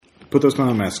Put those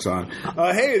clown masks on.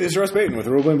 Hey, this is Russ Payton with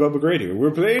Roleplaying Bubba Great here. We're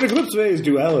playing Eclipse Phase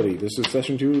Duality. This is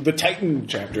session 2 of the Titan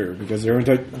chapter, because they're on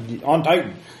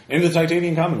Titan, in the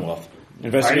Titanian Commonwealth.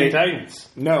 Investigate Titans.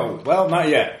 No, well, not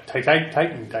yet. Titan.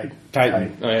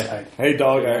 Oh, yeah. Hey,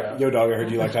 dog. Yo, dog, I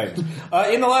heard you like Titans.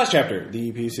 In the last chapter,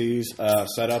 the PCs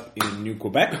set up in New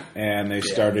Quebec, and they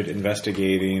started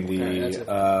investigating the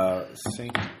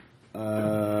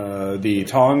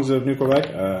Tongs of New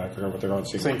Quebec. I forgot what they're called.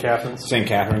 St. Catharines. St.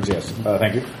 Catharines, yes.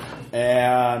 Thank you.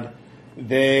 And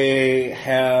they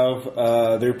have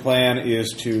their plan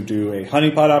is to do a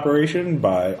honeypot operation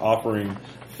by offering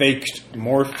faked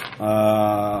morph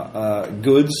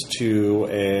goods to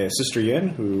a Sister Yin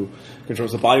who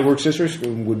controls the Bodyworks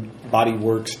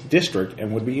district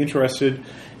and would be interested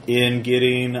in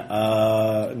getting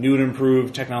new and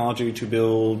improved technology to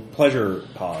build pleasure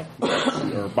pod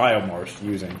or biomorphs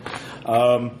using.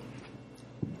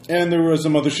 And there was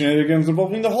some other shenanigans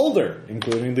involving the Holder,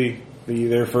 including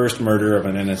their first murder of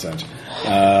an innocent.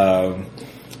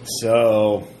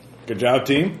 So, good job,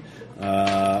 team.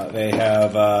 They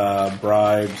have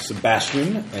bribed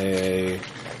Sebastian, a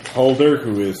Holder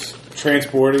who is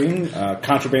transporting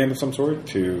contraband of some sort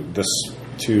to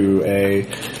a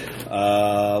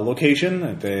location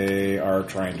that they are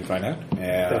trying to find out. And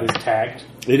that is tagged.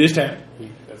 It is tagged.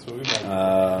 That's what we've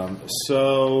done.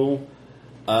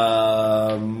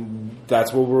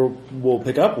 That's what we'll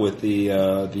pick up with the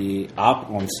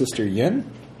op on Sister Yin.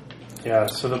 Yeah.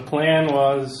 So the plan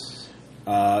was.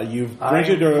 You've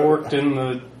worked in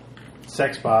the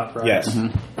sex bot, right? Yes.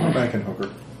 Mm-hmm. Back in Hooker.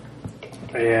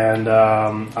 And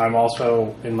I'm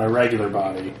also in my regular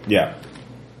body. Yeah.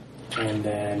 And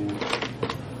then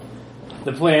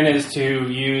the plan is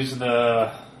to use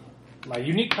my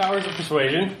unique powers of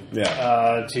persuasion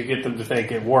to get them to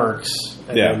think it works,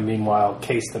 and then meanwhile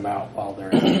case them out while they're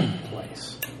in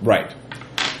place. Right.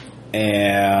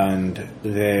 And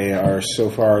they are so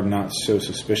far not so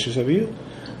suspicious of you.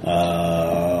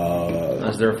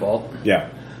 That's their fault. Yeah.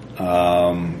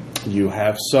 You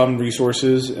have some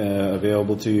resources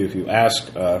available to you if you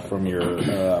ask from your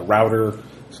router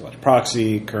 /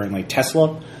 proxy, currently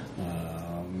Tesla.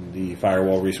 The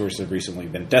firewall resources have recently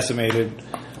been decimated,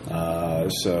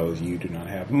 so you do not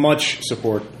have much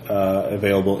support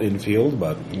available in field,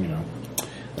 but,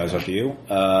 that's up to you.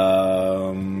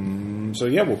 So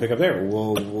yeah, we'll pick up there.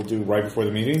 We'll do right before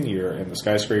the meeting. You're in the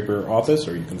skyscraper office,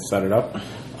 or you can set it up.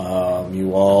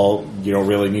 You don't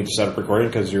really need to set up recording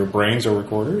because your brains are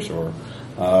recorders, or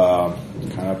kind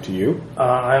of up to you.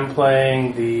 I'm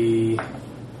playing the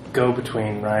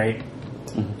go-between, right?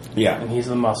 Yeah, and he's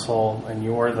the muscle, and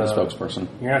you're the spokesperson.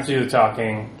 You're gonna have to do the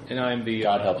talking, and I'm the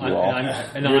God help you all.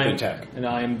 You're the tech, and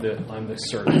I'm the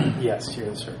surgeon. Yes,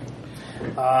 you're the surgeon.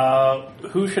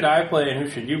 Who should I play and who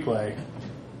should you play?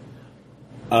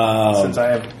 Since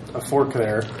I have a fork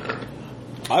there.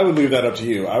 I would leave that up to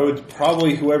you. I would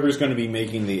probably, whoever's going to be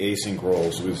making the async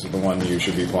rolls is the one you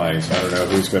should be playing. So I don't know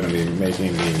who's going to be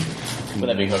making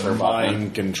the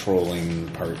mind-controlling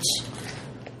parts.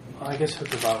 I guess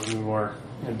Hookerbot would be more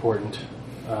important.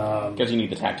 Because you need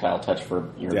the tactile touch for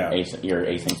your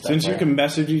async stuff. Since you can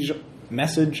message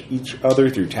each other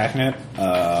through TACnet,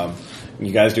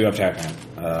 you guys do have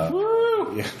TACnet.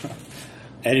 Woo! Yeah.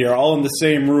 And you're all in the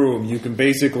same room. You can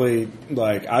basically,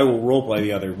 I will roleplay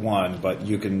the other one, but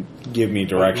you can give me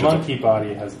directions. The monkey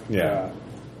body has... The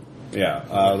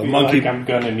monkey... Like I'm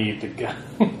going to need the gun.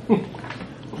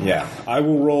 Yeah. I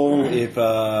will roll if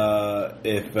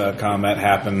combat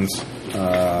happens.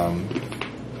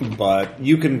 But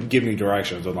you can give me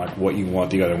directions on, what you want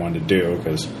the other one to do,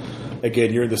 because,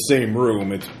 again, you're in the same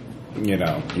room. It's,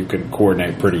 you can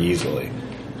coordinate pretty easily.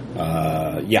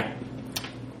 Yeah.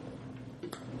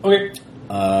 Okay.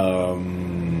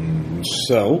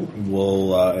 So,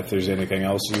 we'll, if there's anything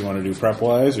else you want to do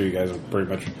prep-wise, or you guys are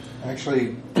pretty much...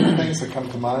 Actually, things that come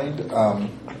to mind,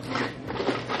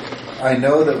 I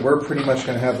know that we're pretty much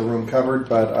going to have the room covered,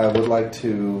 but I would like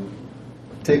to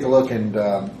take a look and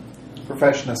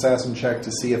profession assassin check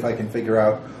to see if I can figure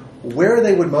out where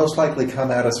they would most likely come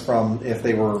at us from if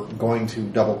they were going to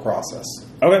double-cross us.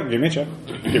 Okay, give me a check.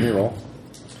 Give me a roll.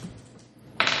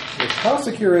 How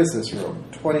secure is this room?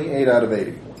 28 out of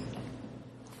 80.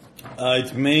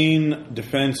 Its main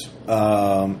defense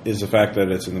is the fact that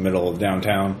it's in the middle of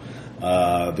downtown.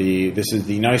 This is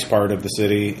the nice part of the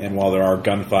city, and while there are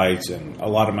gunfights and a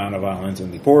lot amount of violence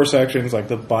in the poorer sections, like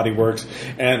the Bodyworks,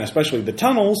 and especially the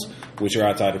tunnels, which are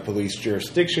outside of police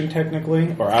jurisdiction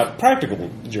technically, or out practical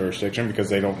jurisdiction because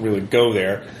they don't really go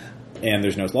there, and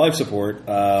there's no life support.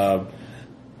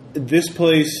 This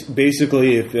place,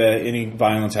 basically, if any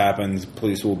violence happens,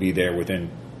 police will be there within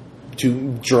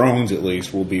two drones at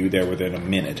least will be there within a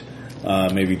minute,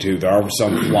 maybe 2. There are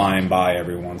some flying by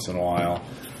every once in a while.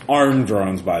 Armed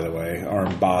drones, by the way,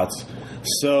 armed bots.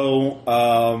 So,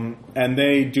 and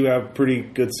they do have pretty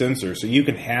good sensors, so you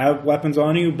can have weapons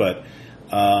on you, but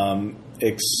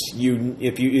if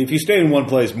you stay in one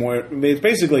place it's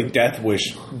basically Death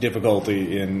Wish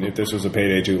difficulty if this was a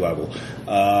Payday 2 level.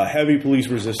 Heavy police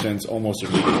resistance almost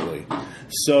immediately.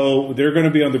 So they're going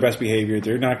to be on their best behavior.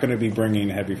 They're not going to be bringing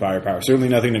heavy firepower. Certainly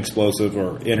nothing explosive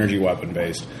or energy weapon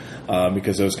based,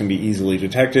 because those can be easily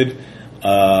detected.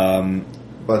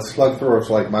 But slug throwers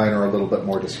like mine are a little bit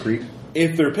more discreet.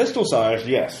 If they're pistol sized,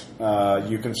 yes.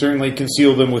 You can certainly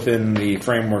conceal them within the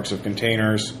frameworks of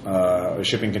containers,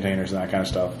 shipping containers and that kind of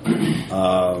stuff.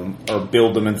 Or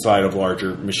build them inside of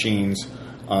larger machines,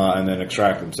 and then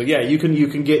extract them. So yeah, you can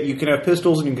have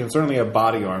pistols, and you can certainly have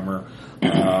body armor,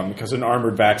 because an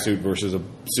armored vac suit versus a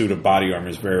suit of body armor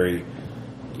is very,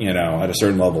 at a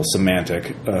certain level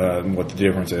semantic, what the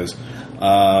difference is.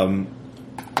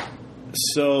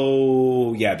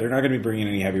 So, yeah, they're not going to be bringing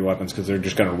any heavy weapons because they're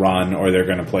just going to run, or they're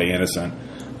going to play innocent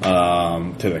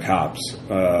to the cops.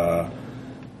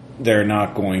 They're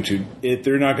not going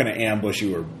to ambush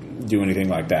you or do anything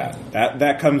like that.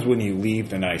 That comes when you leave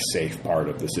the nice, safe part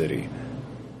of the city.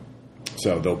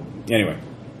 So, anyway,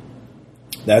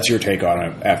 that's your take on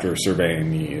it after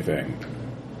surveying the thing.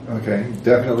 Okay,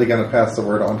 definitely going to pass the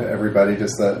word on to everybody.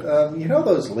 Just that,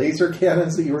 those laser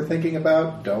cannons that you were thinking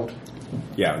about? Don't.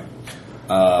 Yeah.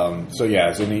 So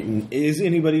yeah, is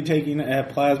anybody taking a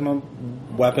plasma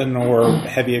weapon or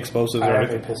heavy explosives? I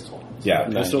have a pistol. Yeah,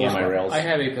 pistol. I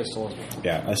have a pistol as well.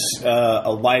 Yeah,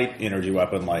 a light energy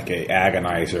weapon like a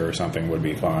agonizer or something would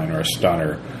be fine, or a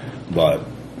stunner. But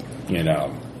yeah.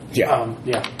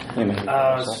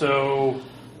 So,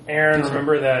 Aaron,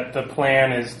 remember that the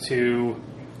plan is to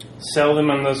sell them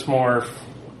on this morph.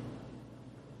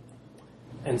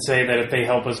 And say that if they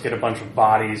help us get a bunch of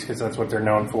bodies, because that's what they're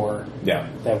known for,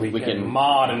 that we can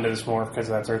mod into this morph, because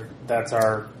that's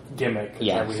our gimmick.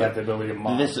 Yeah, that we have the ability to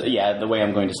mod. The way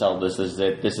I'm going to sell this is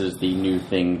that this is the new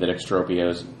thing that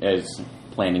Extropia is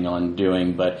planning on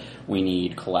doing, but we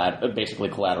need basically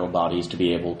collateral bodies to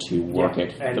be able to work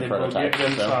it. And the then prototype. we'll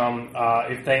give them some.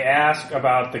 If they ask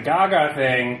about the Gaga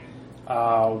thing,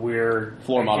 we're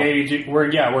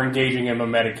engaging in a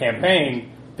meta campaign.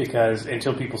 Because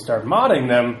until people start modding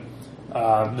them,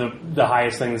 the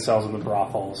highest thing that sells in the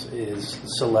brothels is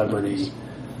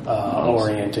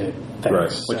celebrity-oriented things.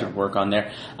 Right. Which would work on there.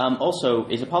 Also,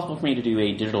 is it possible for me to do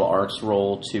a digital arts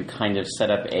roll to kind of set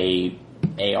up a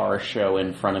AR show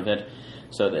in front of it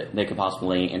so that they could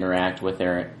possibly interact with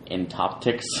their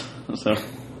Intoptics?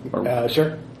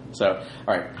 Sure. So,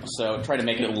 all right. So, try to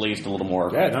make it at least a little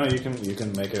more. Yeah, no, you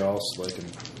can make it all slick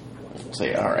and.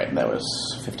 Say, all right, that was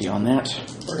 50 on that.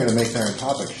 We're going to make their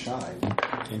Intopics shine.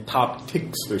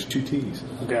 Intoptics. There's 2 T's.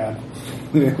 Oh, God.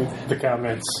 The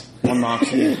comments. One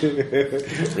moxie.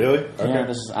 Really? Okay. Yeah,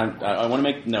 this is. I want to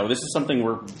make. No, this is something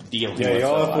we're dealing with. Yeah, you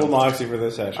all have full moxie for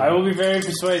this session. I will be very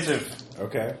persuasive.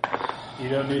 Okay. You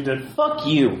don't need to. Fuck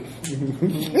you.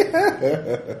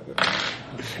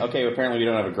 Okay, apparently we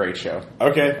don't have a great show.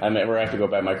 Okay. We're going to have to go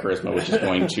by my charisma, which is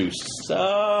going to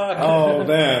suck. Oh,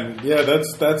 man. Yeah,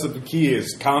 that's the key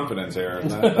is confidence, Aaron.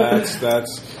 That's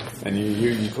and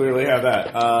you clearly have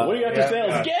that. What do you have to say?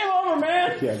 It's game over,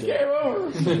 man. Yeah, game over.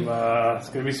 It's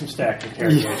going to be some stacked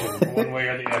interrogation, one way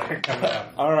or the other coming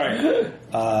up. All right.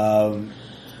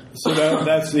 So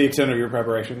that's the extent of your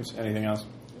preparations. Anything else?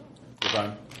 You're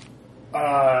fine.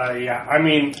 Yeah. I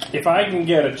mean, if I can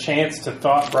get a chance to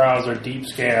thought browse or deep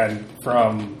scan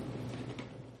from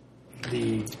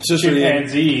the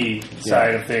chimpanzee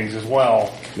side of things as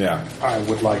well, I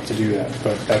would like to do that,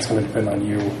 but that's going to depend on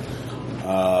you.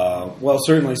 Well,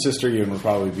 certainly Sister Yun would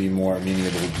probably be more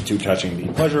amenable to touching the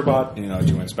pleasure bot,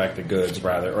 to inspect the goods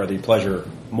rather, or the pleasure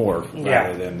morph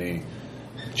rather than the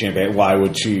chimpanzee. Why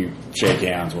would she shake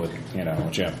hands with, a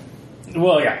chimp?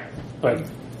 Well, yeah, but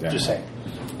just saying.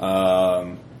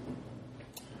 All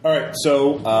right,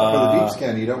 so for the deep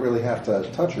scan, you don't really have to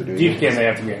touch her, do you? Deep scan, they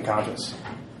have to be unconscious.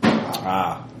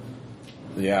 Yeah,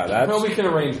 that's. Well, we can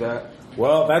arrange that.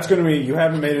 Well, that's going to be. You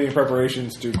haven't made any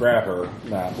preparations to grab her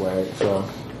that way, so.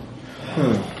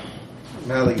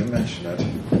 Now that you mention it,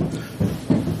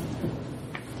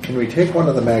 can we take one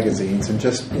of the magazines and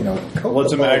just coat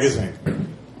What's the a bullets magazine?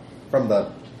 from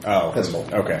the pistol?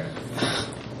 Okay.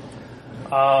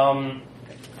 Can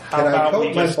I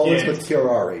coat my bullets with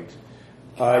curare?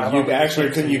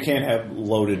 You can't have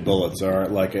loaded bullets. Or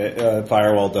like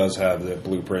Firewall does have the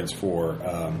blueprints for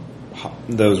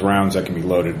rounds that can be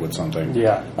loaded with something.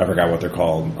 Yeah. I forgot what they're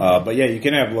called. But yeah, you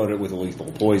can have loaded with a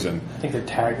lethal poison. I think they're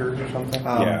taggers or something.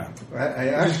 Yeah. I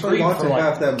actually want to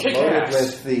have them loaded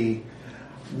with the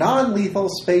non-lethal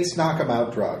space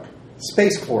knock-em-out drug,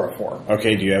 space chloroform.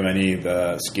 Okay, do you have any of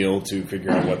the skill to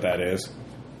figure out what that is?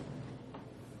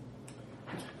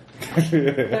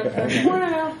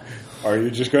 Are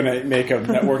you just going to make a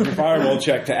networking firewall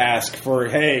check to ask for,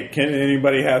 hey, can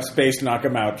anybody have space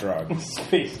knock-em-out drug?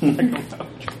 Space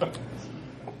knock-em-out drug.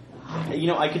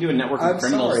 I could do a networking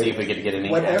criminal, see if we could get any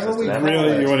Whatever we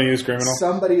Really? You want to use criminal?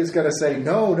 Somebody is going to say,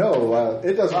 no,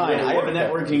 it doesn't Fine, really I have work a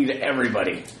that way. networking to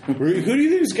everybody. Who do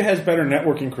you think has better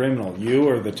networking criminal? You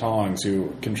or the Tongs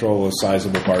who control a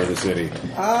sizable part of the city?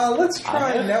 Let's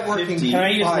try networking 50. Can I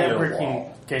use firewall.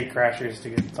 networking gate crashers to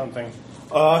get something?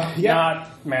 Yeah.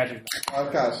 Not magic.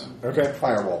 I've got Okay.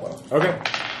 firewall, though. Okay.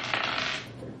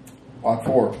 On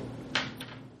 4.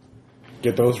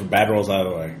 Get those bad rolls out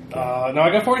of the way. No, I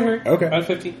got 43. Okay. I got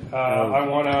 50. I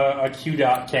want a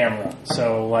Q-dot camera.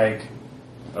 So, like,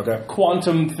 Okay.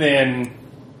 quantum thin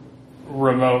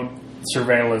remote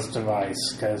surveillance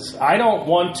device. Because I don't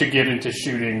want to get into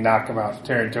shooting knock-em-out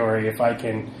territory if I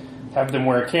can have them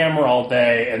wear a camera all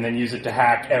day and then use it to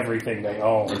hack everything they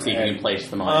own. Let's see if you can place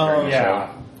them on. Yeah.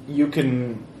 You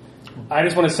can... I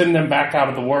just want to send them back out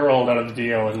of the world, out of the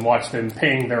deal, and watch them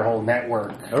ping their whole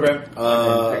network. Okay.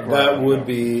 That would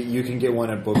be... You can get one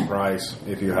at book price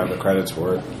if you have the credits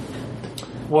for it.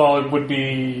 Well, it would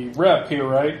be rep here,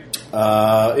 right?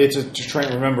 It's a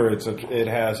train. Remember, it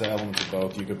has elements of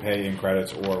both. You could pay in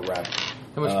credits or rep.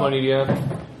 How much money do you have?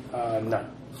 No.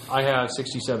 I have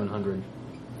 6,700. You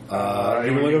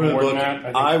can look up in the more than book.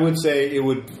 that, I would say it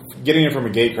would... Getting it from a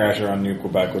gate crasher on New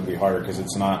Quebec would be harder because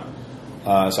it's not...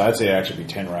 so I'd say it'd actually be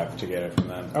 10 rep to get it from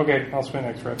them. Okay, I'll spend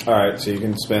extra. All right, so you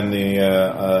can spend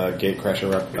the gate crasher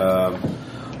rep,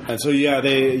 and so yeah,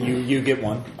 you get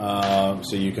one.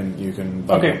 So you can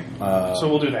bug Okay, them. so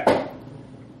we'll do that.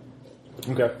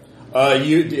 Okay.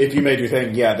 If you made your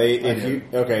thing, yeah. They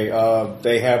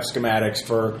have schematics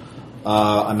for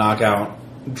a knockout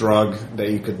drug that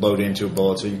you could load into a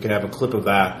bullet, so you could have a clip of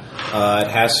that.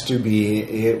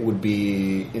 It would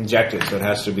be injected, so it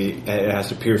has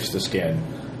to pierce the skin.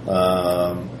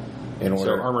 In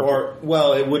order, it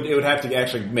would have to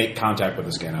actually make contact with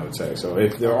the skin. I would say so.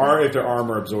 If their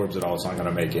armor absorbs it all, it's not going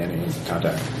to make any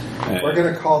contact. We're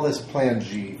going to call this Plan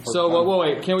G.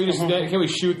 Wait, can we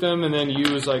shoot them and then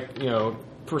use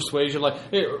persuasion, like,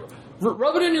 hey,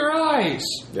 rub it in your eyes?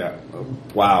 Yeah.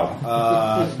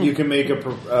 Wow. You can make a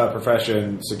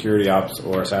profession security ops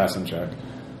or assassin check.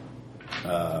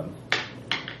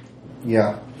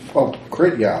 Yeah. Oh,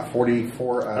 crit, yeah.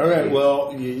 44 out of 8.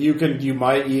 Well, you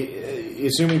might,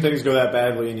 assuming things go that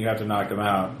badly and you have to knock them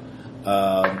out,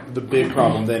 the big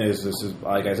problem then is this is,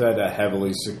 like I said, a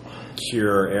heavily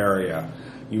secure area.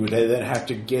 You would then have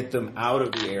to get them out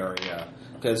of the area.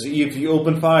 Because if you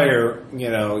open fire,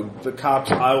 the cops,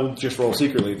 I'll just roll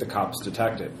secretly, the cops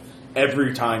detect it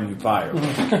every time you fire.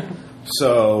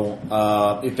 So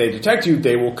if they detect you,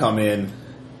 they will come in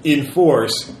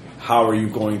force. How are you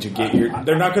going to get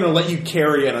they're not going to let you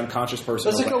carry an unconscious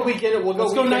person. Let's go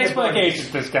nice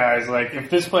placations this, guys. Like, if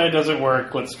this plan doesn't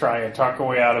work, let's try and talk our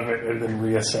way out of it and then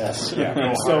reassess.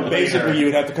 Yeah. So basically, you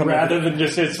would have to come rather than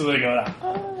just instantly go.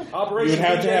 You would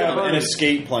have to have an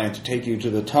escape plan to take you to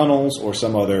the tunnels or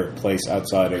some other place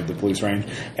outside of the police range.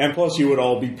 And plus, you would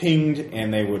all be pinged,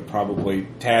 and they would probably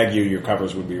tag you. Your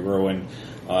covers would be ruined.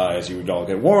 As you would all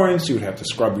get warrants, you would have to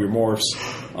scrub your morphs.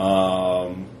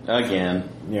 Again.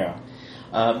 Yeah.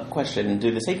 Question: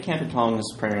 do the Safe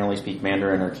Cantonese primarily speak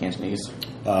Mandarin or Cantonese?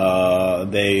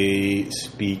 They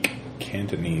speak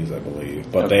Cantonese, I believe,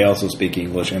 but they also speak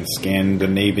English and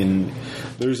Scandinavian.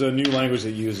 There's a new language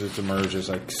that uses to merge. It's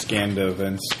like Scandiv.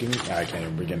 I can't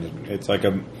even begin to. It's like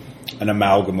an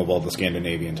amalgam of all the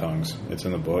Scandinavian tongues. It's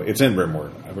in the book. It's in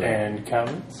Rimward. And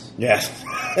comments? Yes.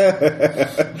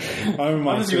 I'm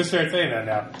just going to start saying that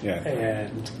now. Yeah.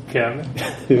 And comments?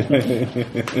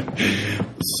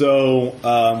 So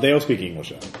they all speak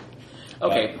English.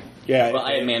 Okay. Yeah. Well,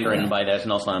 I have Mandarin by this,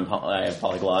 and also I have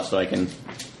polyglot, so I can.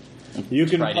 You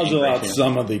can puzzle out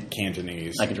some of the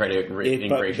Cantonese. I can try to ingratiate.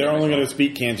 But they're only going to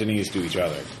speak Cantonese to each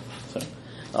other. So,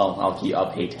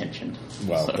 I'll pay attention.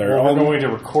 Well, we're going to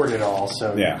record it all,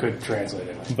 so you could translate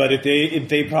it. But if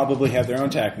they probably have their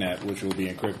own TACnet, which will be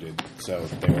encrypted, so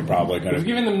they were probably going to. We've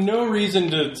given them no reason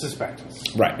to suspect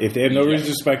us. Right. If they have no reason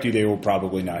to suspect you, they will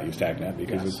probably not use TACnet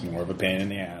because it's more of a pain in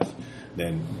the ass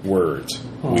than words.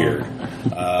 Weird.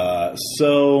 But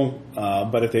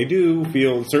if they do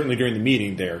feel, certainly during the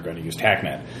meeting, they're going to use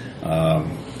TACnet.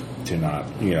 to not,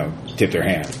 tip their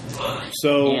hand.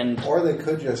 So, or they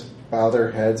could just bow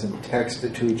their heads and text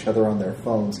it to each other on their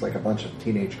phones like a bunch of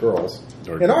teenage girls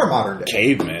in our modern day.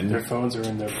 Cavemen. Their phones are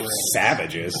in their brain.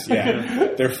 Savages,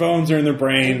 yeah. Their phones are in their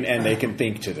brain, and they can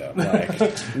think to them. Like,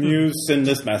 you send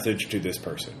this message to this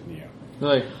person.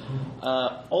 Like,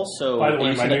 also, by the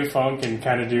way, my new phone can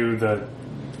kind of do the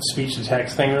speech to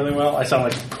text thing really well. I sound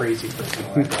like a crazy person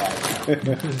when I drive.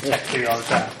 Texting all the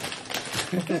time.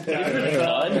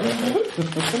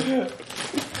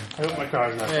 I hope my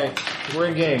car's not. Hey, we're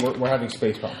in game. We're having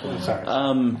space problems. Sorry.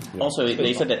 Also,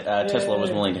 they said that Tesla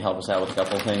was willing to help us out with a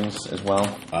couple of things as well.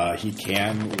 He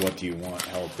can. What do you want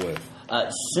help with?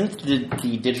 Since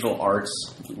the digital arts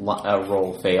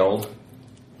role failed,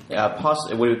 would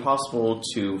it be possible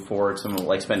to forward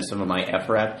spend some of my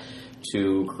effort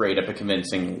to create up a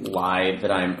convincing lie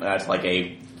that that's like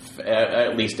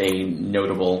at least a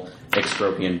notable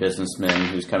Extropian businessman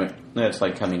who's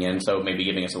coming in, so maybe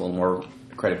giving us a little more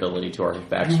credibility to our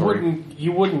backstory.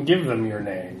 You wouldn't give them your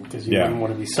name because you wouldn't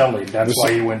want to be sullied. That's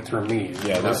why you went through me.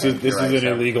 Yeah, this is an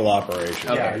illegal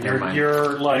operation. Okay,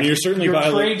 you're certainly your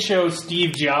trade show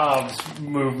Steve Jobs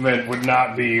movement would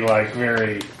not be like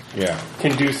very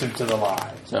conducive to the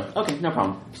lie. So okay, no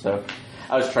problem. So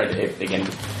I was trying to again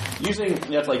using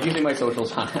my social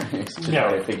science to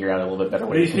try to figure out a little bit better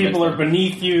way. These people are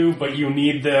beneath you, but you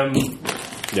need them.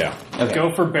 Yeah. Okay.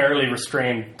 Go for barely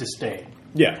restrained disdain.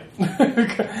 Yeah.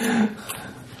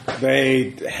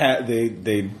 They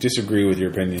disagree with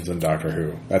your opinions on Doctor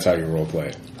Who. That's how you role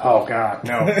play. Oh God,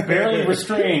 no! Barely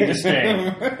restrained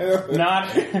disdain.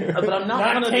 Not, but I'm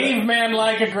not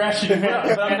caveman-like aggression.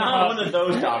 But I'm not one of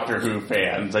those Doctor Who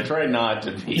fans. I try not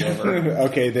to be.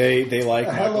 Okay, they like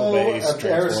Michael Bay's.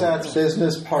 Hello, Airsat's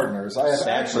business partners. I have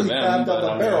actually found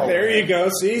out the barrel. There you go.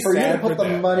 See, for you to put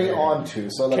the money onto,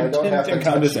 so that I don't have to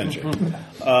condescension.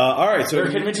 All right, so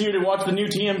they're convincing you to watch the new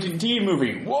TMNT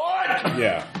movie. What?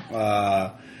 Yeah.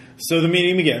 So the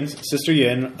meeting begins. Sister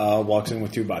Yin walks in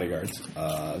with two bodyguards.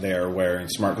 They are wearing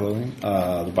smart clothing.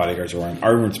 The bodyguards are wearing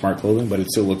armored smart clothing, but it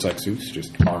still looks like suits,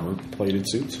 just armor-plated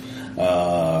suits.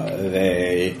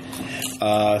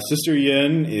 Sister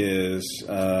Yin is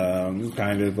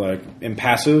kind of like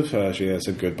impassive. She has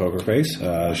a good poker face.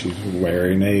 She's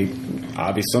wearing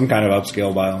some kind of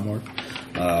upscale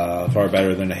biomorph, far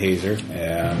better than a hazer,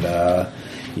 and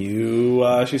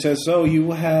she says, so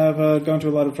you have gone to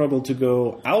a lot of trouble to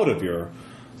go out of your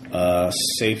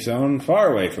safe zone,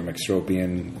 far away from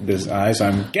Extropian business.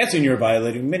 I'm guessing you're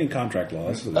violating many contract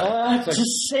laws. To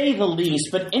say the least,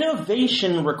 but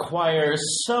innovation requires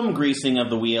some greasing of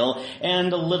the wheel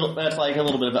and a little bit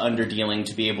of underdealing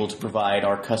to be able to provide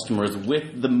our customers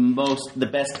with the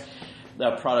best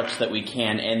products that we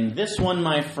can, and this one,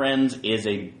 my friends, is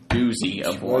a doozy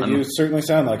of one. Well, you certainly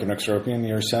sound like an Extropian.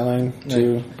 You're selling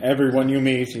to everyone you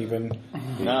meet, even.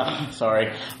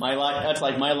 Sorry, my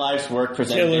life's work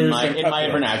presented in my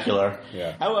vernacular.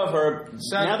 Yeah. However,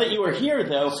 now that you are here,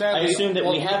 though, I assume that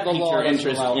we have piqued your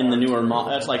interest in the newer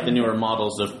the newer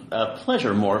models of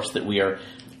pleasure morphs that we are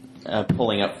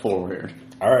pulling up forward.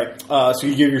 All right, so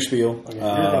you give your spiel. Okay, you're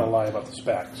going to lie about the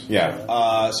specs.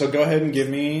 Yeah. So go ahead and give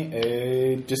me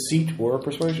a deceit or a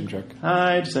persuasion check.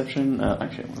 High deception.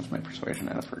 Actually, what's my persuasion?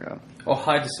 I forgot. Oh,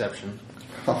 high deception.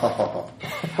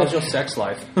 How's your sex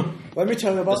life? Let me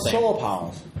tell you about soul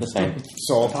pals. The same.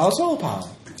 Soul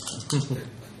pal.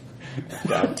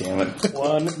 God damn it.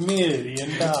 $1 million.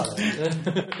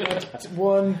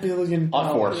 $1 billion.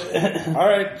 All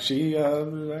right. She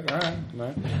like, all right.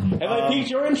 Have I piqued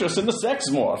your interest in the sex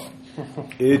morph?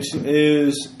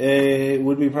 It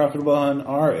would be profitable on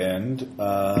our end,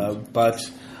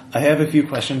 but I have a few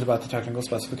questions about the technical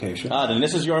specification. Then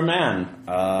this is your man.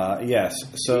 Yes.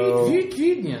 So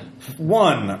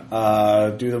one,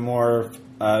 do the more.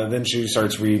 Then she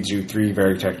reads you three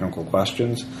very technical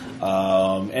questions.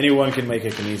 Anyone can make a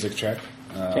kinesics check.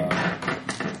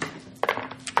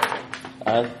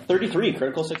 33,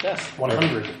 critical success.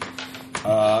 100.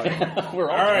 We're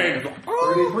all right.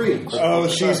 33. Oh,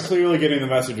 she's clearly getting the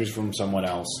messages from someone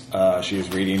else. She is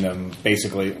reading them,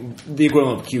 basically the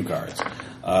equivalent of cue cards.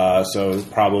 So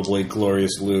probably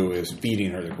Glorious Lou is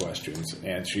feeding her the questions,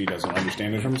 and she doesn't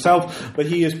understand it herself. But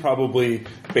he is probably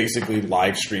basically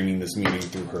live streaming this meeting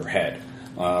through her head.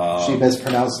 She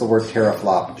mispronounced the word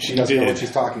teraflop. She doesn't know what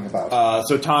she's talking about.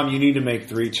 So Tom, you need to make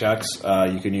 3 checks.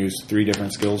 You can use 3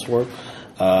 different skills for it.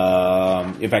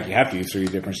 In fact, you have to use 3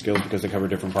 different skills because they cover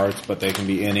different parts, but they can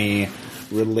be any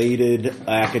related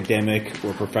academic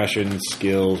or profession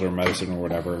skills or medicine or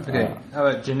whatever. Okay, how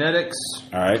about genetics?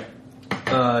 All right.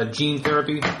 Gene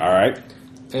therapy. All right.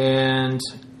 And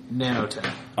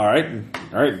nanotech. All right.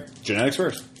 Genetics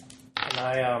first. Can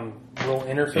I roll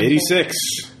interface? 86.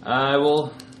 I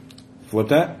will Flip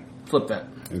that. flip that.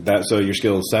 Is that so your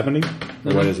skill is 70?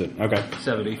 Or what is it? Okay.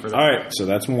 70 for that. All right, so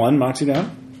that's 1 Moxie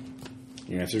down.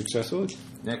 You answer successfully.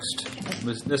 Next,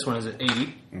 this one is at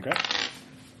 80. Okay.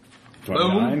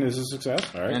 29 is a success.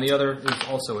 All right. And the other is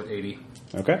also at 80.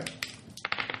 Okay.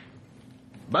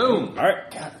 Boom! All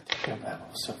right. God, that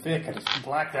was so thick. I just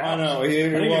blacked out. I know. I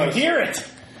didn't even hear it.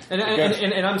 And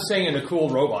I'm saying it in a cool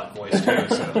robot voice, too.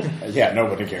 So. Yeah,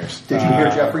 nobody cares. Did you hear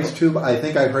Jeffrey's tube? I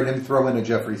think I heard him throw in a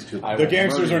Jeffrey's tube. The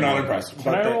gangsters are not impressed.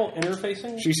 Can I roll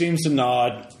interfacing? She seems to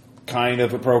nod kind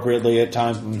of appropriately at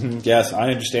times. Mm-hmm. Yes, I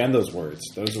understand those words.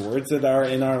 Those are words that are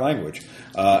in our language,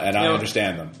 and I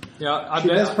understand them. Yeah, She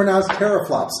mispronounced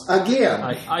teraflops again.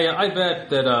 I bet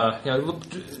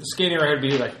that scanning her head would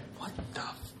be like, what the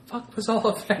fuck was all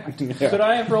of that? Yeah. Could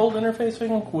I have rolled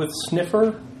interfacing with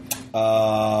Sniffer?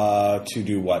 To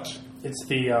do what? It's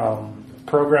the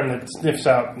program that sniffs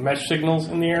out mesh signals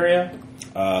in the area.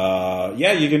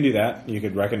 Yeah, you can do that. You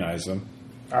could recognize them.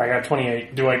 I got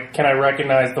 28. Can I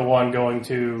recognize the one going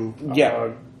to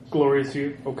Glorious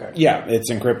You? Okay. Yeah, it's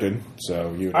encrypted,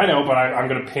 so you. I know, but I'm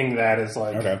going to ping that as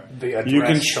like the address. You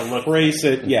can to look trace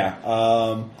it. Yeah.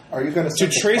 Are you going to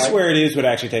trace where it is would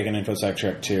actually take an infosec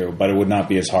check too, but it would not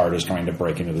be as hard as trying to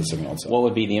break into the signal itself. What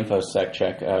would be the infosec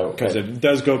check? Because it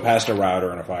does go past a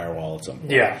router and a firewall at some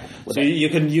point. Yeah. So you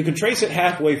can trace it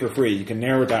halfway for free. You can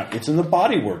narrow it down. It's in the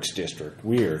Bodyworks district.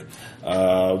 Weird,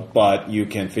 but you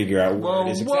can figure out where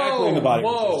it is exactly in the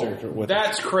Bodyworks district.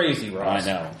 That's crazy, Ross.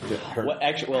 I know.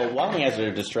 While you guys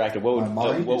are distracted,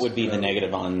 what would be the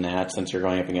negative on that? Since you're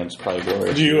going up against probably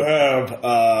Glorious? Do you have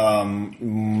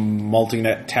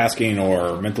multi-net tasking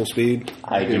or mental speed?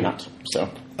 I do not. So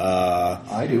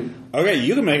I do. Okay,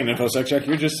 you can make an infosec check.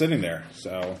 You're just sitting there.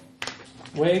 So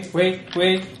Wait.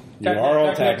 You are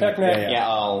all tech. yeah,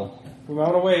 I'll. We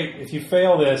want to wait. If you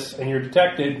fail this and you're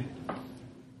detected,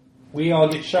 we all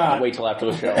get shot. Wait till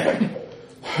after the show.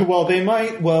 Well, they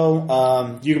might.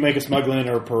 Well, you can make a smuggling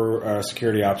or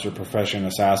security officer profession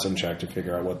assassin check to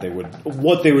figure out what they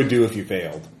would do if you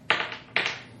failed.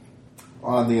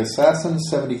 On the assassin,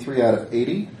 73 out of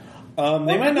 80.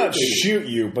 They might not shoot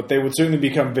you, but they would certainly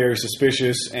become very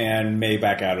suspicious and may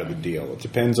back out of the deal. It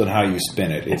depends on how you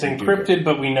spin it. It's encrypted,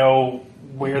 but we know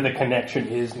where the connection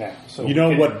is now. So you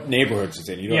know what neighborhoods it's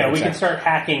in. You know we can start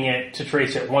hacking it to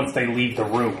trace it once they leave the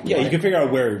room. Yeah, you can figure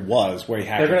out where he was, where he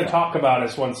hacked. They're going to talk about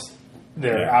us once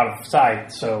they're out of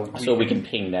sight, so we can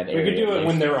ping that area. We could do it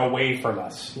when they're away from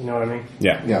us. You know what I mean?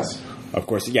 Yeah. Yes. Of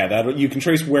course, yeah. That you can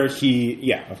trace where he.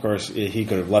 Yeah, of course, he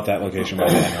could have left that location by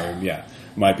then, or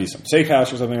might be some safe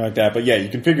house or something like that. But yeah, you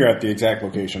can figure out the exact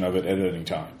location of it at any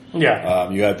time. Yeah,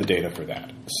 you have the data for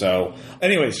that. So,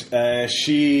 anyways,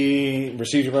 she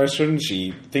receives your question.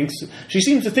 She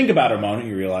seems to think about it a moment.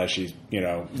 You realize she's,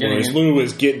 whereas Lou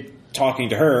is talking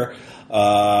to her,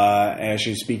 and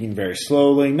she's speaking very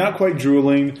slowly, not quite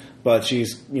drooling. But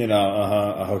she's,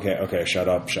 okay, shut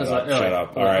up.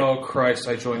 All right. Oh, Christ,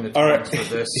 I joined the Times for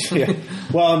this. Yeah.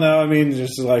 Well, no, I mean,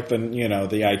 just like the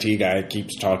IT guy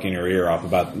keeps talking her ear off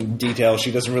about details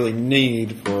she doesn't really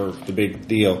need for the big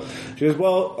deal. She goes,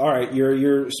 well, all right,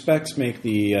 your specs make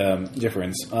the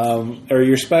difference. Or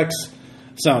your specs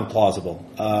sound plausible.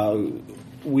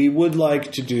 We would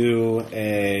like to do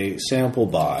a sample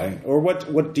buy, or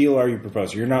what deal are you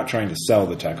proposing? You're not trying to sell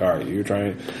the tech, are you? You're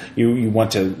trying. You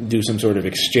want to do some sort of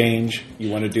exchange.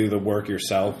 You want to do the work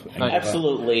yourself.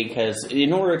 Absolutely, because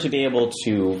in order to be able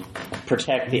to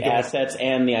protect the assets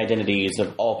and the identities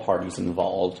of all parties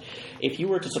involved, if you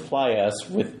were to supply us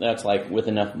with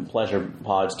enough pleasure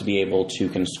pods to be able to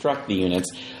construct the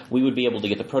units, we would be able to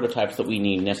get the prototypes that we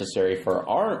need necessary for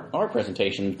our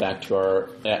presentation back to our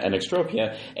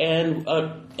Extropia. And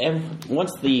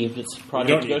once this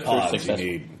project goes through success,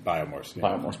 you need biomorphs. Yeah.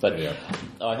 Biomorphs, but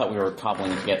I thought we were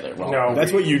cobbling together. Well, no,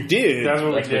 that's what you did. That's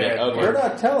what we did. Okay. We're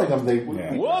not telling them they.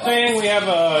 Yeah. We're saying we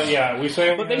have we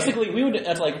say. But basically, we would.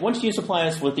 That's like once you supply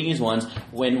us with these ones,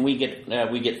 when we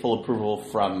get full approval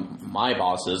from my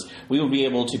bosses, we will be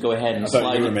able to go ahead and I thought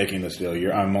slide. You were making this deal.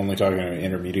 I'm only talking to an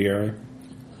intermediary.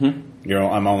 You're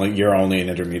only an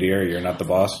intermediary. You're not the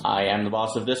boss. I am the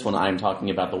boss of this one. I'm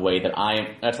talking about the way that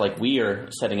that's like we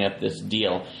are setting up this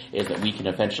deal is that we can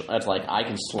eventually. That's like I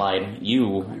can slide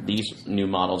you these new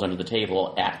models under the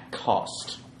table at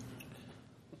cost.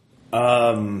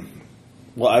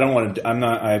 Well, I don't want to.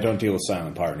 I don't deal with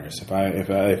silent partners.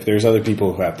 If there's other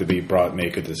people who have to be brought,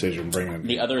 make a decision, bring them.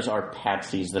 The others are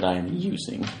patsies that I am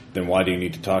using. Then why do you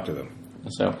need to talk to them?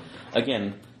 So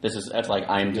again. That's like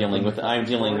I'm dealing with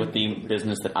the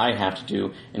business that I have to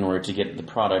do in order to get the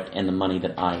product and the money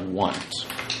that I want.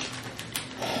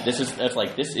 this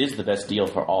is the best deal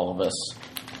for all of us.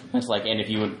 It's like, and if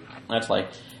you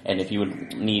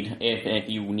need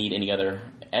any other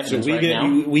evidence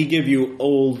we give you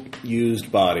old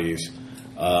used bodies.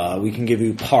 We can give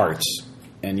you parts,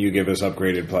 and you give us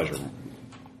upgraded pleasure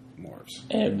morphs.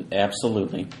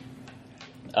 Absolutely,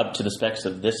 up to the specs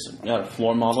of this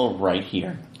floor model right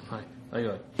here. Hi, how you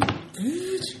doing?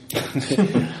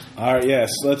 All right, yes,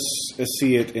 let's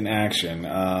see it in action.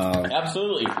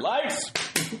 Absolutely, lights.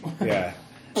 Yeah.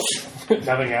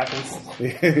 Nothing happens.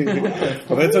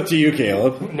 Well, that's up to you,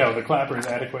 Caleb. No, the clapper is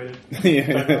adequate.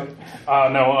 Yeah.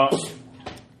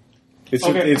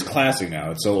 It's classy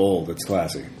now. It's so old. It's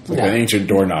classy. It's like an ancient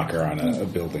door knocker on a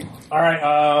building. All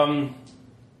right.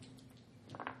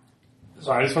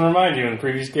 So I just want to remind you, in the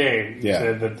previous game, you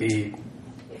said that the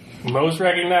most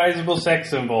recognizable sex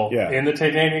symbol in the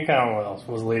Titanian Commonwealth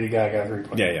was Lady Gaga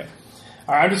 3.0. Yeah.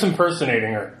 All right, I'm just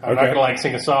impersonating her. I'm not going to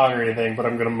sing a song or anything, but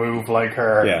I'm going to move like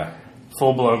her. Yeah.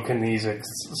 Full-blown kinesics,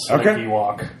 slinky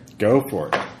walk. Go for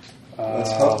it.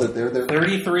 Let's hope that they're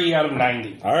 33 out of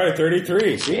 90. All right,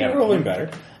 33. See, you're rolling better.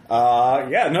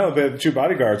 The two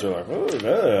bodyguards are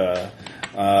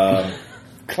like,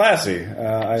 classy.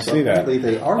 I see that. Apparently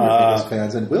they are your biggest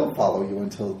fans and will follow you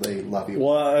until they love you.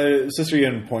 Well, Sister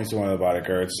Yin points to one of the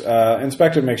bodyguards.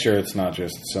 Inspect it, make sure it's not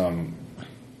just some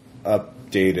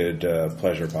updated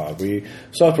pleasure pod.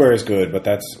 Software is good, but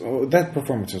that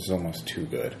performance is almost too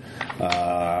good.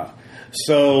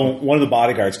 So one of the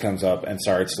bodyguards comes up and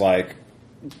starts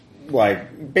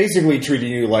basically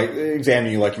treating you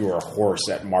examining you like you were a horse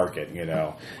at market, you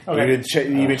know. Okay.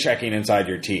 You've been checking inside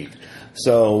your teeth.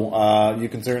 So you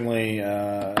can certainly...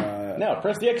 now,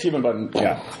 press the X human button.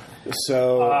 Yeah.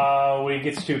 So... when he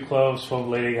gets too close, what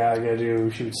Lady Gaga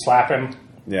do? She would slap him.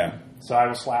 Yeah. So I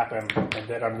will slap him, and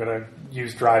then I'm going to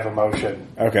use drive emotion.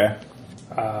 Okay.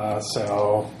 All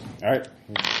right.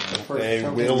 A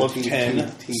wheel of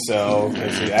 10. So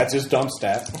that's his dump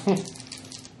stat.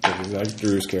 Like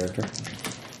Drew's character.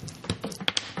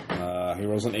 He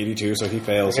rolls an 82, so he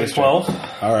fails his 12.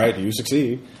 check. All right, you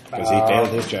succeed because he failed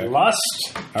his check.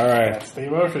 Lust. All right. That's the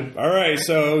emotion. All right,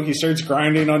 so he starts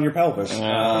grinding on your pelvis. It's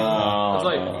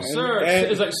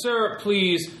like, sir,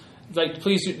 please.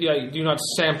 Please do not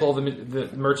sample the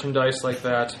merchandise like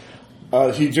that.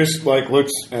 He just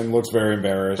looks very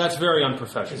embarrassed. That's very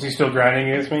unprofessional. Is he still grinding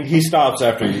against me? He stops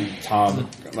after you, Tom.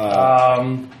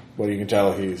 What you can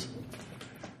tell he's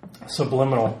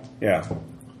subliminal. Yeah.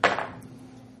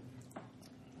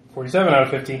 47 out of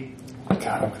 50. God,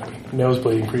 I'm going to be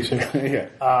nosebleeding pretty soon. Yeah.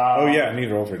 I need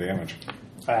to roll for damage.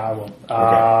 I will.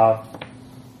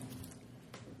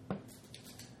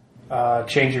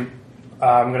 Change your.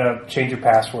 I'm going to change your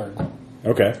password.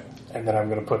 Okay. And then I'm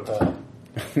going to put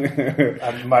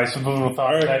my subliminal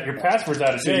thought that your password's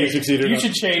out of date. You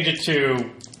should change it to...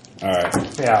 All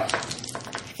right. Yeah.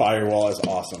 Firewall is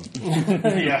awesome.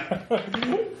 Yeah.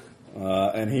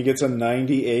 And he gets a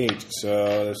 98,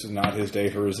 so this is not his day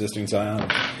for resisting Scion.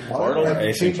 Why did I have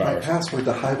to change my password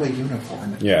to highway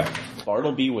uniform? Yeah.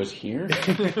 Bartleby was here? So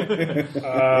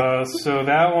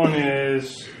that one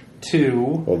is...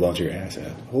 2. Hold on to your ass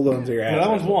head. Hold on to your ass head. That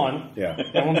one's 1. Yeah.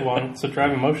 That one's 1. So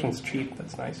drive emotion's cheap.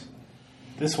 That's nice.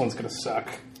 This one's going to suck.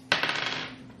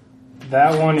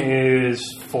 That one is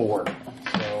 4.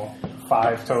 So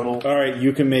 5 total. All right,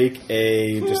 you can make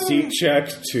a deceit check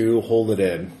to hold it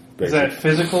in. Is that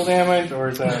physical damage or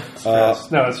is that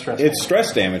stress? No, it's stress damage. It's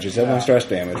stress damage. It's definitely stress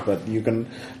damage, but you can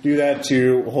do that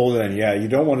to hold it in. Yeah, you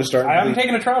don't want to start... I haven't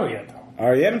taken a trauma yet, though. All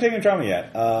right, you haven't taken a trauma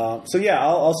yet. So yeah,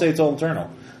 I'll say it's all internal.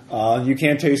 You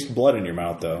can't taste blood in your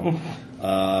mouth, though.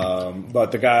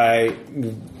 But the guy,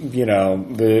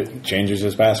 changes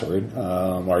his password. He kind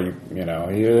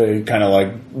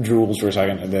of drools for a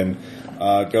second and then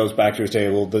goes back to his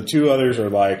table. The two others are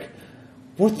like,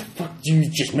 "What the fuck? You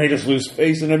just made us lose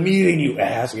face in a meeting, you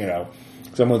ass!"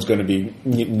 Someone's going to be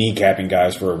kneecapping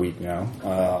guys for a week now.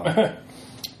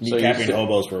 Kneecapping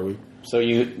hobos for a week. So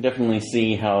you definitely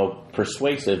see how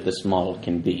persuasive this model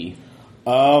can be.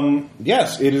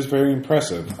 Yes, it is very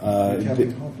impressive.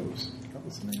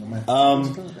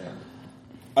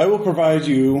 I will provide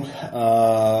you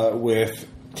with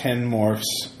 10 morphs.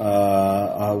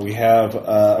 We have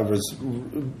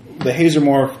the Hazer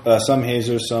morph. Some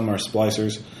Hazers, some are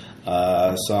splicers.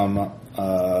 And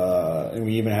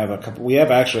we even have a couple. We have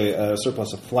actually a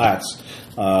surplus of flats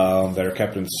that are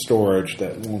kept in storage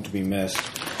that won't be missed.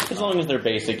 As long as they're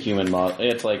basic human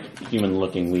it's like human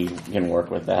looking, we can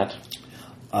work with that.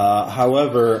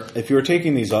 However, if you're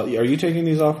taking these, are you taking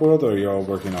these off-world, or are you all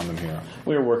working on them here?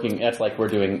 We're working. That's like we're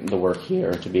doing the work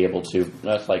here to be able to.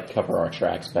 That's like cover our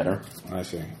tracks better. I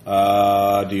see.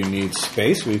 Do you need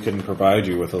space? We can provide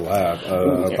you with a lab,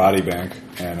 a body bank,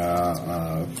 and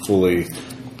fully.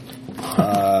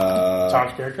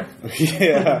 Tom's character?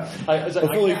 Yeah. A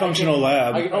fully functional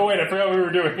lab. I forgot what we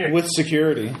were doing here. With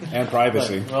security and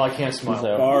privacy. Well, I can't smile.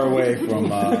 Far away from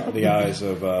the eyes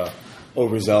of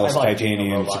overzealous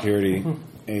titanium security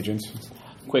agents.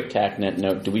 Quick TACnet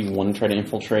note: do we want to try to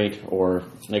infiltrate, or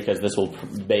because this will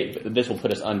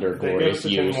put us under glorious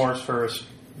use? Morse first,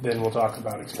 then we'll talk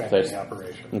about expanding the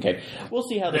operation. Okay, we'll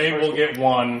see how they will get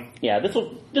one. Yeah, this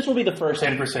will be the first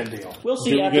 10% deal. We'll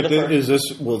see after the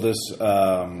first. Will this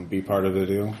be part of the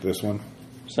deal? This one.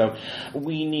 So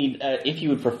we need, if you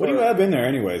would prefer. What do you have in there,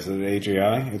 anyways? The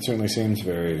AGI? It certainly seems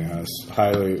very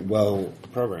highly well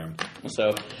programmed.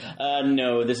 So,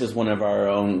 no, this is one of our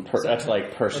own. That's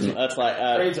like personal. That's like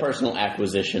personal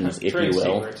acquisitions, if you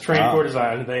will. Trained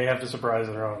courtesan. They have to surprise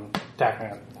their own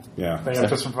TACnet. Yeah, they have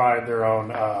to provide their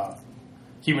own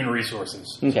human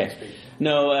resources. Okay. So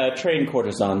no, trained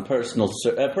courtesan,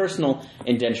 personal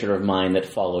indenture of mine that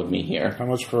followed me here. How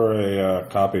much for a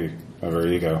copy of her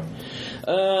ego?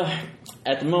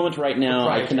 At the moment, right now,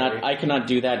 I cannot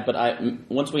do that. But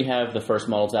once we have the first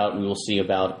models out, we will see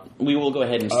about. We will go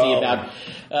ahead and see about.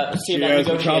 She has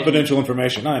confidential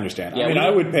information. I understand. Yeah, I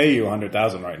would pay you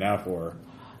 $100,000 right now for.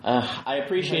 I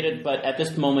appreciate it, but at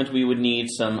this moment, we would need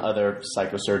some other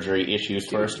psychosurgery issues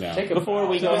first. Before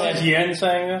we go ahead. Is Yen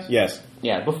saying this? Yes.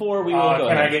 Yeah. Before we will go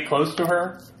ahead. Can I get close to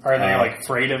her? Are they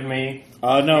afraid of me?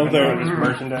 No,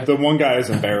 the one guy is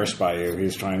embarrassed by you.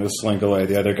 He's trying to slink away.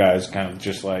 The other guy is kind of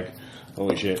just like,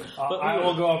 holy shit. I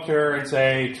will go up to her and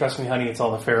say, "Trust me, honey, it's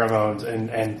all the pheromones,"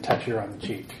 and touch her on the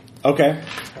cheek. Okay.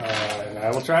 And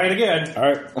I will try it again.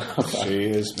 All right. She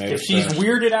is made. If she's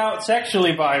weirded out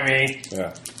sexually by me,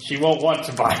 she won't want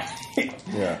to buy me.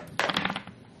 Yeah.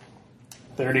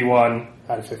 31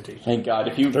 out of 50. Thank God.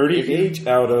 If you 38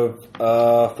 out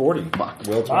of 40. Fuck.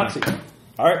 Will 20.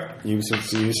 All right. You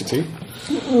succeed.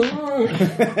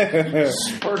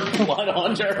 Spurt blood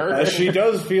onto her. She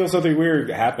does feel something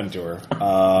weird happened to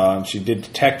her. She did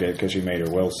detect it because she made her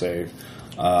will save.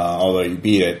 Although you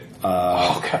beat it.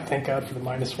 God, thank God for the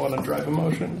 -1 on drive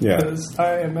emotion. Yeah. Because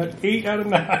I am at 8 out of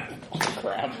 9.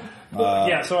 Crap.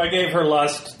 So I gave her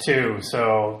lust too.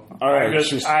 So all right,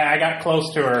 I got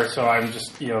close to her. So I'm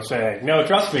just saying, no,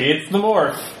 trust me, it's the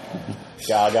morph.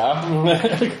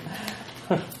 Gaga.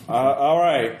 All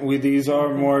right, these are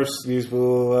morphs. These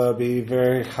will be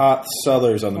very hot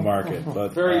sellers on the market,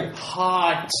 but very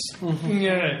hot.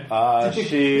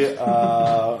 She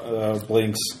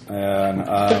blinks and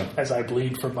as I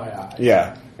bleed from my eye.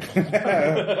 Yeah.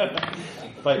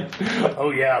 But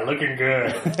looking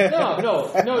good. No.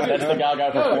 That's the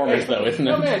Gaga performance, though, isn't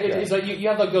it? No, man. It's like you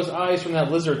have like those eyes from that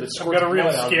lizard that squirts blood out. I've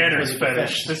got a real scanners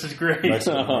fetish. This is great. You're like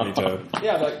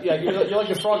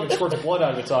a frog that squirts blood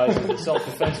out of its eyes in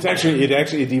self-defense. It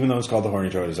actually, even though it's called the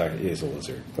horny toad, it is a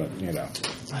lizard. But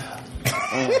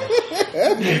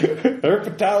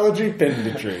herpetology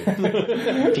pendantry. Damn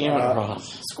it,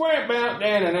 Ross. Square bound,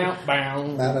 down and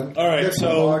outbound. Madam, all right,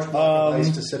 so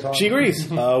nice to sit on. She agrees.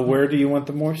 Where do you want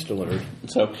the morphs delivered?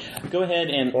 So go ahead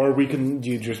and, or we can.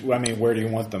 Where do you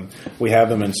want them? We have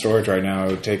them in storage right now.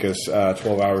 It would take us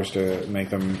 12 hours to make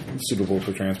them suitable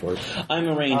for transport. I'm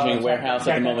arranging a warehouse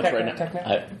at the moment right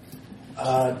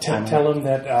now. Tell him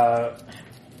that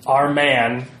our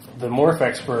man, the morph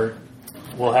expert,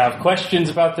 will have questions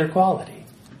about their quality.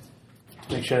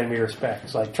 Make sure they meet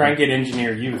specs. Like, try and get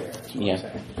engineer you there. Yeah.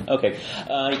 Okay.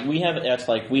 We have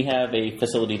a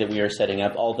facility that we are setting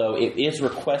up. Although it is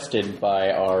requested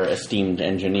by our esteemed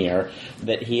engineer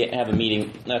that he have a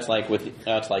meeting. That's like with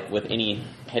any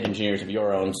head engineers of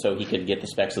your own, so he could get the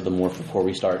specs of the morph before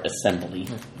we start assembly.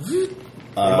 He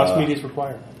must meet his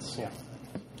requirements. Yeah.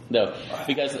 No,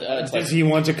 because does he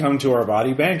want to come to our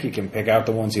body bank? He can pick out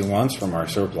the ones he wants from our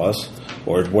surplus,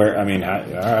 or where? I mean, all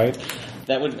right.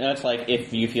 That's like,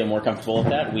 if you feel more comfortable with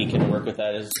that, we can work with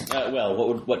that as well.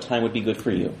 What time would be good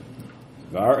for you?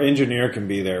 Our engineer can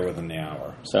be there within the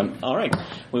hour. So, all right,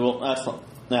 we will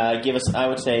give us. I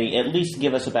would say at least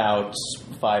give us about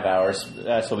 5 hours,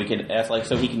 so we can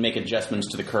so he can make adjustments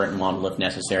to the current model if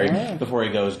necessary before he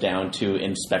goes down to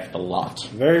inspect the lot.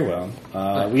 Very well.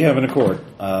 We have an accord.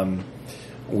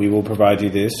 We will provide you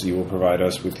this. You will provide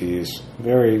us with these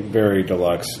very, very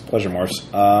deluxe pleasure morphs.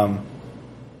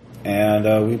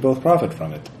 And we both profit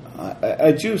from it.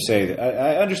 I do say that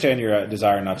I understand your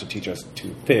desire not to teach us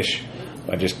to fish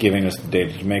by just giving us the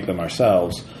data to make them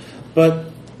ourselves, but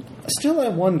Still, I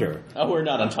wonder. Oh, we're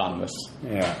not autonomous.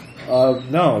 Yeah.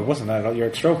 No, it wasn't that at all. You're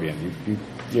extropian.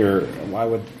 You're. Why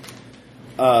would?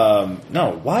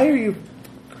 No. Why are you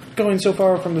going so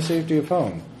far from the safety of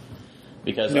home?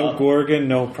 Because no Gorgon,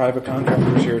 no private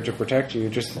contractors here to protect you.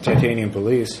 Just the Titanium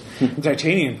police. The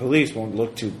Titanian police won't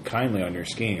look too kindly on your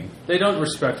scheme. They don't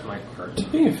respect my art.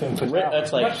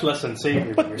 That's like much less than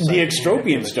savior. The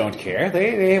extropians don't care.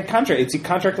 They have contract. It's a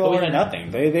contract law or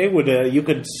nothing. They would. You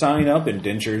could sign up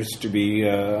indentures to be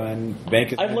and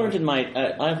bank. I've learned in my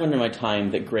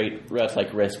time that that's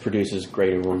like risk produces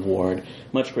greater reward,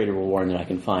 much greater reward than I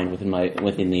can find within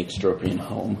the extropian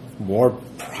home. More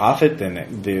profit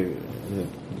than the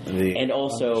and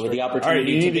also the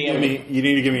opportunity you need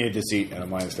to give me a deceit and a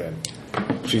mind stand.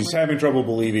 She's having trouble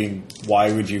believing.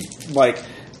 Why would you like?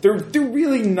 They're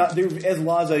really not. They're as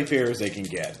laissez-faire as they can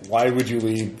get. Why would you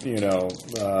leave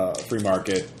free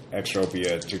market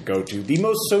extropia to go to the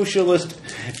most socialist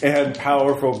and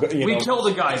powerful? We killed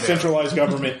a guy there. Centralized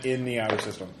government in the outer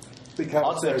system.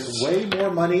 Because there's way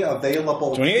more money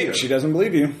available. 28. Here. She doesn't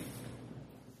believe you.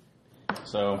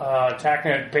 So,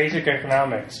 TACnet basic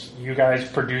economics. You guys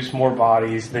produce more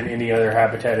bodies than any other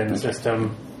habitat in the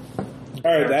system. All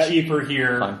right, that's cheaper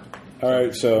here. Fine. All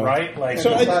right, so right, like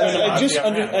so I just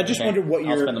wondered what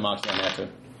I'll spend the moxie on that too.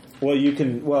 Well, you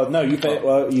can. Well, no, you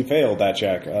you failed that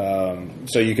check,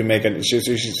 so you can make a. She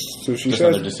just says,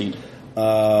 another deceit.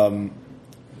 So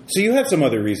you had some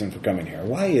other reason for coming here.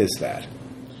 Why is that?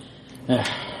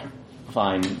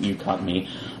 Fine, you caught me.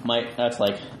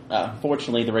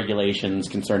 Fortunately, the regulations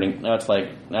concerning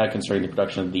the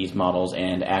production of these models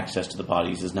and access to the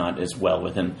bodies is not as well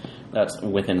within. It's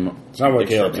not what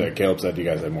Caleb said. Caleb said you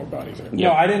guys had more bodies. There.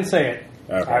 No, I didn't say it.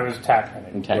 Okay. I was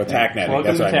TACnetting. Well, TACnetting.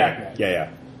 That's what I mean.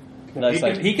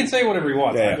 Yeah. He can say whatever he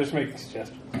wants. I'm just making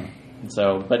suggestions.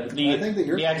 So, but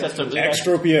the access to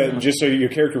Extropia, just so your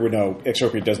character would know,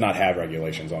 Extropia does not have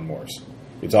regulations on Morse.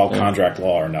 It's all contract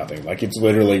law or nothing. Like, it's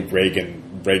literally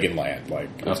Reagan land. Like,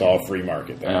 it's all free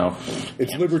market there. Oh.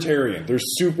 It's libertarian. They're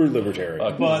super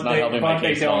libertarian. But they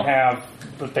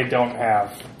don't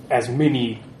have as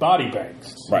many body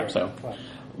banks. Right. So,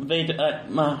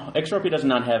 Extropia does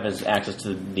not have access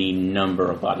to the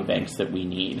number of body banks that we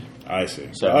need. I see.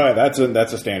 So, all right, that's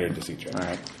a standard deceit check. All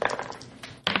right.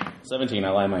 17, I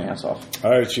lie my ass off. All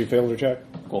right, she failed her check.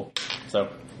 Cool. So,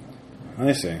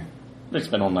 I see. I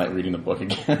spent all night reading the book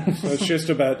again. So it's just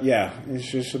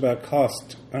about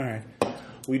cost. All right.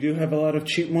 We do have a lot of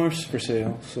cheap morphs for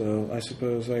sale, so I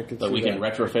suppose I could. But we can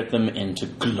retrofit them into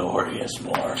glorious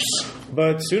morphs.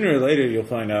 But sooner or later, you'll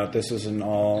find out this isn't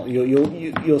all.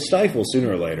 You'll stifle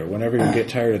sooner or later. Whenever you get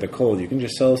tired of the cold, you can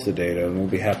just sell us the data, and we'll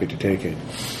be happy to take it.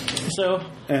 So,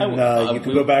 and you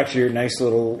can go back to your nice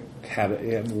little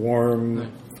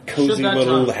warm, cozy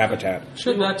little habitat.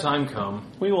 Should that time come,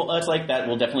 we will. That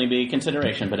will definitely be a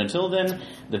consideration. But until then,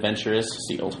 the venture is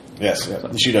sealed. Yes,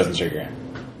 she doesn't shake your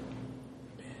hand.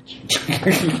 She's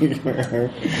already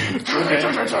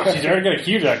got a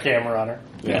QDOT camera on her.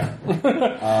 Yeah.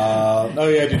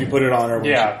 Did you put it on her?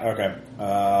 Yeah. Okay.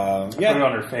 Put it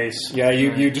on her face. Yeah,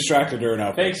 you distracted her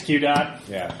enough. Thanks, QDOT.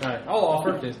 Yeah. All right, I'll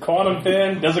offer. Quantum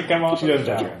fin doesn't come off. She doesn't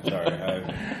touch her. Sorry.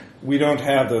 We don't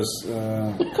have those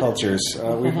cultures.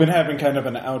 We've been having kind of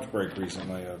an outbreak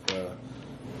recently of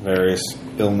various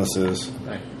illnesses.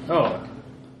 Right. Oh,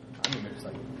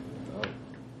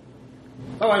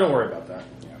 I don't worry about that.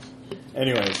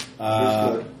 Anyways,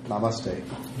 namaste.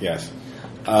 Yes,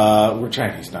 we're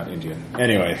Chinese, not Indian.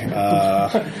 Anyway,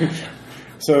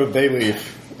 so they leave.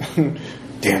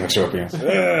 Damn Extropians!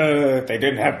 They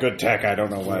didn't have good tech. I don't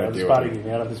know why I do it. Get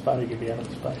me out of this body. Get me out of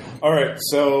this body. All right,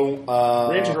 so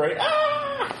Ranger Ray.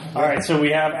 All right, so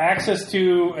we have access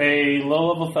to a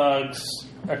low-level thugs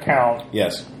account.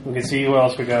 Yes, we can see who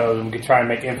else we go, and we can try and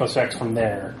make infosecs from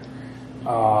there.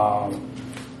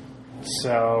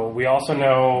 So we also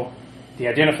know the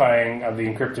identifying of the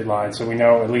encrypted line, so we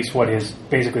know at least what his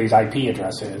IP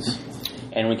address is,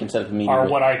 and we can set up a meeting. Or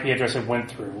what IP address it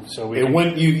went through. So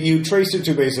you traced it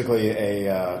to basically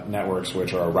a network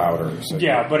switch or a router. So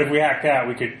yeah, but if we hack that,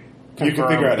 we could confirm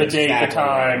figure out the date, the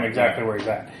time, exactly where he's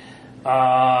at.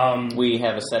 We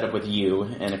have a setup with you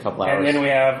in a couple hours, and then we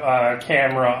have a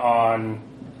camera on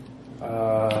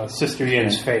Sister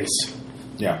Yin's face.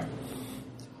 Yeah.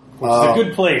 Which is a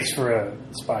good place for a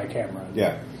spy camera.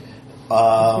 Yeah.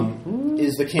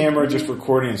 Is the camera just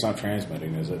recording? It's not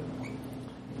transmitting, is it?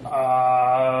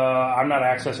 I'm not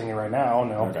accessing it right now,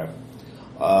 no. Okay.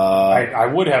 I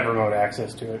would have remote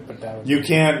access to it, but that was... You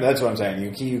can, that's what I'm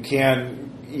saying. You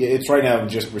can, it's right now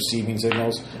just receiving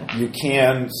signals. You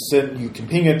can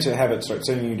ping it to have it start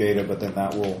sending you data, but then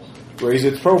that will raise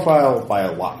its profile by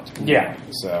a lot. Yeah.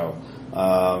 So,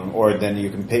 or then you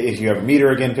can pay, if you have a meter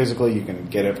again physically, you can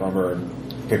get it from her and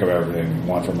pick up everything you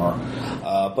want from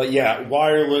her. But yeah,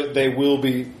 wireless, they will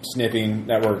be snipping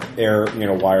network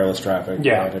wireless traffic.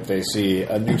 Yeah. And if they see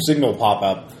a new signal pop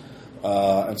up,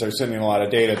 and start sending a lot of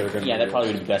data, they're going to... Yeah, that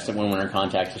probably would be best when we're in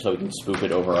contact so we can spoof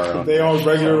it over our own. They are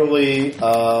regularly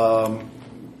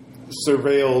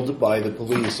surveilled by the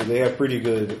police, so they have pretty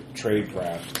good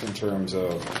tradecraft in terms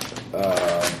of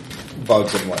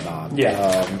bugs and whatnot.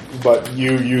 Yeah. But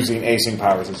you using async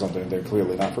powers is something they're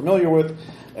clearly not familiar with,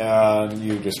 and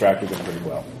you distracted them pretty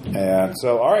well. And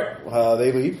so, all right,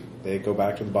 they leave. They go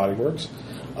back to the Body Works.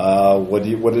 What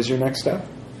is your next step?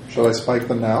 Shall I spike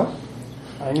them now?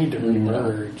 I need to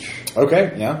remerge.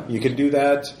 Okay, yeah, you can do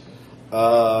that.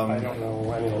 I don't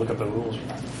know. I need to look up the rules.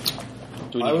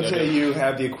 I would say you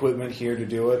have the equipment here to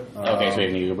do it. Okay, so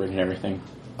you need to bring in everything.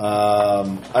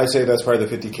 I'd say that's part of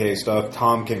the 50K stuff.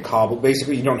 Tom can cobble.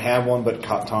 Basically, you don't have one, but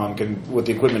Tom can, with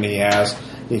the equipment he has,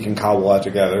 he can cobble that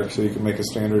together, so you can make a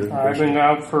standard. I've been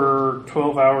out for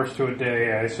 12 hours to a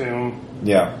day, I assume.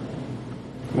 Yeah.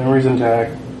 Memory's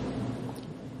intact.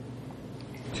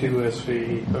 2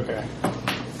 SV. Okay.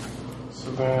 So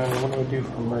then, what do I do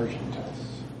for immersion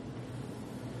tests?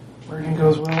 Immersion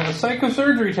goes well. A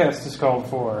psychosurgery test is called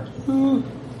for.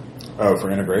 Oh, for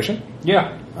integration?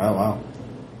 Yeah. Oh, wow.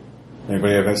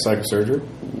 Anybody have had psychosurgery?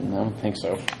 No, I don't think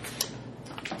so.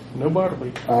 No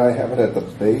bodily. I have it at the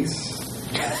base.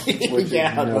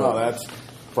 No, that's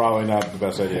probably not the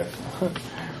best idea.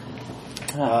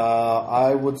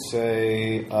 I would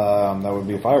say that would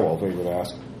be a firewall thing you would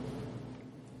ask.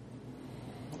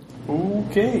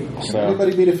 Okay. Can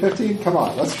anybody beat a 15? Come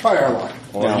on, let's try our luck.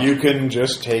 Or you can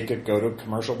just go to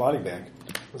commercial body bank.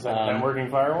 Is that a networking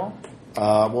firewall?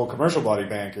 Well, commercial body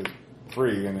bank is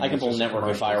free. I can pull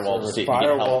networking firewall to see if you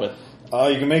firewall. can help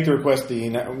with. You can make the request.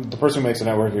 The person who makes a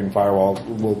networking firewall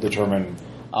will determine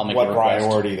what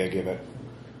priority they give it.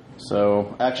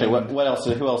 So, actually, what else?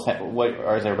 Who else? What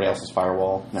is everybody else's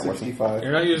firewall networking? 65.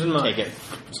 You're not using mine. Take it.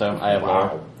 So I have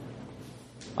lower.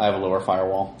 I have a lower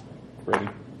firewall. Ready?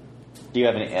 Do you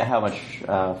have any? How much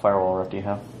firewall rep do you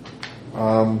have?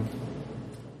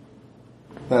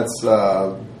 That's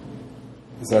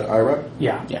is that IREP?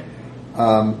 Yeah. Yeah.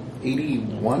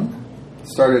 81.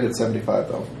 Started at 75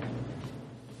 though.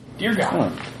 Dear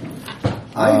God.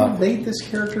 I made this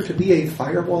character to be a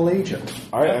firewall agent.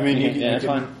 All right. I mean, you that's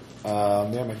can,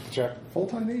 fine. make the check.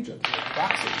 Full-time agent.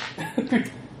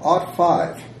 Odd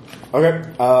 5. Okay.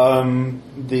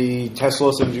 The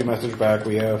Tesla sends you a message back.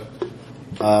 We have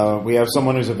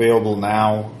someone who's available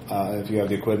now. If you have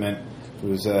the equipment,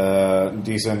 who's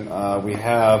decent. We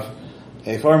have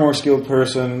a far more skilled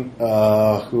person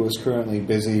who is currently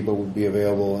busy, but would be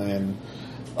available in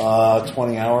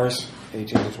 20 hours, 18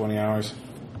 to 20 hours.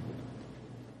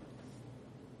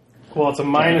 Well, it's a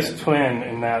minus twin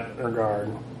in that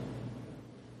regard.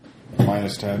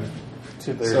 Minus 10.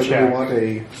 To their So check. do we want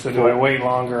a... So do I wait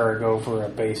longer or go for a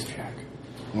base check?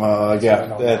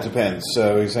 Yeah, that depends.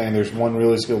 So he's saying there's one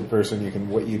really skilled person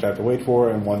you'd have to wait for,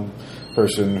 and one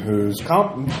person who's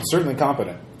certainly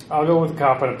competent. I'll go with a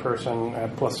competent person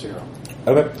at +0.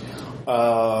 Okay.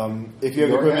 If you have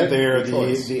Your equipment head, there, your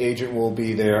choice. the agent will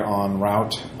be there en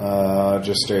route.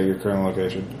 Just stay at your current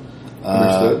location.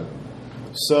 Understood.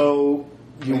 So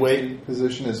you wait.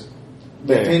 Position is...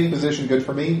 Maintaining position good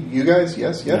for me? You guys?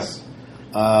 Yes?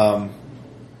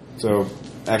 So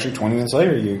actually 20 minutes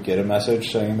later, you get a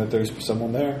message saying that there's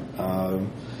someone there.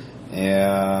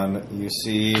 And you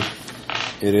see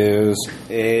it is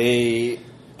a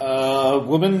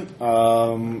woman.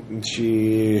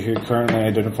 She currently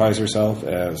identifies herself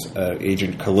as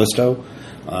Agent Callisto.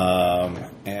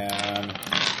 And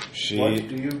she... What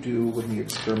do you do when the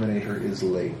exterminator is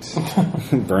late?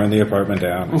 Burn the apartment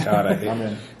down. God, I hate I'm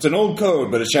in. It's an old code,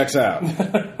 but it checks out.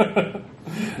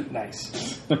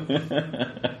 Nice.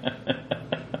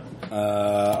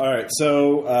 All right,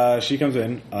 so she comes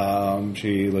in.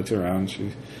 She looks around.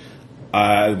 She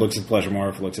looks at Pleasure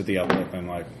Morph, looks at the outlook, and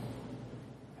like...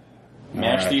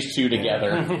 Match these two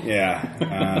together.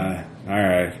 Yeah. All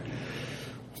right.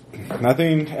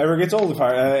 Nothing ever gets old.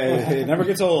 It never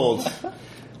gets old.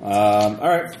 All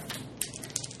right.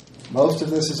 Most of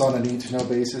this is on a need-to-know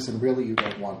basis, and really you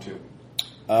don't want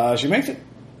to. She makes it.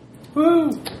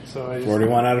 Woo! So I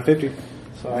 41 out of 50.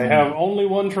 So I have only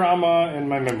one trauma, and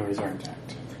my memories are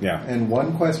intact. Yeah. And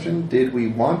one question, did we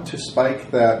want to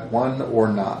spike that one or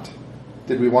not?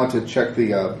 Did we want to check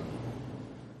the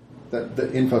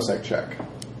InfoSec check?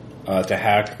 To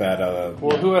hack that...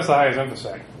 Well, who has the highest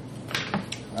InfoSec?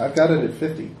 I've got it at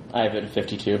 50. I have it at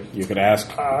 52. You could ask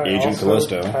Agent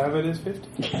Callisto. I have it as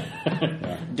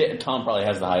 50. Tom probably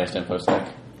has the highest infosec.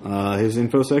 His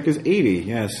infosec is 80.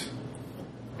 Yes.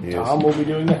 Tom will be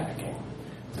doing the hacking.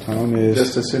 Tom is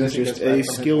just as soon as just a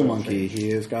skill monkey. He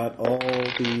has got all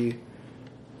the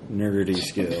nerdy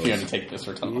skills. You have to take this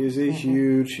for Tom. He is a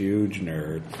huge, huge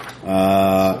nerd.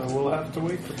 So we'll have to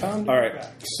wait for Tom to all right.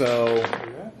 So,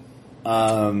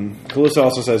 Callisto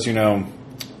also says,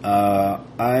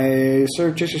 I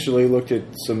surreptitiously looked at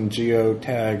some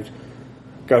geotagged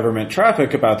government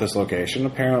traffic about this location.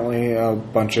 Apparently, a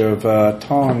bunch of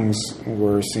Tongs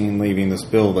were seen leaving this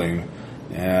building,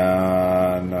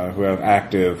 and who have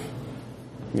active,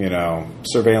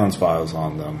 surveillance files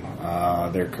on them.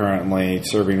 They're currently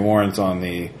serving warrants on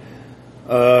the.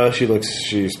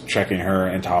 She's checking her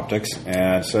entoptics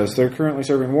and says they're currently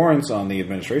serving warrants on the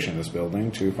administration of this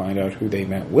building to find out who they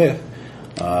met with.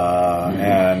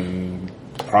 And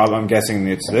I'm guessing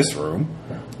it's this room.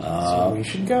 So we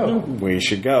should go. We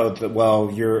should go. Well,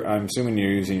 I'm assuming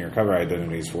you're using your cover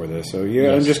identities for this. So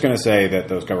yes. I'm just going to say that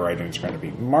those cover identities are going to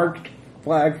be marked,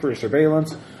 flagged for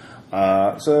surveillance.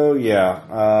 Probably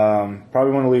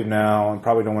want to leave now and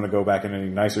probably don't want to go back in any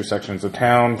nicer sections of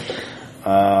town.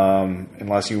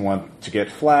 Unless you want to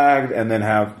get flagged and then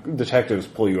have detectives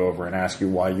pull you over and ask you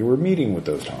why you were meeting with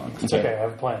those Tongs. It's okay, I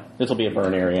have a plan. This will be a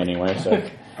burn area anyway, so.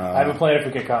 I have a plan if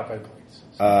we get caught by the police.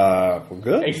 Well,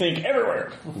 good. They think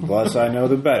everywhere. The less I know,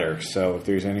 the better. So if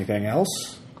there's anything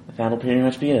else... That'll pretty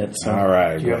much be it. So. All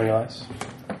right. Do you have any lies?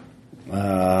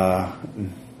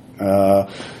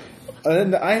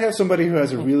 And I have somebody who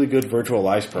has a really good virtual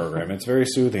lice program. It's very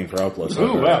soothing for Uplift.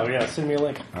 Ooh, wow, yeah, send me a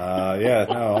link.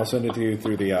 I'll send it to you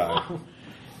through the eye.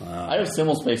 I have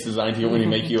Simulspace designed to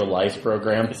make you a lice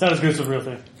program. It's not as good as the real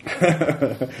thing.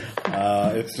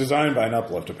 It's designed by an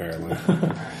Uplift, apparently.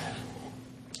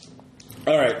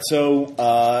 All right, so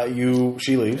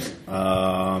she leaves.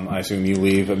 I assume you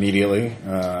leave immediately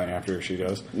after she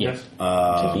does. Yes.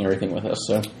 Taking everything with us.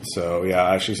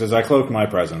 So she says I cloaked my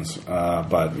presence,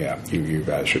 but you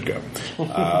guys should go.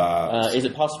 Is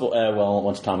it possible?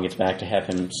 Once Tom gets back, to have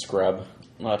him scrub?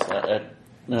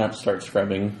 Start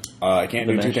scrubbing. I can't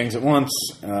do two things at once.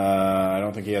 I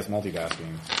don't think he has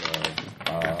multitasking.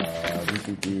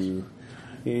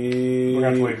 We're going to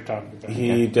have to wait for Tom to get back.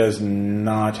 He does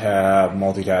not have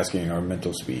multitasking or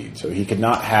mental speed, so he could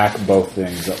not hack both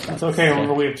things at once. It's okay,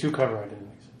 remember we have two cover identities.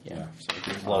 Yeah.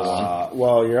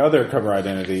 Well, your other cover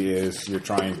identity is you're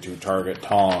trying to target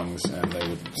Tongs, and they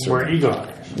would... We're Ego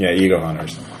Hunters. Yeah, Ego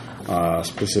Hunters.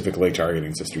 Specifically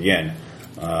targeting Sister Yen.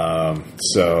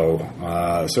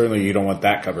 Certainly you don't want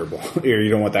that cover... or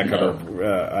you don't want that cover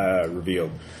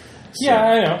revealed. So. Yeah,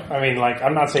 I know. I mean,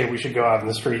 I'm not saying we should go out in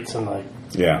the streets and,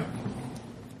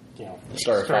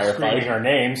 start screaming our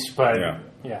names, but,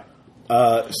 yeah.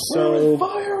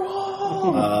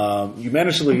 Firewall! You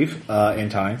manage to leave in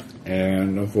time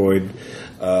and avoid...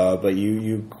 but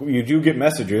you do get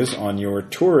messages on your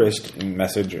tourist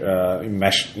message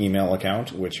mesh email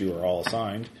account, which you are all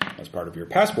assigned as part of your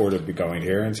passport of going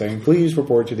here, and saying, please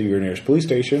report to your nearest police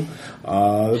station.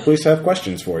 The police have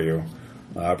questions for you.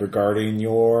 Regarding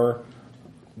your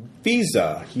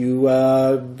visa,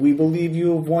 we believe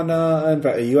you have won.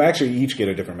 You actually each get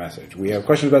a different message. We have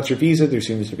questions about your visa. There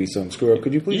seems to be some screw up.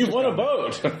 Could you please? You've won a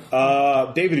boat.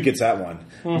 David gets that one.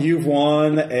 You've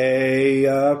won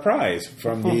a prize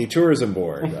from the tourism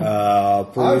board. Please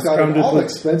I've got come to all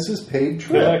expenses paid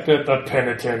trip. Back at the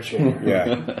penitentiary.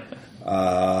 Yeah.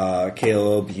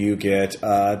 Caleb, you get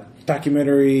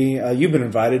documentary. You've been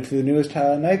invited to the newest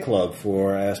nightclub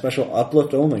for a special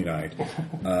Uplift only night.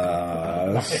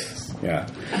 Nice. Yeah,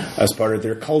 as part of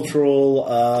their cultural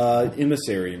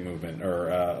emissary movement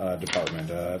or department,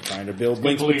 trying to build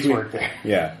links police between. Work there.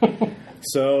 Yeah.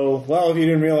 So, if you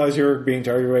didn't realize you were being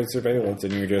targeted by surveillance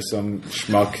and you're just some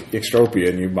schmuck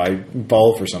extropian, you might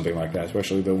fall for something like that,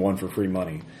 especially the one for free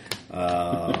money.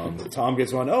 Tom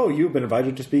gets one. Oh, you've been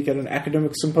invited to speak at an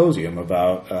academic symposium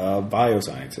about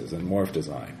biosciences and morph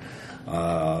design,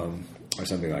 or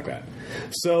something like that.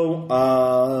 So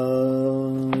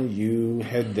you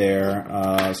head there.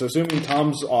 So assuming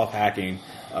Tom's off hacking.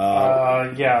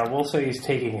 We'll say he's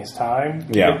taking his time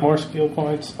to get more skill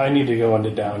points. I need to go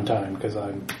into downtime because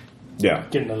I'm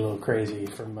getting a little crazy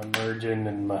from my merging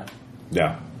and my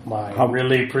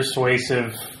really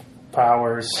persuasive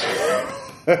powers.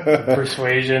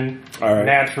 Persuasion, right.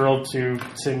 Natural to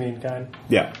simian kind.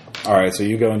 Yeah. All right. So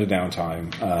you go into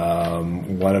downtime.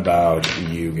 What about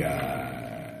you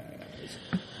guys?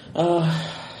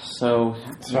 So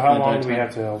how long do we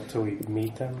have till we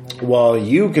meet them? Well,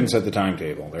 you can set the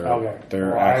timetable. They're okay.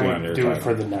 They're I actually would on your do title. it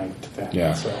for the night then.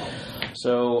 Yeah.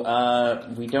 So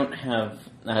we don't have.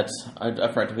 That's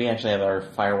upfront. Do we actually have our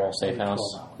firewall safe house?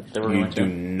 You do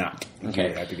not. Okay.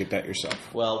 You have to get that yourself.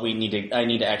 Well, I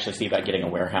need to actually see about getting a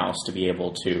warehouse to be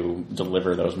able to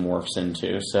deliver those morphs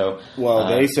into. So,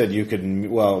 they said you could.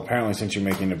 Well, apparently, since you're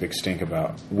making a big stink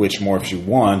about which morphs you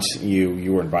want,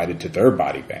 you were invited to their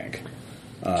body bank.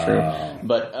 True,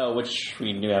 but which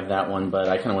we do have that one, but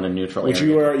I kind of want a neutral. Which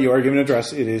area. you are given an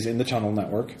address. It is in the tunnel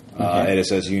network. And it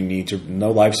says you need to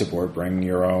no life support. Bring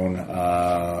your own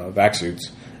vac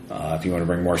suits. If you want to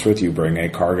bring morphs with you, bring a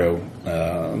cargo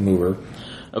mover.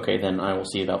 Okay, then I will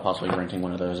see about possibly renting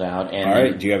one of those out. And all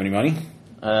right. Do you have any money?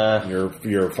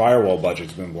 Your firewall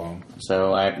budget's been blown.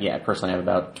 So personally, I have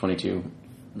about 22.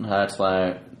 That's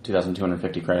like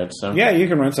 2,250 credits. So yeah, you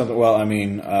can rent something. Well, I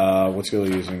mean, what skill are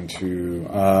you using to?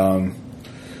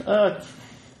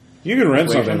 You can rent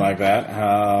something like that.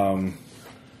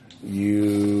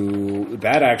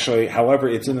 However,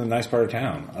 it's in a nice part of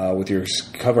town. With your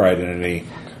cover identity,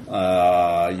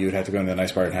 you would have to go into a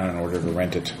nice part of town in order to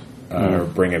rent it or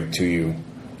bring it to you.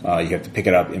 You have to pick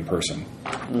it up in person.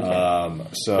 Okay.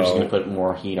 So they're just going to put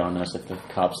more heat on us if the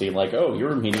cops see, like, oh,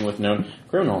 you're meeting with known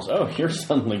criminals. Oh, you're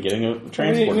suddenly getting a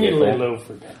transport vehicle. Low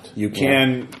for that. You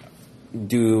can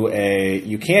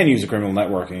use a criminal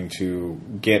networking to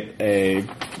get a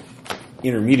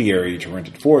intermediary to rent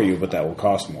it for you, but that will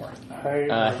cost more.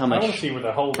 How much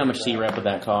C-Rep would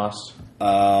that cost?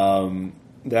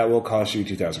 That will cost you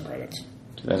 2,000 credits.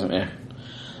 2,000, yeah.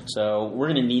 So we're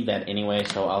going to need that anyway,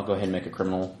 so I'll go ahead and make a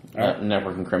criminal,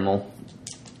 networking criminal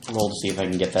roll to see if I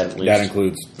can get that at least. That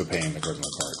includes the paying the criminal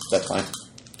part. That's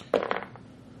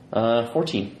fine.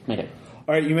 14. Made it.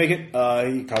 All right, you make it.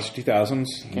 It costs you 2,000.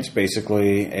 Okay. It's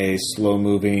basically a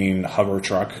slow-moving hover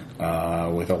truck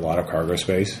with a lot of cargo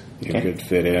space. You could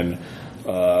fit in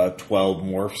 12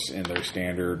 morphs in their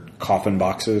standard coffin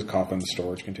boxes, coffin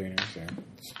storage containers. Yeah.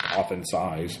 It's coffin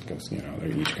size because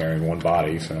they're each carrying one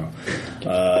body. So,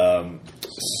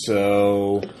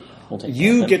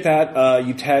 you get that.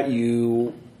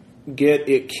 You get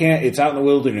it. It's out in the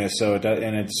wilderness, so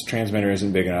and its transmitter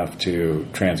isn't big enough to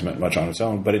transmit much on its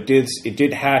own. But it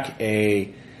did hack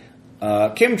a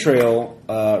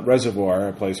chemtrail reservoir,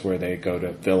 a place where they go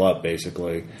to fill up,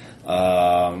 basically,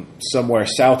 somewhere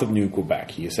south of New Quebec.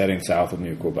 He is heading south of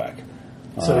New Quebec.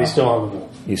 So he's still on the move.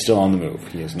 He's still on the move.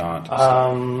 He is not.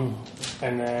 And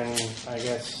then I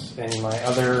guess in my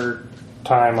other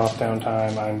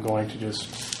downtime, I'm going to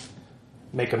just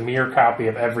make a mirror copy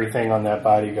of everything on that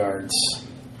bodyguard's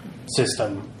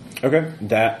system. Okay.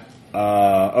 That.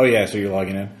 So you're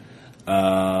logging in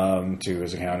to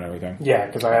his account and everything. Yeah,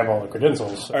 because I have all the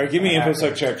credentials. So all right, give me an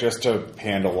InfoSec check just to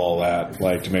handle all that,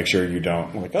 like to make sure you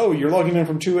don't you're logging in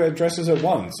from 2 addresses at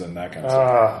once and that kind of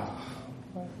stuff.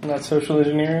 Not social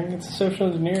engineering. It's a social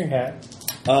engineering hat.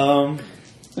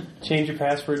 Change your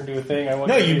password and do a thing.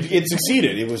 It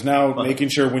succeeded. It was now making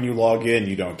sure when you log in,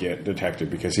 you don't get detected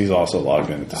because he's also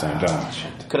logged in at the same time.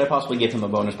 Shit. Could I possibly give him a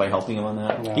bonus by helping him on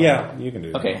that? No. Yeah, you can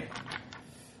do that. Okay.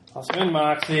 I'll spend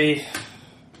Moxie.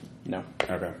 No.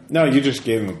 Okay. No, you just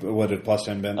gave him, what did plus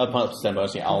 10 been? Plus 10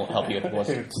 bonus, yeah. I'll help you with the plus.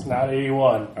 It's not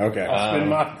 81. Okay. I'll spend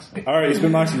Moxie. All right, you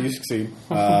spend Moxie, you succeed.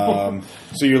 So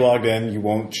you're logged in, you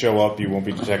won't show up, you won't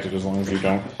be detected as long as you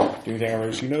don't do anything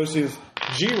else. You notice his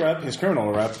G-Rep, his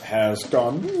criminal rep, has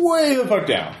gone way the fuck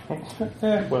down.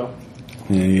 Well.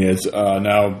 He is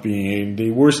now being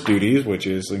the worst duties, which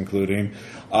is including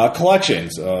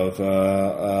collections of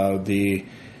the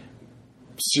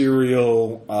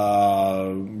serial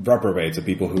reprobates of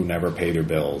people who never pay their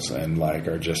bills and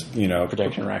are just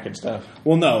protection racket stuff.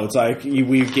 Well, no, it's like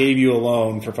we gave you a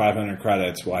loan for 500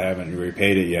 credits. Why haven't you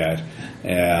repaid it yet?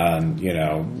 And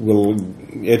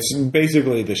it's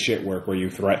basically the shit work where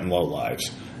you threaten lowlives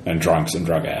and drunks and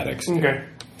drug addicts. Okay.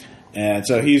 And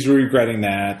so he's regretting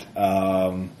that,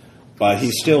 but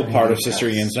he's still part of Sister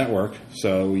Ian's network,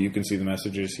 so you can see the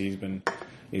messages he's been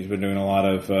doing a lot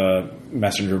of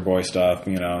messenger boy stuff.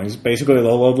 He's basically a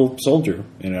low-level soldier.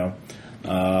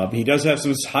 He does have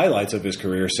some highlights of his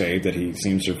career saved that he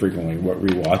seems to frequently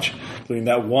rewatch, including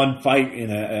that one fight in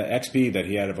a XP that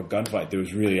he had of a gunfight that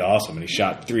was really awesome, and he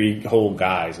shot 3 whole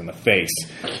guys in the face.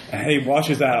 And he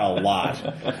watches that a lot.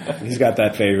 He's got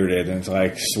that favorited, and it's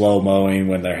like slow-mowing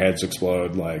when their heads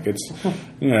explode. It's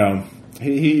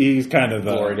he's kind of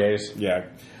glory days. Yeah.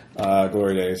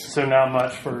 Glory days. So not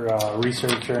much for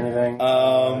research or anything?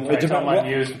 Can I tell my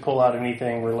views to pull out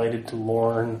anything related to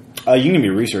Lorne? You can give me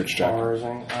a research check.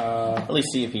 At least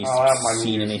see if he's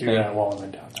seen anything. Do that while I'm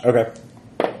in downtime. Okay.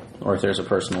 Or if there's a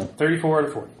personal. 34 out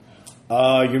of 40.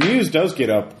 Your muse does get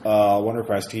up one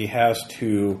request. He has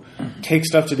to take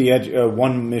stuff to the edge.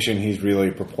 One mission he's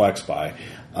really perplexed by.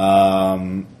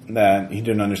 that he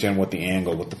didn't understand what the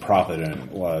angle, what the profit in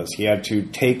it was. He had to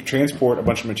transport a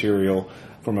bunch of material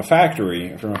from a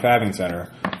factory, from a fabbing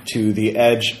center, to the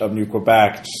edge of New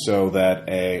Quebec so that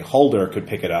a holder could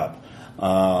pick it up.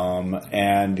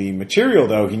 And the material,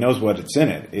 though, he knows what it's in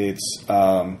it. It's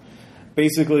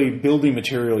basically building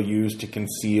material used to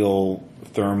conceal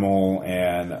thermal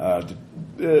and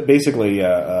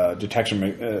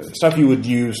detection stuff you would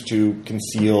use to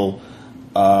conceal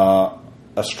a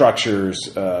structure's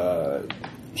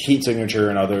heat signature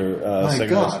and other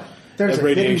signals. God. There's a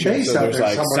radiation. Hidden base out there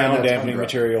like sound dampening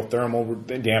material, thermal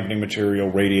dampening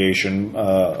material, radiation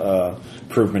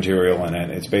proof material in it.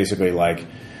 It's basically like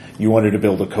you wanted to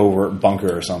build a covert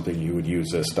bunker or something, you would use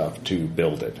this stuff to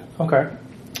build it. Okay.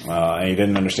 And he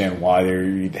didn't understand why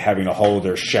they're having a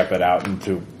holder ship it out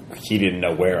into. He didn't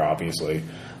know where, obviously,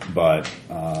 but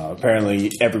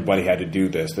apparently everybody had to do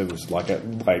this. There was like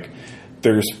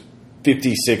there's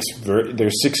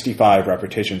 65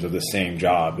 repetitions of the same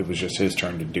job. It was just his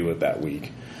turn to do it that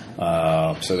week.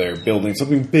 So they're building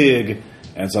something big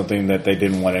and something that they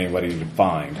didn't want anybody to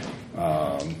find.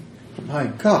 My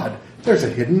God, there's a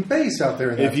hidden base out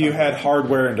there. If you had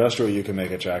hardware industrial, you can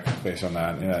make a check based on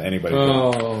that. Anybody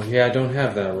can. Yeah, I don't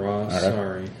have that, Ross. Right.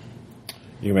 Sorry.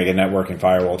 You can make a networking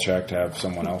firewall check to have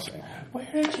someone else. Where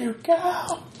did you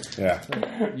go? Yeah.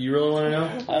 You really want to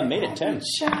know? I made it 10.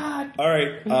 Shot. All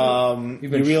right. You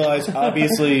realize,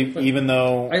 obviously, even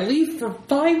though... I leave for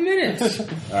 5 minutes. All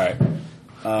right.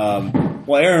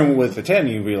 Well, Aaron, with the 10,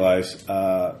 you realize,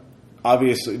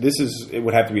 obviously, it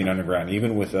would have to be an underground.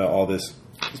 Even with all this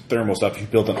thermal stuff, if you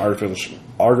built an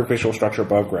artificial structure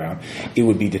above ground, it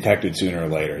would be detected sooner or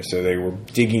later. So they were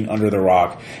digging under the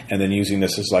rock and then using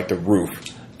this as like the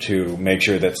roof to make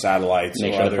sure that satellites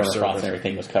or other servers and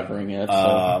everything was covering it.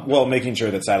 So. Well, making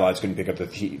sure that satellites couldn't pick up the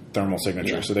thermal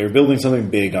signature. Yeah. So they were building something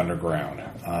big underground,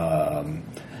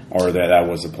 or that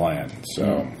was the plan.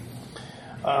 So,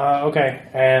 okay,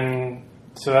 and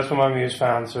so that's what my muse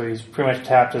found. So he's pretty much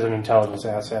tapped as an intelligence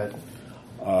asset.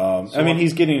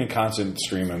 He's getting a constant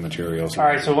stream of materials. All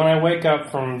right, so when I wake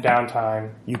up from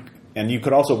downtime... You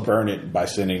could also burn it by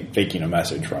faking a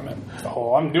message from it.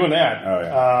 Oh, I'm doing that. Oh,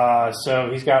 yeah.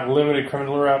 So he's got limited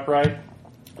criminal rep, right?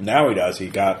 Now he does. He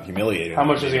got humiliated. How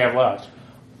much does he have left?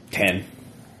 10.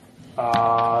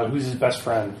 Who's his best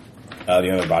friend?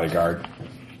 The other bodyguard.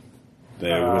 Who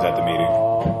was at the meeting.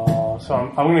 So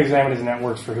I'm going to examine his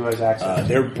networks for who has access.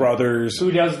 They're brothers.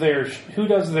 Who does their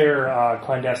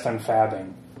clandestine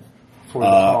fabbing for the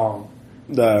Kong?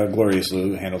 The Glorious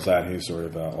Lou handles that. He's sort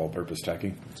of all-purpose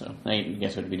techie. So I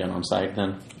guess it would be done on site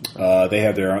then. They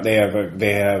have their own. They have.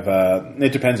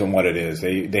 It depends on what it is.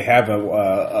 They have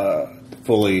a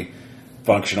fully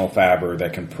functional fabber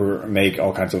that can make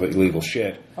all kinds of illegal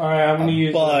shit. All right, I'm going to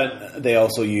use. But they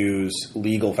also use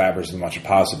legal fabbers as much as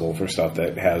possible for stuff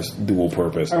that has dual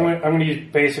purpose. I'm going to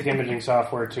use basic imaging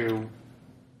software to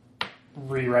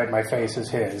rewrite my face as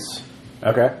his.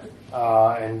 Okay.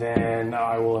 And then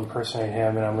I will impersonate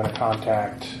him, and I'm going to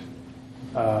contact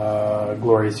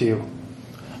Glorious You.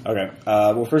 Okay.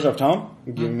 Well, first off, Tom,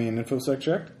 give me an InfoSec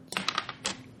check.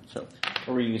 So,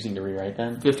 what were you using to rewrite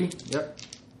that? 50? Yep.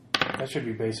 That should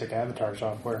be basic avatar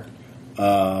software.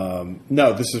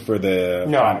 No, this is for the...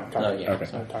 No, I'm talking. Okay.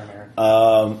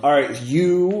 All right,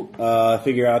 you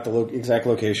figure out the exact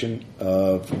location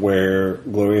of where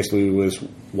Glorious Lou was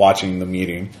watching the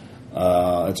meeting.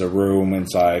 It's a room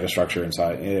inside a structure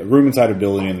inside a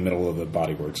building in the middle of the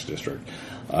Bodyworks district.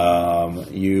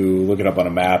 You look it up on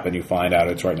a map and you find out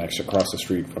it's right across the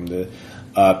street from the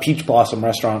Peach Blossom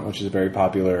restaurant, which is a very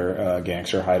popular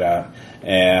gangster hideout,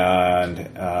 and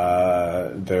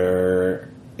there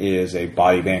is a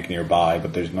body bank nearby,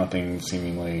 but there's nothing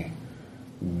seemingly,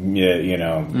 you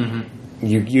don't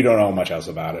know much else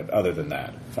about it other than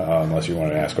that, unless you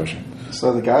want to ask a question.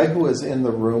 So the guy who was in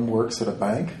the room works at a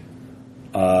bank?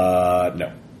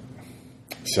 No.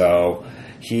 So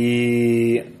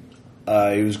he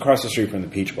was across the street from the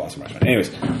Peach Blossom restaurant. Anyways,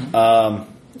 all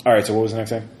right. So what was the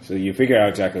next thing? So you figure out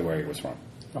exactly where he was from.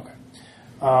 Okay.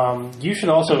 You should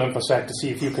also InfoSec to see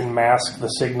if you can mask the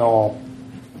signal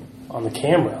on the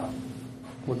camera.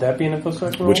 Would that be an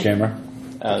InfoSec role? Which camera?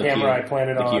 The camera I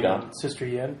planted on Sister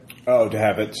Yen. Oh, to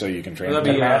have it so you can train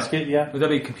it. Mask it, yeah. Would that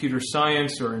be computer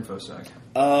science or InfoSec?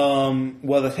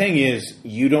 Well, the thing is,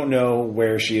 you don't know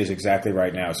where she is exactly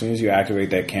right now. As soon as you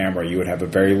activate that camera, you would have a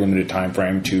very limited time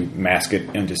frame to mask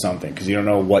it into something, because you don't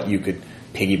know what you could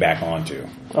piggyback onto.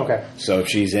 Okay. So if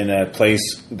she's in a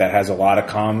place that has a lot of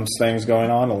comms things going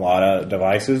on, a lot of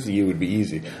devices, you would be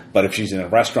easy. But if she's in a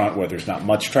restaurant where there's not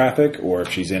much traffic, or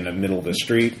if she's in the middle of the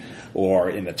street, or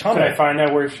in the tunnel... Could I find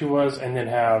out where she was and then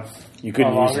have you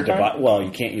couldn't use the device. Well,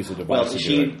 you can't use the device.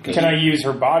 Can I use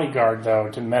her bodyguard, though,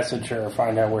 to message her or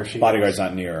find out where she Bodyguard's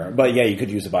not near her. But yeah, you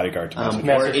could use the bodyguard to message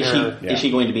her. Or is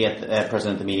she going to be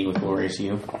present at the meeting with Glorious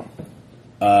You?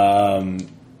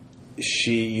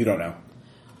 You don't know.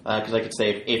 Because I could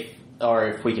say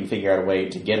if we can figure out a way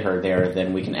to get her there,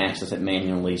 then we can access it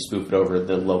manually, spoof it over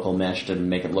the local mesh to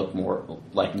make it look more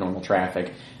like normal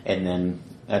traffic, and then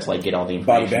that's like get all the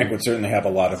information. Body Bank would certainly have a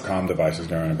lot of comm devices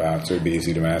going about, so it'd be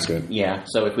easy to mask it. Yeah,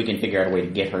 so if we can figure out a way to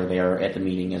get her there at the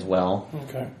meeting as well,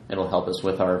 it'll help us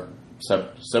with our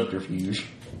subterfuge.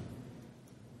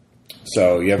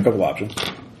 So you have a couple options.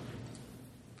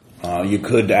 You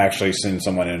could actually send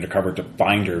someone undercover to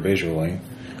find her visually,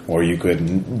 or you could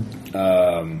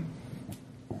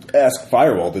ask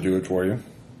Firewall to do it for you.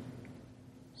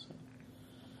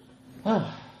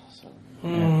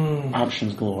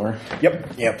 Options galore.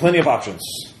 Yep, yeah, plenty of options.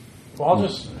 Well,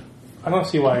 I don't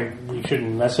see why we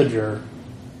shouldn't message her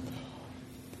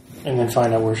and then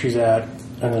find out where she's at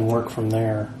and then work from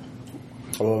there.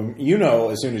 Well,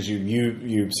 as soon as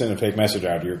you send a fake message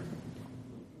out, your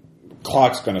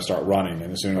clock's going to start running,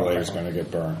 and sooner or later it's going to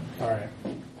get burned. All right.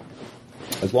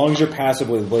 As long as you're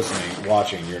passively listening,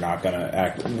 watching, you're not going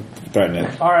to threaten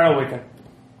it. All right, I'll wait then.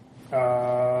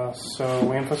 So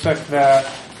we infosec that.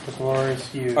 The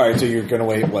Glorious You. All right, so you're going to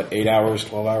wait, 8 hours,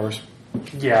 12 hours?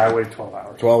 Yeah, I waited 12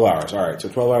 hours. 12 hours, all right. So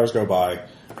 12 hours go by.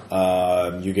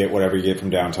 You get whatever you get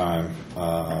from downtime.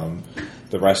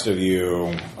 The rest of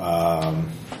you,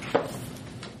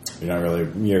 you're not really.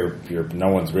 No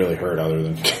one's really hurt other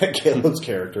than Caleb's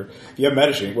character. If you have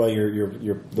medicine, well,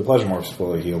 the pleasure morph's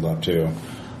fully healed up too,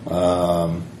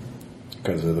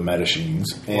 because of the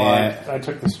medicines. Well, I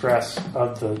took the stress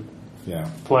of the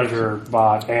pleasure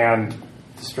bot and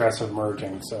the stress of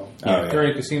merging. So, are there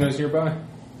any casinos nearby?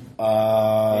 There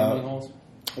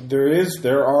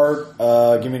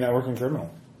are. Give me networking criminal.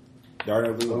 There are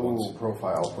no low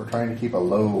profile. We're trying to keep a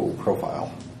low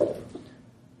profile.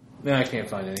 No, I can't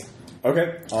find any.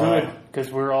 Okay. Good, because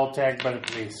we're all tagged by the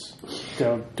police.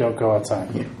 Don't go outside.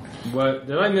 What?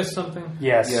 Did I miss something?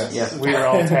 Yes. We are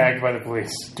all tagged by the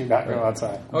police. Do not go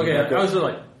outside. Okay,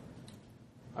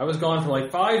 I was gone for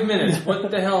 5 minutes. What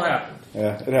the hell happened?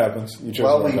 Yeah, it happens. We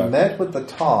met with the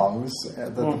Tongs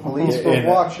that the police were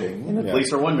watching. And the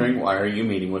police are wondering, why are you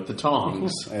meeting with the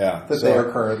Tongs? That they are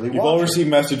currently watching. You've all received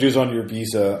messages on your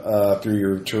Visa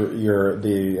through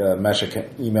the Mesh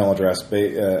email address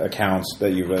accounts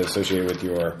that you've associated with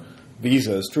your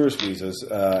visas, tourist visas,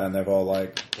 and they've all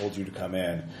told you to come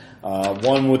in.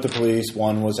 One with the police,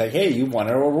 one was like, hey, you won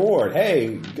a reward.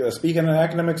 Hey, speaking at an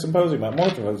academic symposium at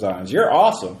Morphodesigns. You're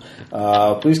awesome.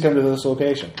 Please come to this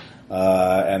location.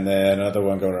 And then another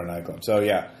one go to a nightclub. So,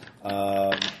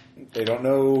 they don't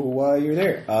know why you're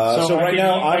there. So right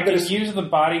now, I can use the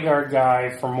bodyguard guy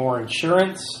for more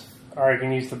insurance, or I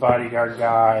can use the bodyguard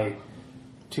guy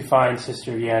to find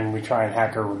Sister Yen. We try and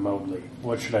hack her remotely.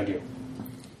 What should I do?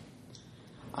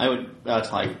 I would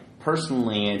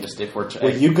personally, just if we're...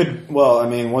 you could... Well, I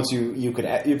mean, once you could...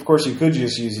 Of course, you could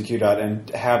just use the QDOT and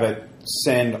have it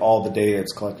send all the data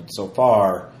it's collected so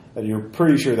far, and you're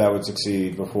pretty sure that would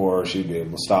succeed before she'd be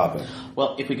able to stop it.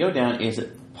 Well, if we go down, is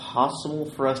it possible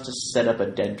for us to set up a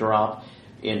dead drop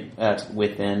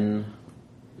within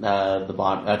the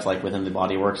bot? That's within the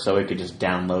bodywork, so it could just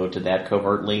download to that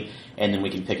covertly, and then we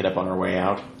can pick it up on our way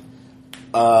out.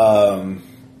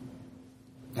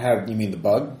 You mean the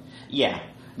bug? Yeah.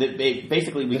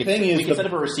 Basically, we can set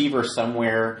up a receiver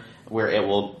somewhere where it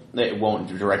won't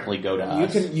directly go to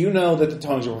us. You know that the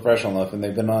Tongs are professional enough, and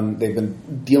they've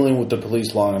been dealing with the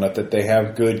police long enough that they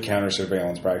have good counter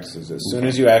surveillance practices. As soon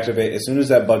as you activate, as soon as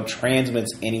that bug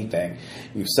transmits anything,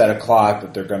 you've set a clock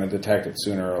that they're going to detect it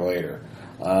sooner or later.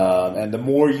 And the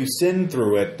more you send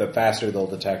through it, the faster they'll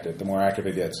detect it, the more active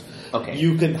it gets. Okay.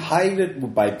 You can hide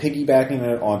it by piggybacking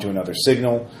it onto another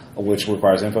signal, which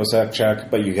requires infosec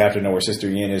check, but you have to know where Sister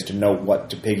Yin is to know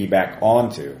what to piggyback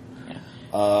onto. Yeah.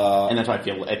 And that's why I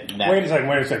feel... Wait a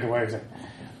second.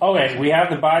 Okay, we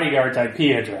have the bodyguard's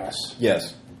IP address.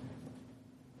 Yes.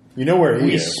 You know where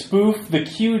he is. We spoof the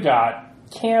QDOT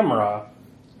camera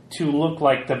to look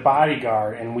like the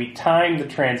bodyguard, and we time the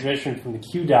transmission from the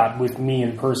QDOT with me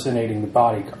impersonating the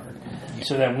bodyguard.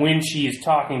 So that when she is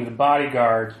talking to the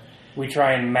bodyguard, we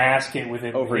try and mask it with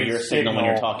over your signal when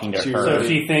you're talking to her. So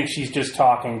she thinks she's just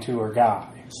talking to her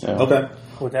guy. Okay.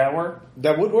 Would that work?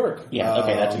 That would work. Yeah,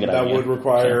 okay, that's a good idea. That would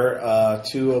require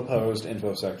 2 opposed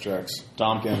infosec checks.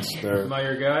 Tompkins. Am I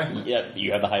your guy? Yeah,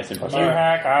 you have the highest infosec. You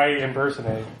hack, I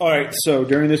impersonate. Alright, so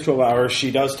during this 12 hours,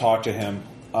 she does talk to him.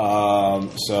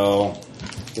 So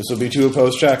this will be 2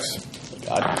 opposed checks.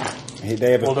 God.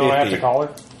 They have a 50. Do I have to call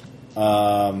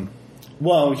her?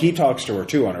 Well, he talks to her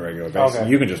too on a regular basis. Okay.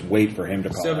 You can just wait for him to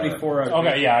call 74 her. out of 80.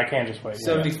 Okay, yeah, I can't just wait.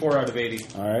 74 out of 80.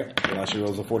 All right, unless she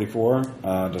rolls a 44.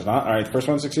 Does not. All right, the first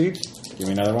one succeeds. Give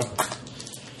me another one.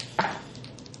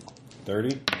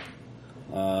 30.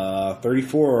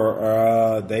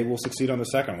 34. They will succeed on the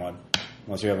second one.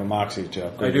 Unless you have a Moxie to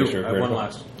upgrade. I do. your I have one critical.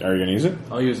 last. Are you going to use it?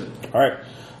 I'll use it. All right.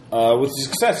 With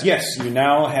success, yes, you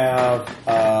now have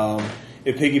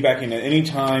it piggybacking at any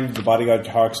time the bodyguard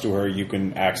talks to her, you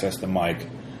can access the mic.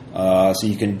 So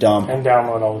you can dump. And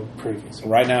download all the previous.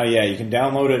 Right now, yeah, you can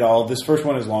download it all. This first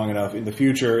one is long enough. In the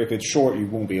future, if it's short, you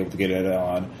won't be able to get it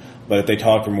on. But if they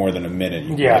talk for more than a minute,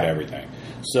 you can get everything.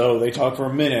 So they talk for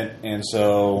a minute, and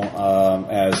so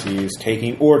as he's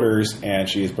taking orders, and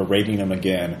she is berating him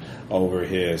again over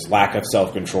his lack of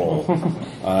self-control.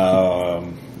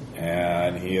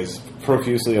 And he is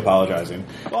profusely apologizing.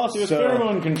 Boss, you have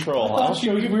pheromone control. I thought she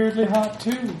was weirdly hot,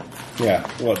 too. Yeah.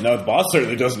 Well, no, the boss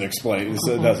certainly doesn't explain. It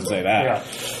doesn't say that.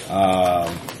 Yeah.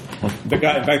 The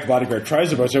guy, in fact, the bodyguard tries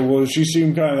to say, well, she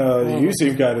seemed kind of, you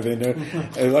seem kind of in there.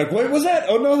 And like, wait, was that?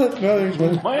 Oh, no, that's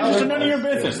no. My answer's none of your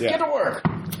business. Yeah. Get to work.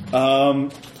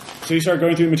 So you start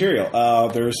going through the material.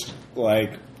 There's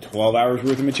like 12 hours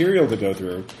worth of material to go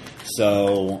through.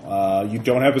 So you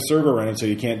don't have a server running, so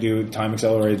you can't do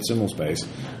time-accelerated symbol space.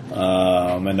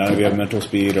 And none of you have mental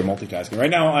speed or multitasking. Right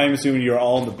now, I'm assuming you're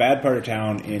all in the bad part of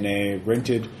town in a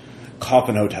rented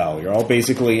coffin hotel. You're all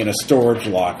basically in a storage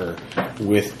locker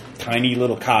with tiny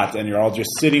little cots, and you're all just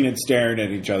sitting and staring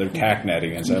at each other,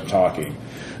 tack-netting instead of talking.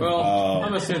 Well,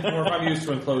 I'm a synthmorph. I'm used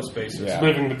to enclosed spaces. Yeah.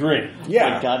 Living the dream.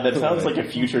 Yeah. My God, that sounds like a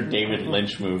future David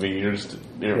Lynch movie. You're just...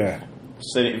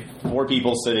 Sitting, 4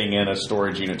 people sitting in a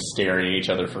storage unit staring at each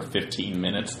other for 15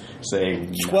 minutes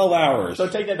saying... 12 hours. So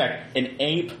take that back. An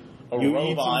ape, you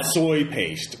robot... eat some soy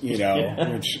paste,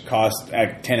 which costs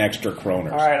 10 extra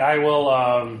kroners. All right, I will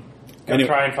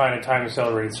try and find a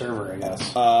time-accelerated server, I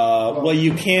guess. Well,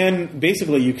 you can...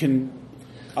 Basically, you can...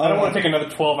 I don't want to take another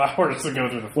 12 hours to go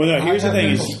through the... Well, no, here's the thing.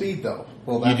 Mental speed, though.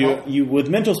 With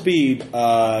mental speed,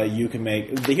 you can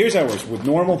make... Here's how it works. With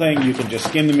normal thing, you can just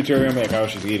skim the material and be like, oh,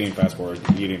 she's eating, fast forward,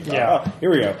 eating. Yeah. Oh,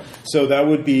 here we go. So that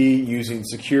would be using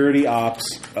security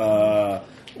ops or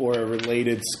a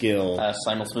related skill.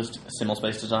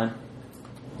 Simulspace design?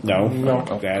 No.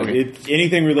 Okay.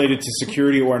 Anything related to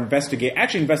security or investigate.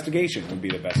 Actually, investigation would be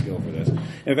the best skill for this.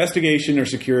 Investigation or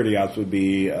security ops would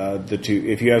be the two.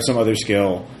 If you have some other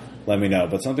skill, let me know.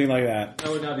 But something like that. That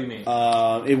would not be me.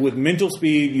 With mental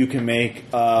speed, you can make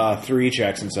 3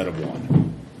 checks instead of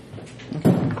 1.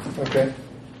 Okay.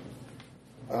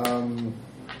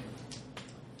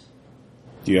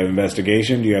 Do you have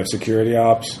investigation? Do you have security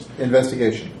ops?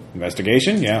 Investigation.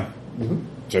 Investigation, yeah. Mm-hmm.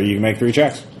 So you can make 3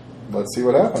 checks. Let's see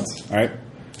what happens. All right.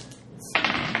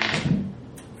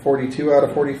 42 out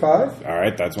of 45. All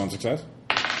right, that's 1 success.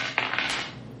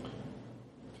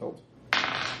 Tilt.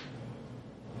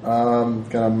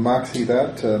 Gonna moxie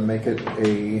that to make it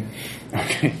a...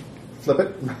 Okay. Flip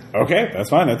it. Okay, that's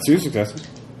fine. That's 2 successes.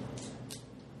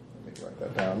 Let me write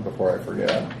that down before I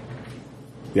forget.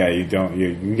 Yeah, you don't.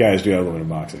 You guys do have a little bit of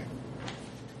moxie.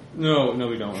 No,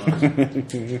 we don't.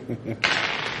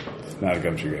 It's not a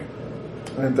gumshoe game.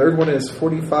 And third one is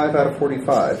 45 out of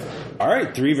 45. All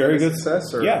right, 3 very good.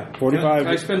 Success? Or? Yeah, 45. Can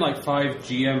I spend like 5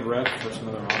 GM reps for some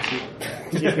other Moxie?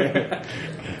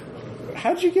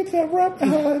 How'd you get that rep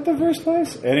in the first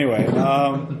place? Anyway,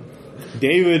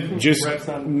 David just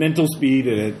mental speed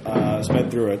it, sped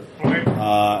through it,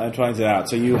 and finds it out.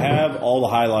 So you have all the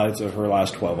highlights of her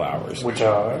last 12 hours. Which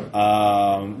are?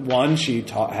 One, she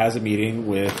has a meeting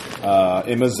with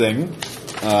Emma Zing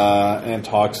and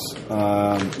talks.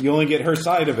 You only get her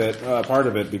side of it, part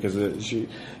of it, because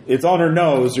it's on her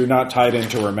nose. You're not tied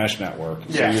into her mesh network,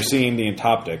 so you're seeing the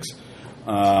entoptics.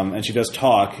 And she does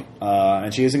talk,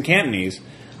 and she is in Cantonese.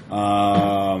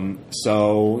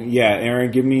 So, yeah,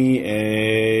 Aaron, give me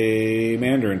a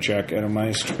Mandarin check at a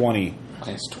 -20.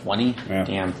 -20? Yeah.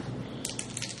 Damn.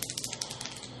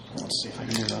 Let's see if I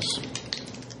can do this.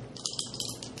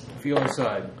 Feel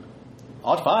inside.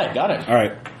 Odd 5, got it. All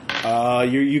right.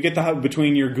 You get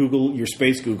between your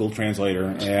space Google translator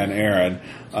and Aaron,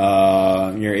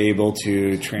 you're able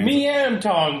to translate.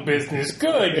 Meamtong business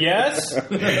good, yes?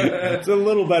 It's a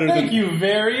little better Thank you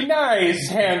very nice,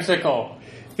 Hamsicle.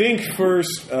 think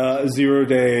first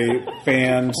 0-day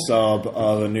fan sub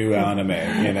of a new anime.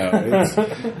 It's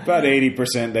about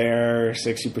 80% there,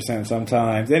 60%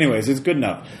 sometimes. Anyways, it's good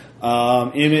enough.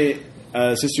 In it,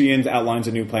 Sister Yin's outlines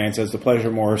a new plan. Says the pleasure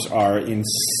morphs are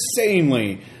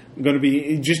insanely going to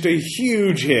be just a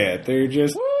huge hit. They're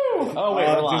just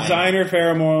designer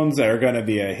pheromones that are going to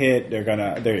be a hit.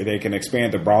 They can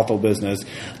expand the brothel business.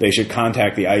 They should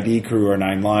contact the ID crew or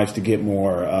 9 Lives to get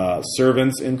more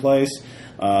servants in place.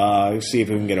 See if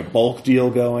we can get a bulk deal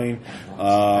going. 9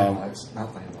 Lives,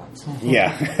 not 9 Lives.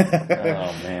 Yeah.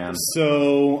 Oh man.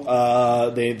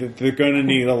 So they're going to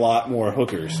need a lot more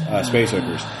hookers, space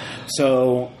hookers.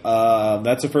 So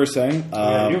that's the first thing. You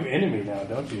have enemy now,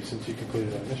 don't you? Since you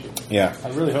completed that mission. Yeah. I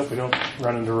really hope we don't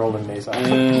run into Roland Mace.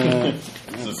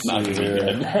 It's not going to be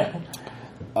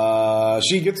good.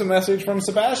 She gets a message from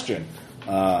Sebastian,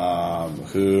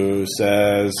 who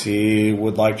says he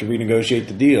would like to renegotiate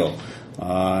the deal.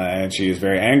 And she is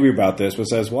very angry about this, but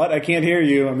says, "What? I can't hear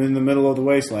you. I'm in the middle of the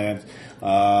wasteland.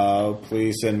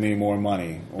 Please send me more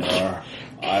money, or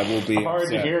I will be hard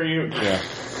upset." to hear you. Yeah.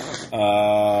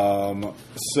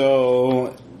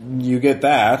 So you get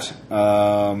that.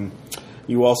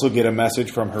 You also get a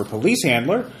message from her police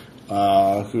handler,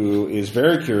 who is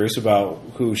very curious about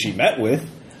who she met with.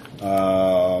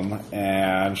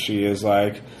 And she is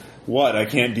like, "What? I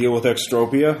can't deal with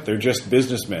Extropia. They're just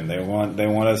businessmen. They want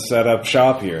to set up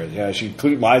shop here." Yeah, she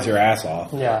lies her ass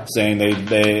off, saying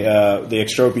the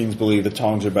Extropians believe the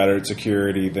Tongs are better at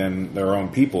security than their own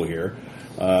people here.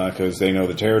 Because they know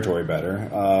the territory better.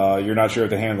 You're not sure if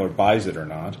the handler buys it or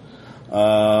not.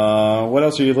 What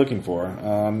else are you looking for?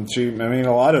 A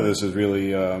lot of this is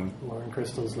really... Lauren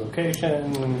Crystal's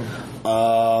location.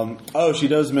 She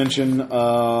does mention...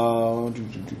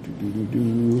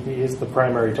 He is the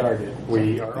primary target.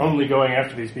 We are only going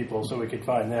after these people so we can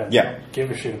find them. Yeah. Don't give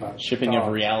a shit about shipping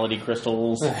of reality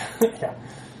crystals. Yeah.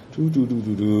 She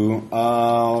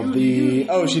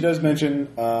does mention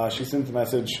she sent the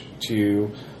message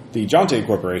to the Jonte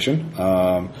Corporation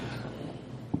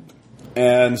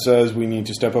and says we need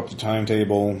to step up the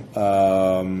timetable.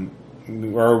 When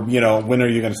are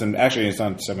you going to send? Actually, it's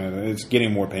not 7 minutes. It's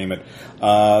getting more payment.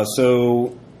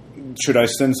 So should I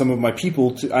send some of my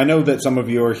people to? I know that some of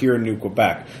you are here in New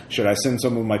Quebec. Should I send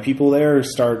some of my people there or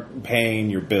start paying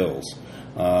your bills?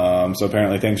 So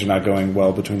apparently things are not going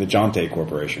well between the Jonte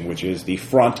Corporation, which is the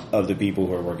front of the people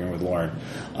who are working with Lauren.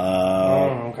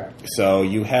 Okay. So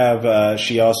you have,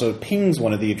 she also pings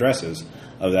one of the addresses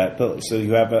of that. So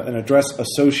you have an address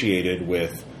associated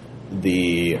with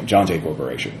the Jonte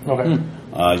Corporation. Okay.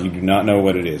 You do not know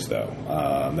what it is, though.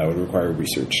 That would require a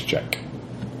research check.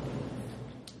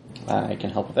 I can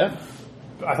help with that.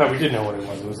 I thought we did know what it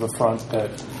was. It was the front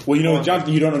that... Well, you know, Jonte,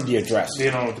 you don't know the address.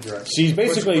 You don't know the address. She's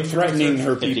basically threatening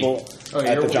her people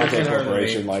at the Jonte Corporation.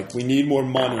 Corporation, like, we need more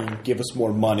money, give us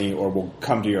more money, or we'll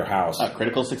come to your house.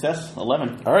 Critical success,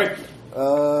 11. All right.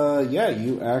 Yeah,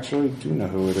 you actually do know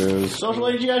who it is. Social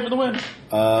AGI for the win.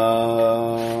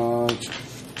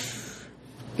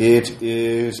 It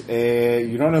is a...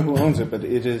 You don't know who owns it, but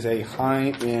it is a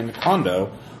high-end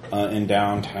condo in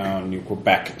downtown New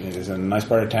Quebec. It is in a nice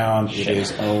part of town. It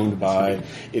is owned by...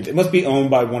 It must be owned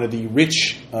by one of the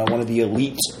rich, one of the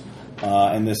elites.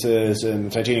 And this is, in the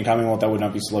Titanian Commonwealth, that would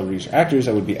not be celebrities or actors.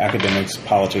 That would be academics,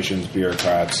 politicians,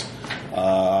 bureaucrats,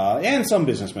 and some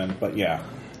businessmen. But yeah,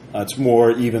 it's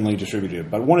more evenly distributed.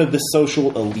 But one of the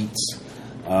social elites.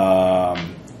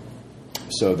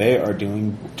 So they are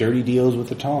doing dirty deals with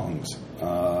the Tongs.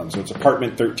 So it's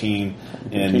apartment 13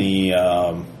 in the...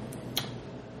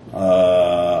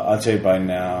 I'd say by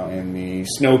now in the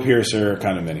Snowpiercer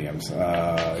condominiums.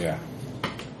 Yeah.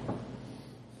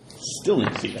 Still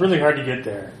need to see that. It's really hard to get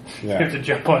there. Yeah. You have to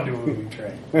jump onto a moving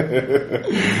train.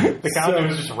 The condo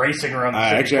is just racing around the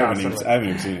city. Actually, I haven't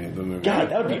even seen the movie. God,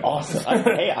 that would be awesome.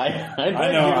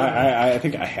 I know. I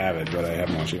think I have it, but I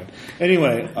haven't watched it yet.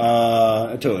 Anyway,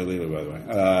 I totally leave it, by the way.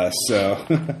 So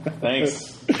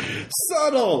thanks.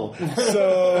 Subtle.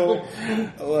 So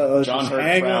let's John just Hurt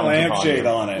hang a frowns lampshade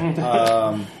upon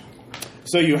on it.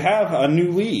 So you have a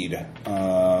new lead,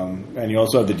 and you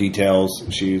also have the details.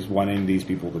 She's wanting these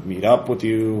people to meet up with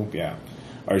you,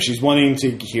 or she's wanting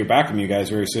to hear back from you guys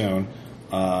very soon.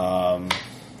 Who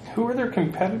are their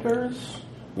competitors?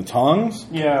 The Tongs?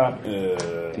 Yeah.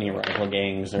 Any rival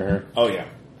gangs or... Oh, yeah.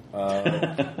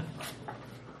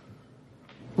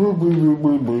 Boo, boo, boo,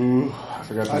 boo, boo. I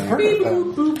forgot the I've name. heard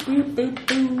of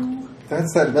that.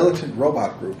 That's that militant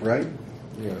robot group, right?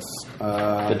 Yes.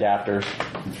 the Dafters.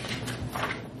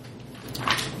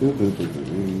 Boo, boo, boo, boo,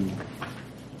 boo.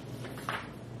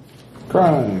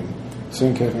 Crime.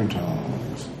 St. Catherine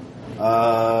Tongs.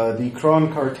 The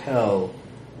Kron Cartel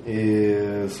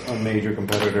is a major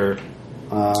competitor.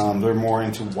 They're more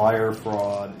into wire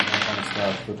fraud and that kind of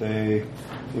stuff, but they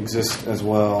exist as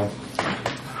well.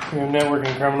 You have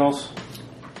networking criminals?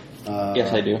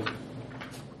 Yes, I do.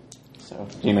 So,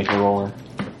 do you make a roller?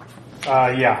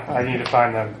 Yeah, I need to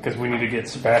find them because we need to get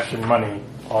Sebastian money,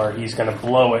 or he's going to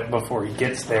blow it before he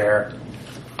gets there,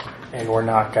 and we're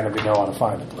not going to be knowing how to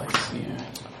find the place.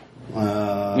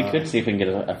 Yeah. We could see if we can get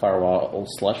a firewall old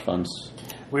slush funds.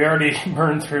 We already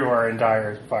burned through our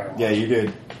entire firewall. Yeah, you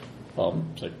did. Well,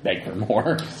 so beg for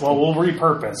more. Well, we'll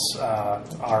repurpose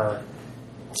our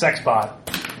sex bot.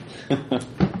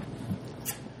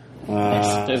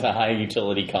 There's a high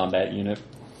utility combat unit.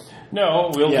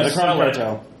 No, we'll just the Kron sell it.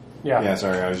 Cartel. Yeah. Yeah,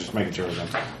 sorry, I was just making sure of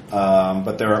them.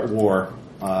 But they're at war,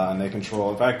 and they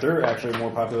control... In fact, they're actually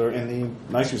more popular in the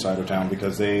nicer side of town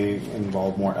because they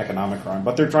involve more economic crime.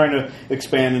 But they're trying to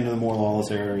expand into the more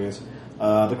lawless areas.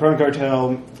 The Kron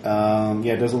Cartel,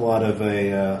 does a lot of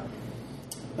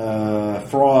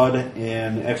fraud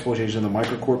and exploitation of the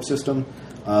microcorp system.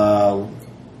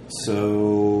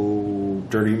 So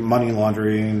dirty money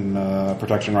laundering,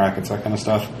 protection rackets, that kind of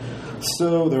stuff.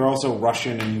 So they're also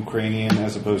Russian and Ukrainian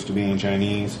as opposed to being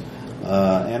Chinese.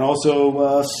 And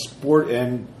also sport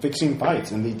and fixing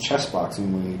fights in the chess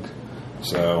boxing league.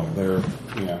 So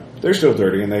they're still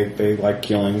dirty and they like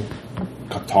killing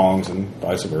Tongs and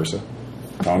vice versa.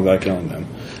 Tongs like killing them.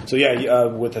 So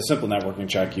with a simple networking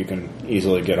check, you can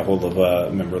easily get a hold of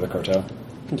a member of the cartel.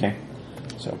 Okay.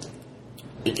 So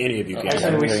any of you can. I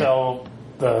said we sell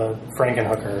the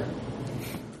Frankenhooker,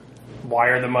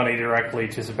 wire the money directly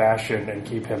to Sebastian, and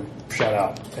keep him shut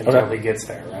up until he gets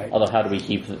there. Right. Although, how do we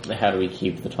keep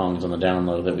the Tongs on the down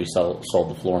low that we sold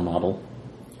the floor model?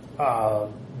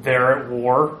 They're at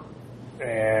war,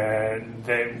 and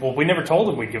we never told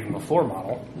them we'd give them a floor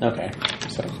model. Okay.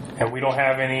 So. And we don't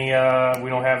have any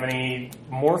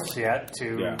morphs yet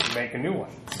to make a new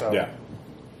one. So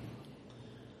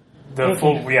the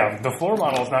floor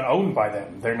model is not owned by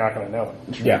them. They're not going to know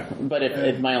it. Yeah, but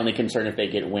it's my only concern if they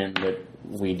get wind that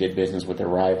we did business with their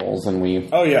rivals and we.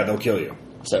 Oh yeah, they'll kill you.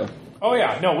 So. Oh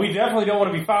yeah, no, we definitely don't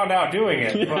want to be found out doing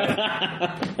it. But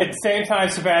at the same time,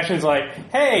 Sebastian's like,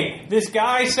 "Hey, this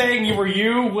guy saying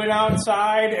you went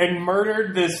outside and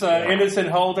murdered this innocent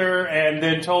holder, and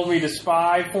then told me to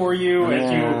spy for you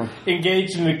as you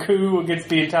engaged in a coup against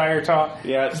the entire talk."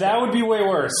 Yeah, that would be way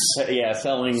worse.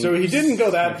 Selling. So he didn't go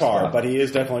that far, but he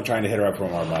is definitely trying to hit her up for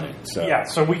more money. So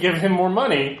so we give him more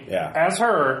money. Yeah. As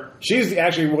her. She's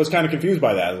actually was kind of confused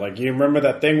by that. Like, you remember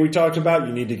that thing we talked about?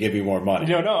 You need to give me more money.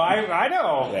 No, I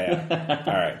know. Yeah.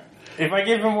 All right. If I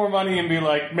give him more money and be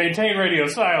like, maintain radio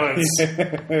silence. All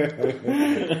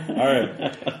right.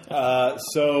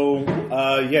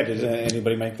 Did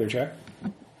anybody make their check?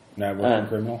 Networking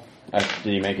criminal?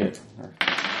 Did you make it?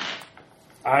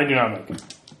 I do not make it.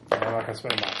 I'm not going to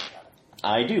spend money.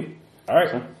 I do. All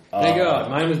right. Thank God.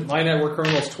 My network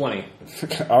criminal is 20.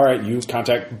 All right. You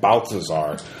contact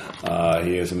Balthazar.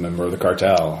 He is a member of the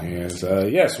cartel. He is,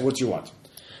 yes, what do you want?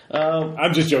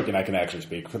 I'm just joking. I can actually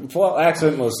speak. Well,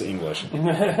 accentless English.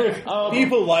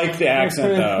 People like the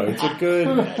accent, though. It's a good...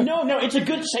 No, it's a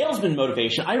good salesman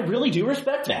motivation. I really do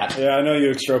respect that. Yeah, I know you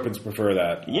extropins prefer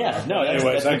that. Yeah, no.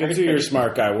 Anyways, I can see you're a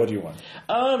smart guy. What do you want?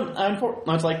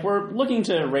 It's like we're looking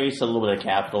to raise a little bit of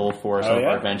capital for some of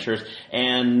our ventures,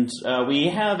 and we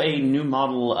have a new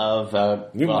model of... a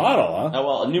new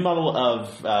model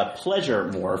of pleasure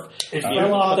morph. It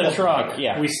fell off the truck.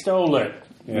 Yeah. We stole it.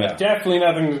 Yeah. Definitely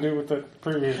nothing to do with the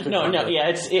previous. No. Yeah,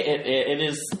 it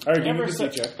is. All right,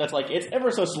 that's like it's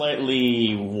ever so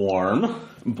slightly warm,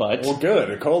 but good.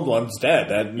 A cold one's dead.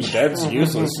 That's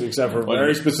useless except for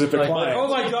very specific clients. Oh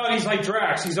my God, he's like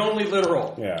Drax. He's only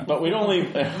literal. Yeah, but we'd only.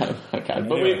 But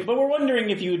we're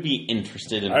wondering if you would be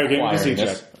interested in acquiring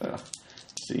this.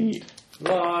 See.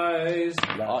 Lies.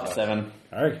 7.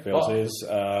 All right, fails his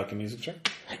music check.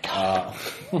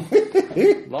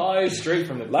 Lies straight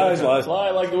from the lies. Lie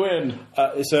like the wind.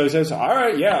 So he says, "All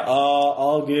right,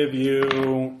 I'll give you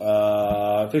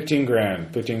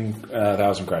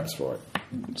 15,000 credits for it."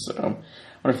 So, I wonder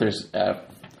if there's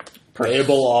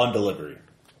payable on delivery.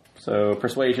 So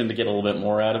persuasion to get a little bit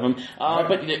more out of him.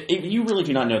 But you really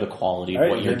do not know the quality of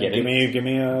what you're getting. Give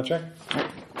me a check.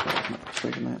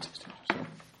 Persuasion that 16.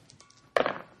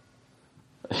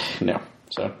 No.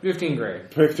 So 15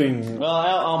 grand. 15. Well,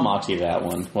 I'll moxie that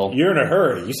one. Well, you're in a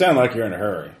hurry. You sound like you're in a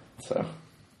hurry. So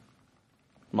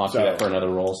moxie that for another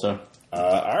roll. So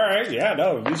all right. Yeah.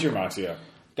 No. Use your moxia.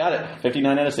 Got it.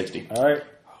 59 out of 60. All right.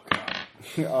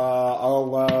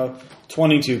 I'll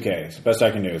 22K. It's the best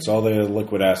I can do. It's all the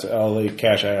liquid asset, all the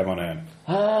cash I have on hand.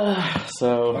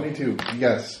 So 22.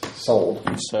 Yes, sold.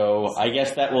 So I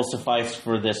guess that will suffice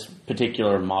for this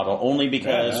particular model, only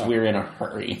because we're in a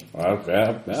hurry.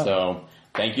 So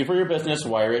thank you for your business.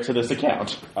 Wire it to this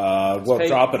account.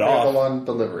 Drop it off. On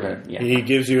delivery. Right, yeah. He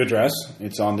gives you address.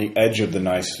 It's on the edge of the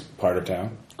nice part of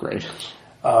town. Great.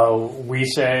 We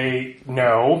say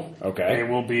no. Okay. It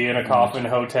will be in a coffin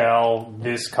hotel.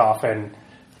 This coffin.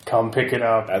 Come pick it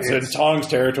up. That's in Tong's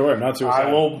territory. I'm not suicidal.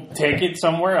 I will take it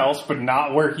somewhere else, but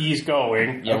not where he's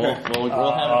going. Yeah, we'll have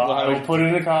I will put it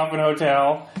in a coffin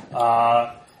hotel.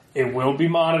 It will be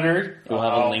monitored. We'll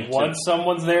have a link once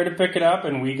someone's there to pick it up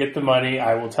and we get the money,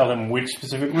 I will tell him which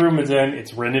specific room it's in.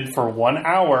 It's rented for 1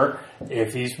 hour.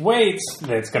 If he waits,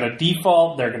 that's going to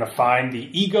default. They're going to find the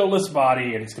egoless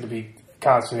body, and it's going to be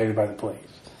consummated by the police.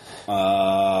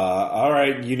 All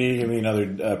right, you need to give me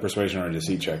another persuasion or a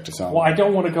deceit check to sound. Well, I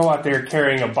don't want to go out there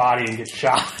carrying a body and get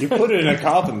shot. You put it in a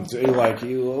coffin,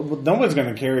 no one's going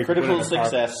to carry. Critical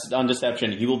success on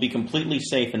deception. You will be completely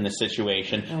safe in this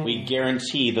situation. We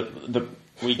guarantee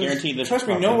we guarantee this. Trust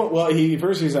me, no one. Well,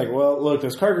 he's like, well, look,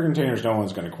 those cargo containers, no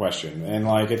one's going to question, and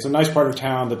it's a nice part of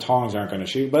town. The Tongs aren't going to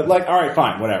shoot, but all right,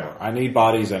 fine, whatever. I need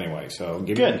bodies anyway, so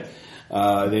give me.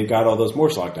 They've got all those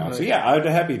Morse locked down. So yeah, I'd be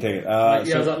happy to take it.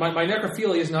 My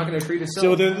necrophilia is not going to treat itself.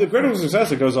 So the critical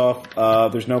success, it goes off.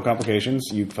 There's no complications.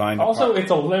 You find also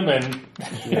it's a lemon,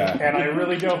 and I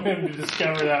really don't want him to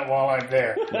discover that while I'm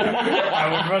there.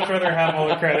 I would much rather have all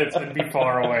the credits than be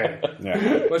far away.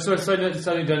 Yeah. But so it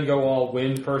suddenly doesn't go all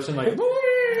wind person like.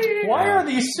 Why are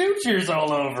these sutures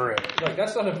all over it? Like,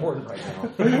 that's not important right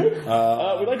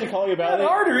now. We'd like to call you about it.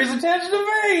 Arteries attached to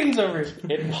veins over it.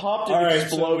 It popped and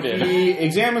exploded. So he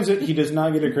examines it. He does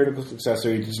not get a critical success,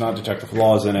 so he does not detect the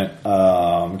flaws in it.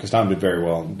 Because Tom did very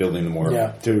well in building the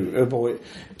morph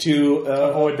to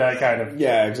avoid that kind of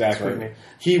exactly. scrutiny.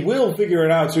 He will figure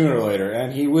it out sooner or later,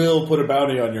 and he will put a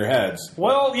bounty on your heads.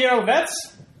 Well,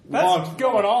 that's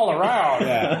going all around.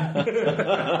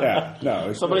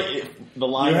 No. The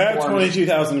line. You have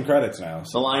 22,000 credits now.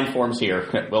 So. The line forms here.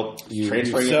 Well,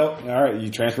 transferring it. All right, you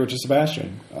transfer it to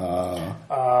Sebastian.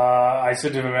 I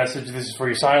sent him a message. This is for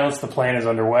your silence. The plan is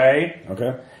underway.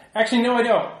 Okay. Actually, no, I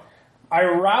don't. I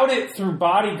route it through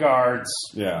Bodyguard's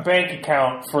bank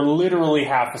account for literally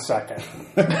half a second.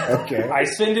 Okay. I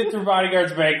send it through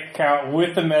Bodyguard's bank account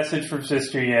with the message from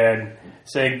Sister Yen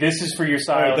saying, this is for your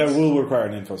silence. That will require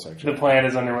an info section. The plan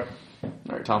is underway.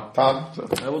 All right, Tom.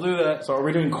 I will do that. So are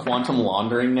we doing quantum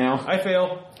laundering now? I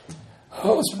fail.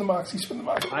 Oh, spend the moxie.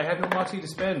 I have no moxie to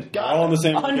spend. All on the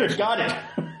same 100, got it.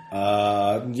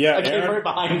 I came right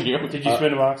behind you. Did you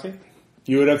spend a moxie?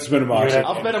 You would have to spend a moxie.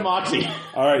 I'll spend a moxie.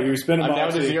 All right, you spend a moxie. I'm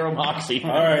down to 0 moxie. All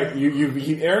right,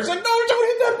 Aaron's like, no, don't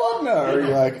hit that button. Or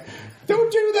you're like,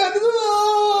 don't do that.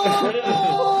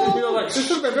 This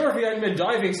took my memory if you hadn't been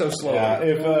diving so slow. Yeah,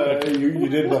 if you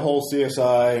did the whole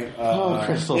CSI,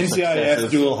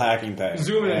 NCIS dual hacking thing.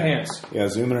 Zoom and enhance. Yeah,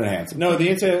 zoom and enhance. No, the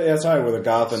NCIS were the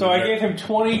Gotham. So I gave him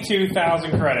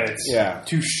 22,000 credits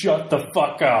to shut the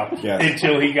fuck up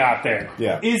until he got there.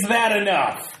 Yeah. Is that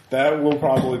enough? That will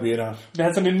probably be enough.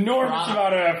 That's an enormous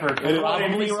amount of effort.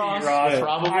 Probably, Ross.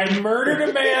 Probably. I murdered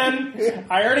a man.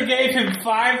 I already gave him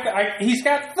he's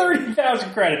got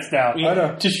 30,000 credits now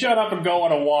to shut up and go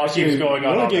on a walk. He was going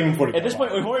on. Gave him 40. At this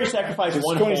point, we've already sacrificed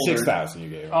one holder. 26,000 you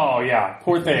gave him. Oh, yeah.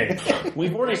 Poor thing.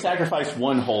 We've already sacrificed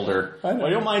one holder. I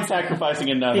don't mind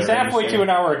sacrificing another. He's halfway to an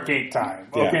hour of gate time.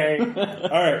 Okay?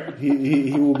 All right.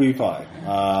 He will be fine.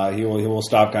 He will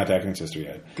stop contacting Sister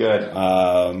Yen. Good.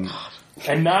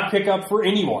 And not pick up for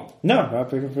anyone. No, not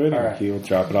pick up for anyone. Right. He'll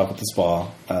drop it off at the spa,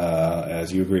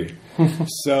 as you agreed. And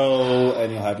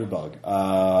you'll have your bug.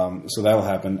 So that'll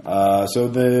happen. I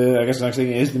guess the next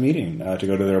thing is the meeting to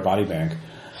go to their body bank.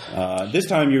 This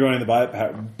time you're going to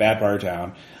the bad part of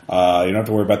town. You don't have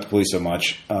to worry about the police so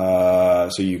much.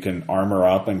 So you can armor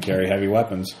up and carry heavy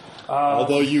weapons.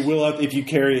 Although you will have, if you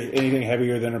carry anything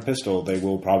heavier than a pistol, they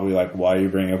will probably why are you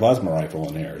bringing a plasma rifle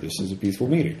in here? This is a peaceful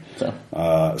meeting.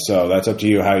 So that's up to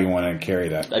you how you want to carry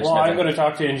that. Well, I'm going to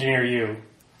talk to Engineer Yu.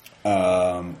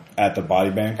 At the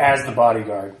body bank? As the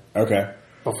bodyguard. Okay.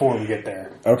 Before we get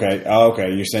there. Okay.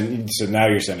 Okay. So now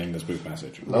you're sending this boot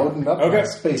message. Loading up my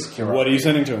space cure. What are you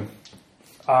sending to him?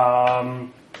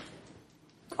 I'm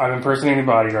impersonating the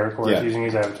bodyguard, of course, using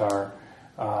his avatar.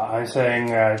 I'm saying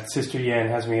that Sister Yen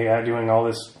has me doing all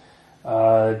this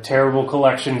terrible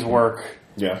collections work.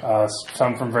 Yeah.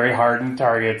 Some from very hardened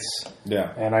targets.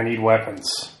 Yeah. And I need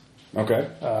weapons. Okay.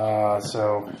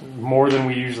 So more than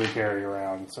we usually carry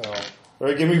around. So. All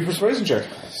right, give me a persuasion check.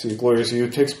 See if Glorious You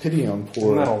takes pity on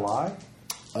poor. Isn't that a lie?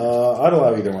 I'd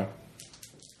allow either one.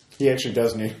 He actually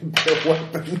does need better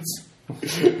weapons.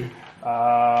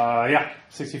 Yeah,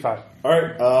 65. All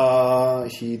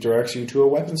right. He directs you to a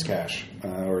weapons cache,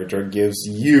 or gives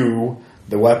you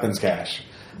the weapons cache.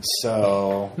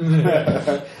 So,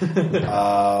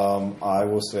 I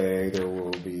will say there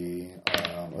will be,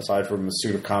 aside from a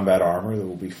suit of combat armor, there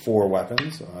will be 4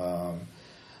 weapons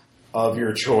of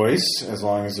your choice, as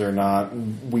long as they're not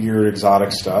weird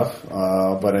exotic stuff,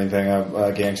 but anything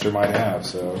a gangster might have.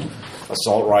 So,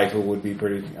 assault rifle would be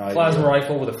pretty. Plasma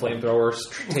rifle with a flamethrower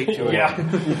taped to it. Yeah,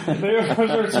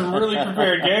 those are some really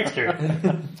prepared gangster.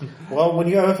 Well, when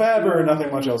you have a fab or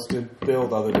nothing much else to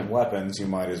build other than weapons, you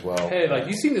might as well. Hey, like,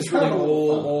 you seen this really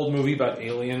old movie about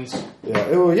aliens?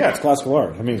 Yeah, it's classical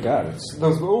art. I mean, God, it's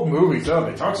those old movies. Oh,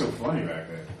 they talk so funny back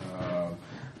then.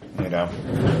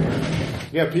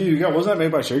 Yeah, P. Wasn't that made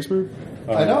by Shakespeare?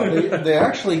 I know they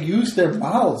actually use their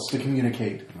mouths to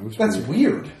communicate. That's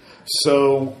weird.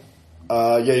 So,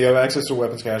 you have access to a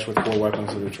weapons cache with 4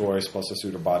 weapons of your choice, plus a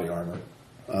suit of body armor,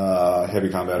 heavy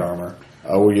combat armor.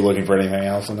 Were you looking for anything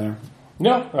else in there?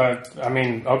 No, I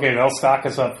mean, okay, they'll stock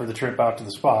us up for the trip out to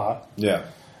the spa. Yeah.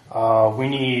 We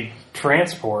need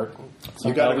transport.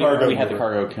 You got the cargo. We have the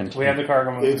cargo container. We have the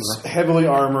cargo mover. It's heavily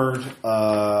armored,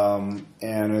 and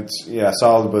it's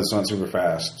solid, but it's not super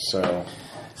fast.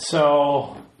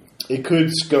 So it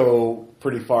could go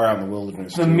pretty far out in the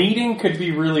wilderness. The meeting could be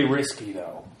really risky,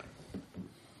 though.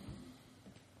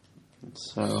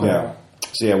 So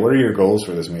what are your goals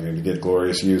for this meeting? To get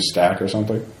Glorious Use stack or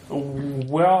something?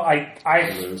 Well, I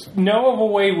know of a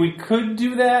way we could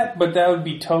do that, but that would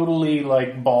be totally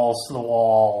like balls to the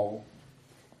wall,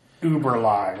 uber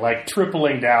lie, like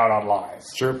tripling down on lies.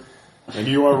 Sure. And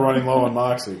you are running low on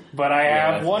Moxie. But I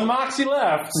have 1 Moxie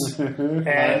left,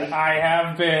 and I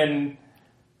have been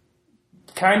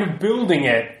kind of building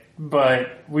it,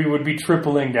 but we would be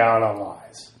tripling down on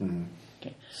lies. Mm-hmm.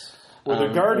 Well,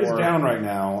 the guard is down right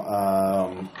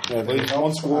now. At least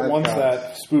once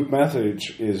that spook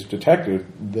message is detected,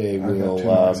 they will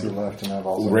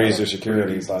raise their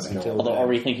security. Although,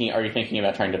 are you thinking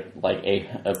about trying to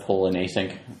pull an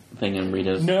async thing in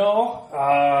Rita's? No,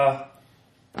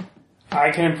 I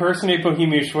can impersonate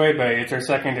Bohemia Shuebe. It's our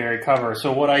secondary cover.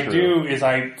 So what I do is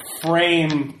I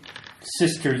frame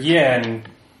Sister Yen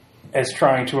as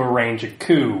trying to arrange a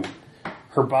coup.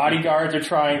 Her bodyguards are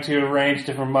trying to arrange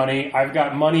different money. I've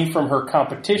got money from her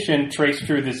competition traced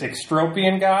through this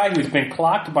extropian guy who's been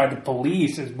clocked by the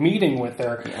police is meeting with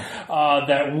her.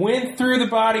 That went through the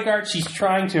bodyguard. She's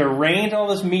trying to arrange all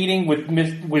this meeting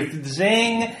with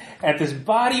Zing at this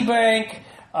body bank.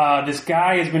 This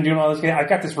guy has been doing all this. I've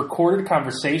got this recorded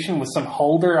conversation with some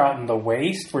holder out in the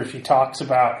waste where she talks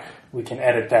about. We can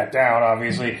edit that down,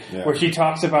 obviously. Yeah. Where she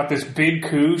talks about this big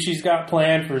coup she's got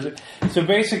planned for. So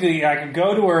basically, I could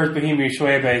go to her as Bohemia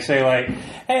Shuebe, say like,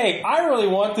 "Hey, I really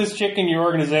want this chick in your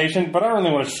organization, but I really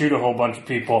want to shoot a whole bunch of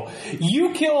people.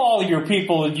 You kill all of your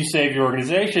people and you save your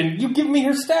organization. You give me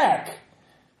her stack."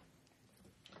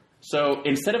 So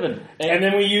instead of and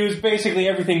then we use basically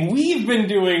everything we've been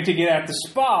doing to get at the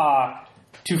spa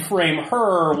to frame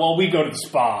her while we go to the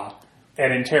spa.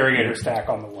 And interrogate her stack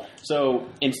on the way. So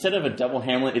instead of a double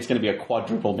Hamlet, it's going to be a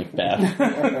quadruple Macbeth.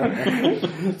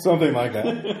 Something like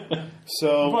that.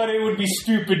 But it would be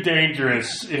stupid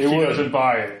dangerous if she doesn't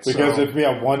buy it. Because if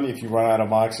you run out of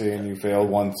Moxie and you fail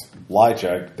one lie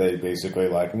check, they basically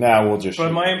we'll just.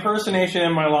 But my impersonation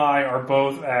and my lie are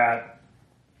both at.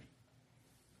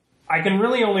 I can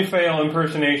really only fail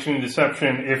impersonation and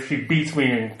deception if she beats me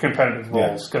in competitive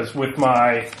roles. Because with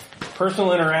my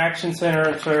personal interaction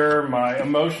center, my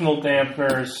emotional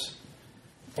dampeners,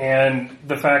 and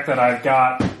the fact that I've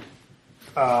got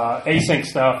async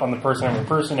stuff on the person I'm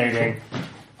impersonating,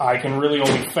 I can really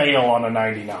only fail on a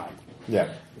 99. Yeah.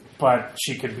 But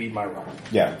she could beat my roll.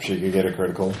 Yeah, she could get a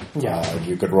critical. Yeah.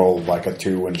 You could roll a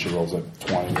 2 and she rolls a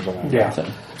 20 or something. Yeah.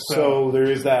 So there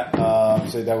is that.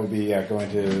 So that would be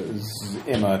going to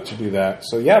Emma to do that.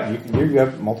 So you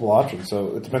have multiple options.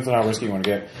 So it depends on how risky you want to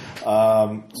get.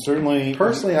 Certainly.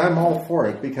 Personally, I'm all for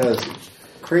it because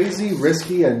crazy,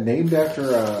 risky, and named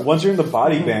after once you're in the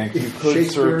body bank, you could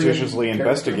surreptitiously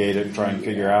investigate it and try and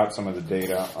figure out some of the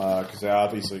data because they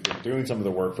obviously been doing some of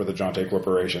the work for the Jonte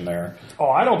Corporation there. Oh,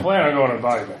 I don't plan on going to the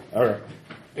body bank. Okay.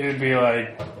 It'd be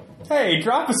like, hey,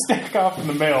 drop a stack off in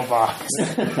the mailbox.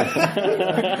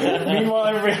 Meanwhile,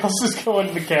 everybody else is going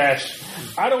to the cash.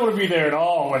 I don't want to be there at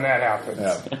all when that happens.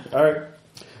 Yeah. All right.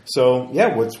 So,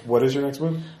 what is your next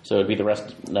move? So it'd be the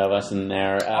rest of us in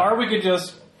there. Or we could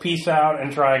just peace out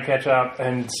and try and catch up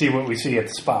and see what we see at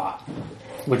the spa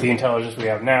with the intelligence we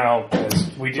have now.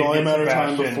 Because we did. It's only a matter of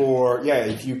time before. Yeah,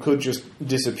 if you could just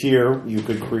disappear, you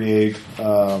could create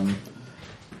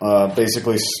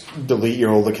basically delete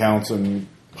your old accounts and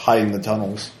hide in the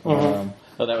tunnels.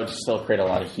 So that would still create a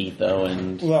lot of heat, though.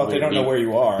 And well, if they don't know where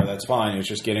you are, that's fine. It's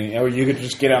just getting, or you could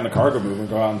just get on the cargo mover and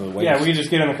go out into the waste. Yeah, we could just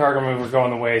get on the cargo mover, go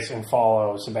on the waste, and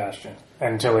follow Sebastian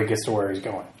until he gets to where he's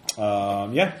going.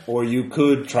 Yeah, or you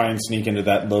could try and sneak into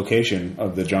that location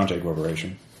of the Jonte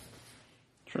Corporation.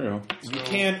 True. You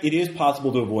can. It is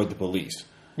possible to avoid the police.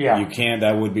 Yeah, you can.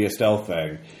 That would be a stealth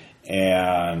thing,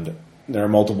 and there are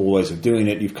multiple ways of doing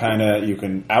it. You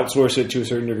can outsource it to a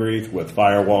certain degree with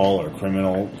firewall or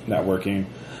criminal networking.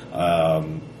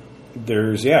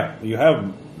 You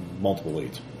have multiple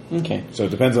leads. Okay. So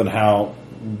it depends on how.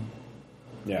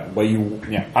 I don't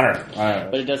know.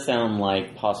 But it does sound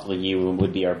like possibly you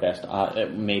would be our best,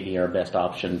 maybe our best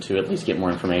option to at least get more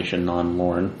information on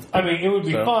Lauren. I mean, it would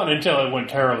be fun until it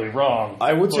went terribly wrong.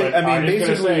 I would say.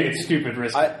 Basically, it's stupid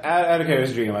risky. Out of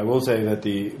curiosity, I will say that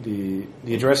the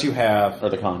address you have, or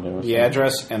the condo, the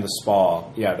address and the spa,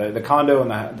 the condo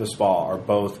and the spa are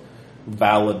both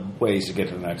valid ways to get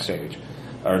to the next stage.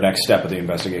 Or next step of the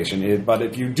investigation. But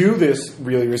if you do this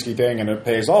really risky thing and it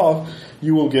pays off,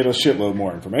 you will get a shitload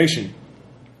more information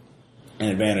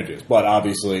and advantages. But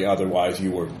obviously, otherwise,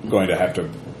 you were going to have to...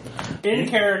 In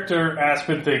character,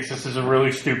 Aspen thinks this is a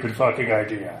really stupid fucking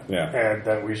idea. Yeah. And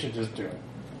that we should just do it.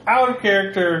 Out of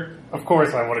character, of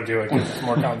course I want to do it because it's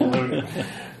more convoluted.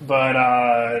 But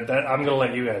I'm going to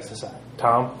let you guys decide.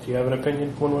 Tom, do you have an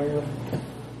opinion one way or another?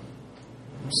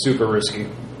 Super risky.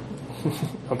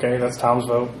 Okay, that's Tom's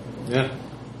vote. Yeah.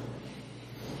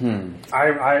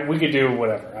 We could do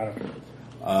whatever. I don't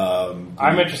know.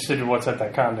 I'm interested in what's at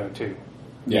that condo too.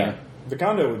 Yeah, the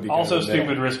condo would be also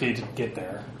stupid risky to get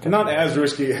there. Not as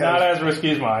risky. Not as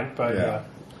risky as mine, but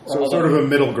so sort of a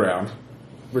middle ground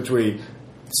between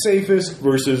safest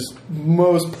versus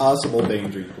most possible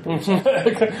danger you could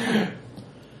face.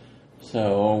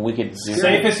 So we could...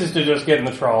 Safest is to just get in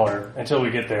the trawler until we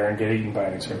get there and get eaten by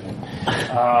an excursion.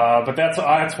 But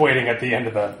that's waiting at the end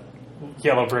of the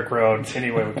yellow brick road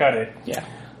anyway we cut it. Yeah.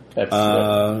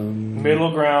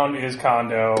 Middle ground is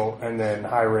condo, and then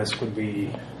high risk would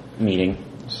be... meeting.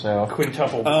 So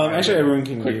quintuple. Actually, everyone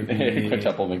can give me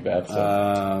quintuple Macbeth.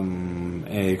 So.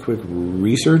 A quick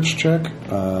research check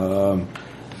or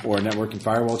a networking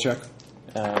firewall check.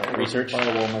 Research.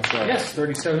 Firewall myself. Yes,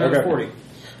 37 out of 40.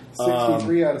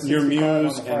 63 out of 65 your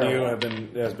muse on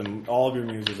the and all of your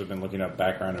muses have been looking up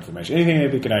background information, anything that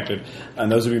may be connected, and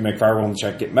those of you who make firewall and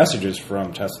check get messages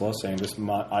from Tesla saying this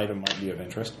item might be of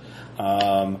interest.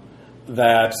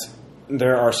 That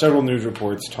there are several news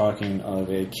reports talking of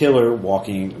a killer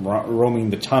roaming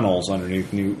the tunnels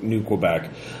underneath New Quebec,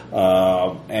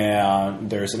 and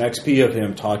there's an XP of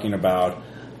him talking about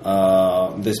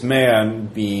this man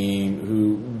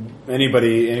being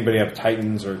anybody have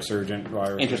Titans or Exurgent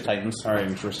virus? Interest Titans. All right,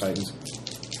 Interest Titans.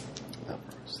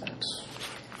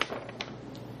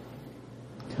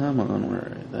 Come on,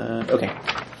 where is that? Okay.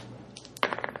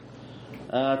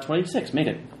 26, made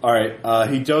it. All right,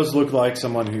 he does look like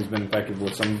someone who's been infected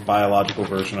with some biological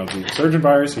version of the Exurgent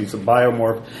virus. He's a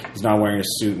biomorph. He's not wearing a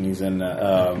suit, and he's in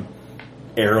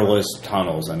airless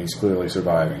tunnels, and he's clearly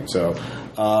surviving. So,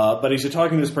 but he's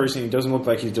talking to this person. He doesn't look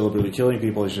like he's deliberately killing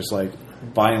people. He's just like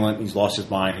violent. He's lost his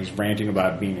mind. He's ranting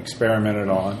about being experimented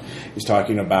on. He's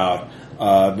talking about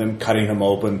them cutting him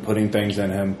open, putting things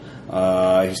in him.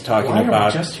 He's talking Why about. Are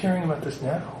we just hearing about this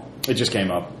now? It just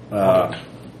came up.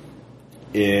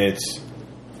 It's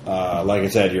like I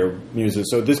said, your muses.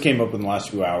 So this came up in the last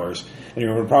few hours, and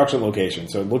you're in an approximate location.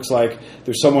 So it looks like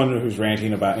there's someone who's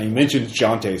ranting about, and he mentions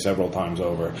Jonte several times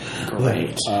over.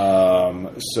 Great.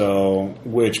 So,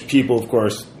 which people, of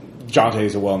course, Jonte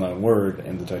is a well-known word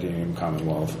in the Titanium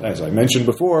Commonwealth, as I mentioned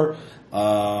before.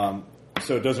 So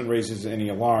it doesn't raise any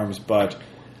alarms, but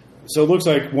so it looks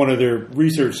like one of their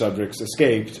research subjects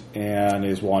escaped and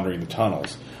is wandering the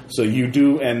tunnels. So you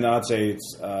do, and I'd say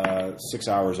it's 6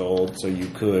 hours old, so you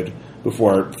could,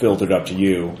 before it filtered up to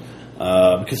you,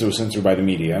 because it was censored by the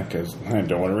media, because I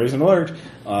don't want to raise an alert.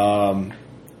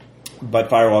 But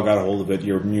Firewall got a hold of it.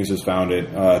 Your muses found it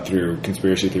through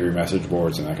conspiracy theory message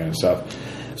boards and that kind of stuff.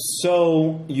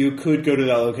 So you could go to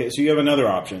that location. So you have another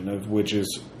option, of which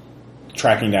is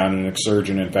tracking down an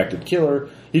Exurgent infected killer.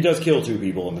 He does kill 2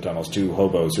 people in the tunnels, 2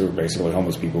 hobos who are basically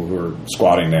homeless people who are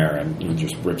squatting there, and he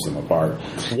just rips them apart.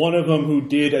 One of them who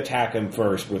did attack him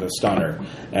first with a stunner,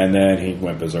 and then he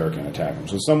went berserk and attacked him.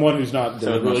 So someone who's not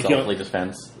deliberately killing.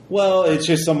 Defense. Well, it's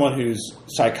just someone who's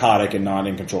psychotic and not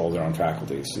in control of their own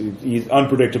faculties. He's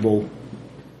unpredictable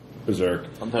berserk.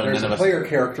 There's a player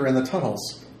character in the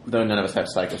tunnels. Though none of us have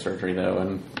psychosurgery, though,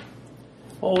 and...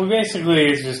 Well, we basically,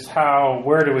 it's just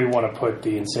where do we want to put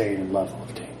the insane level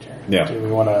of danger? Yeah. Do we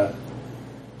want to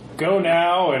go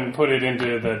now and put it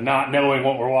into the not knowing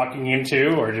what we're walking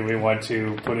into, or do we want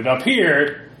to put it up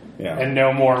here and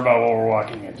know more about what we're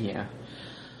walking into? Yeah.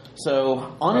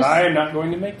 So, honestly... I am not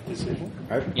going to make the decision.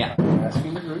 Yeah. I'm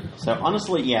asking the group. So,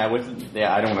 honestly, I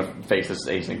don't want to face this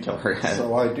agent killer.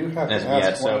 So, I do have to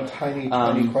ask one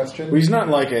tiny question. Well, he's not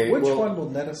like a... Which one will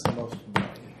net us the most money?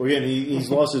 Well, again, he's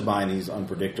lost his mind. He's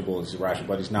unpredictable. He's irrational,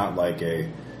 but he's not like a...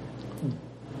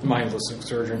 mindless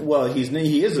surgeon. Well,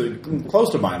 he is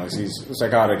close to mindless. He's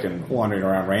psychotic and wandering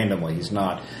around randomly. He's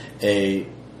not a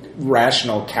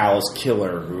rational, callous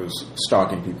killer who's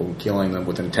stalking people and killing them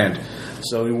with intent.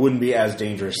 So he wouldn't be as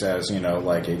dangerous as,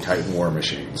 like a Titan war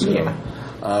machine. So,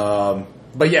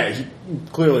 but he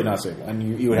clearly not safe.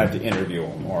 And you would have to interview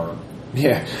him, or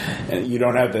and you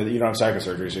don't have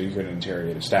psychosurgery, so you couldn't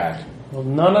interrogate a stack. Well,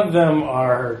 none of them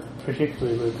are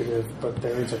particularly lucrative, but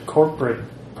there is a corporate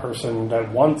person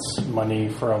that wants money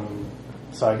from.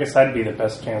 So I guess that'd be the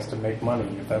best chance to make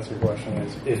money, if that's your question,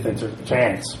 is if there's a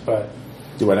chance. But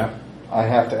do what now? I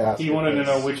have to ask. He wanted to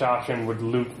know which option would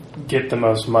get the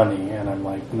most money, and I'm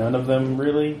like, none of them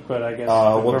really. But I guess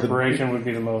the corporation would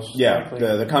be the most. Yeah,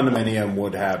 the condominium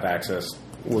would have access.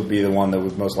 Would be the one that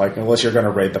would most likely, unless you're going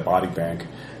to raid the body bank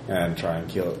and try and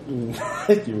kill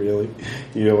it.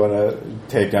 You don't want to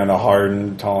take down a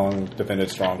hardened, Tong defended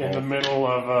stronghold in the middle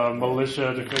of a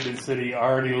militia defended city,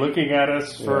 already looking at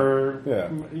us for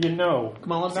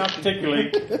Come on, not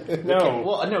particularly. No,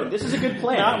 well, no, this is a good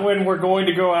plan. Not when we're going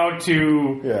to go out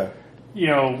to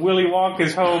Willy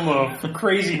Wonka's home of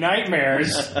crazy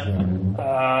nightmares.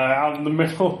 Out in the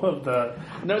middle of the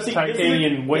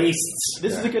Titanian wastes.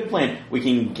 This is a good plan. We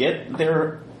can get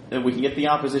the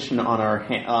opposition on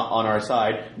our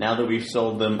side now that we've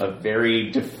sold them a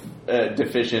very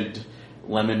deficient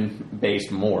lemon-based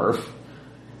morph.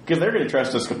 Because they're going to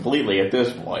trust us completely at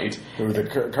this point. Who, the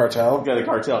cartel? Yeah, the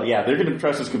cartel. Yeah, they're going to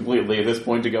trust us completely at this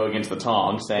point to go against the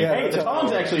Tongs, saying, "Hey, the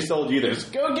Tongs actually sold you this.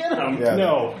 Go get them." Yeah,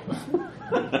 no.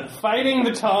 Fighting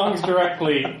the Tongs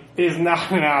directly is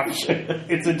not an option.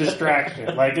 It's a distraction.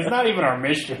 It's not even our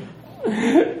mission.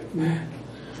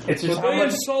 It's just they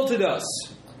insulted us.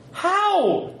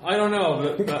 How? I don't know.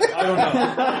 I don't know.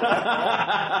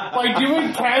 By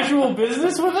doing casual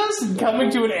business with us and coming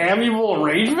to an amiable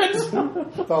arrangement?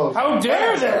 How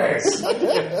dare they?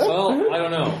 Well, I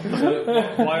don't know.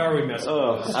 Why are we messing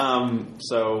with this?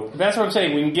 So that's what I'm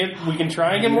saying. We can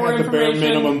try and get more information. You have the bare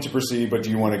minimum to proceed, but do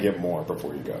you want to get more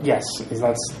before you go? Yes, because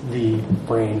that's the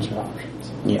range of options.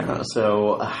 Yeah,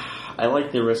 so I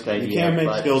like the risk idea. You can't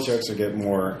make skill checks to get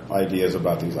more ideas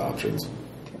about these options.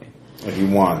 If you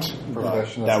want. No,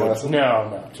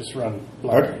 just run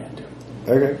lottery into it.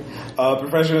 Okay.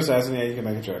 Professional assassin, you can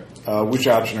make a check. Which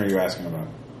option are you asking about?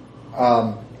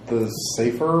 The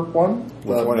safer one?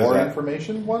 Which one is more that?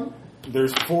 Information one?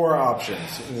 There's 4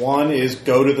 options. One is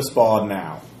go to the spa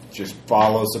now. Just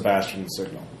follow Sebastian's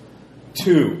signal.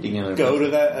 2, go to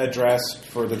that address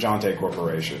for the Jonte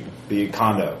Corporation, the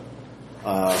condo.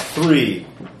 3,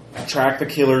 track the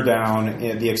killer down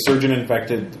in the exsurgent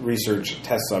infected research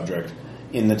test subject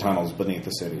in the tunnels beneath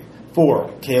the city.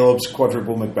 4, Caleb's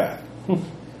quadruple Macbeth.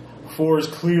 4 is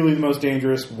clearly the most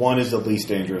dangerous. 1 is the least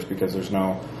dangerous because there's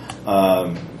no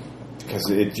because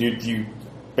you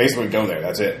basically go there.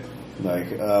 That's it.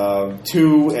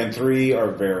 2 and 3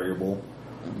 are variable.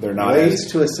 They're not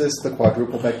ways to assist the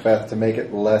quadruple Macbeth to make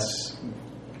it less.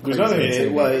 There's nothing.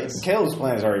 Caleb's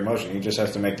plan is already in motion. He just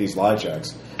has to make these lie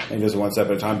checks, and he does it one step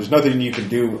at a time. There's nothing you can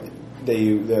do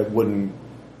that wouldn't.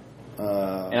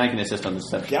 And I can assist on this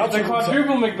step. If the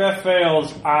quadruple Macbeth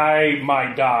fails, I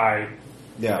might die.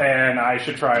 Yeah. And I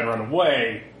should try and run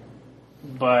away.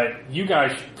 But you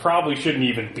guys probably shouldn't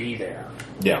even be there.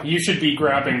 Yeah. You should be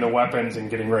grabbing the weapons and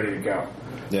getting ready to go.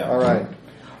 Yeah. All right.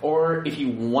 Or if you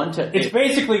want to... It's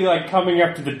basically like coming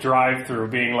up to the drive-thru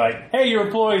being like, hey, your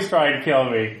employee's trying to kill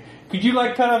me. Could you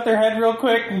cut off their head real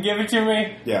quick and give it to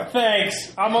me? Yeah.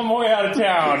 Thanks. I'm on my way out of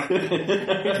town.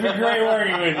 It's been great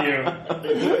working with you.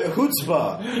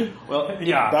 Chutzpah. Well,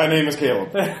 yeah. Thy name is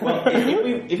Caleb. Well,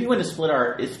 if you want to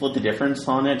split the difference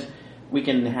on it, we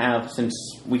can at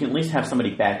least have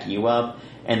somebody back you up,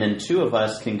 and then 2 of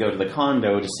us can go to the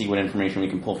condo to see what information we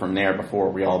can pull from there before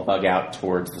we all bug out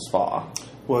towards the spa.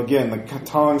 Well, again, the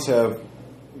Tongs have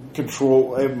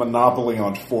a monopoly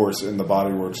on force in the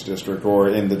Body Works district, or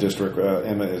in the district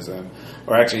Emma is in.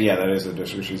 Or actually, that is the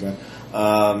district she's in.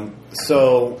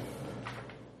 So,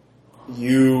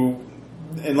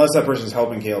 unless that person's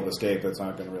helping Caleb escape, that's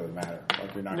not going to really matter.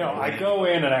 You're not. No, I go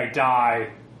in and I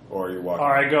die. Or you walk.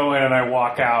 Or I go in and I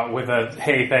walk out with a,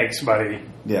 hey, thanks, buddy.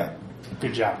 Yeah.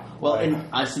 Good job. Well, and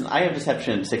I have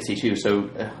deception at 62, so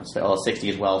 60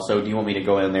 as well. So do you want me to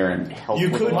go in there and help?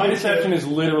 You could. My deception is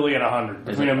literally at 100.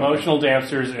 Between emotional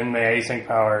dampsters and my async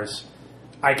powers,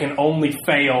 I can only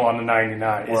fail on the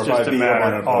 99. It's just a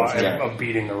matter of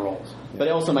beating the rolls. But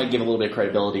it also might give a little bit of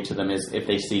credibility to them is if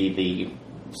they see the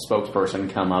spokesperson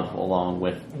come up along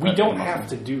with... We don't have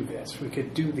to do this. We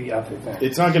could do the other thing.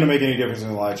 It's not going to make any difference in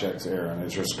the lie checks, Aaron.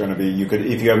 It's just going to be, you could,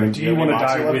 if you have any... Do you want to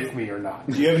die with me or not?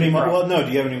 Do you have any... Well, no.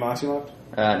 Do you have any Moxie left?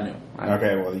 No.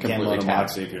 Okay, well, you can't load a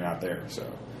Moxie if you're not there, so...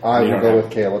 I will go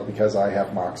with Caleb because I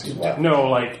have Moxie left. No,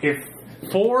 like, if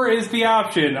 4 is the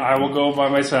option, I will go by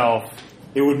myself.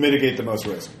 It would mitigate the most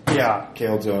risk. Yeah.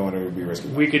 Caleb's the only one who would be risky.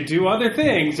 We could do other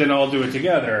things, and all do it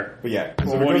together. But yeah,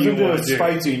 well, what do you want to do?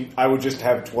 Fight scene, I would just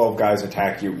have 12 guys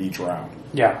attack you each round.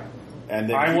 Yeah. And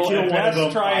then I will at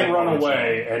best try and run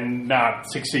away and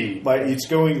not succeed. But it's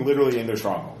going literally in their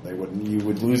stronghold. You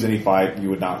would lose any fight. You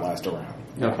would not last a round.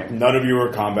 Okay. None of you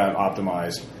are combat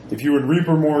optimized. If you were in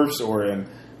Reaper Morphs or in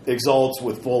Exalts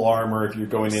with full armor, if you're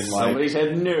going in like... Somebody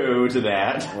said no to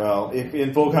that. Well, if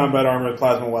in full combat armor,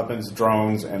 plasma weapons,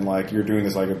 drones, and like you're doing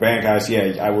this like a band guys,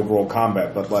 yeah, I would roll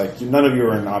combat, but like none of you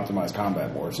are in optimized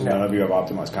combat more, so none of you have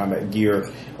optimized combat gear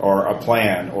or a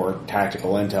plan or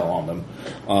tactical intel on them.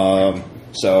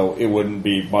 So it wouldn't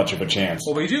be much of a chance.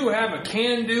 Well, we do have a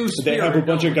can-do spirit. They have a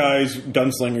bunch of guys,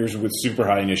 gunslingers with super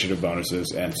high initiative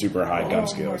bonuses and super high gun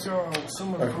skills. Oh my god,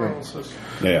 someone promises.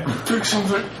 Yeah. Fix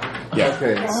something. Yeah.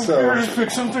 Okay, so...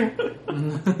 Fix something.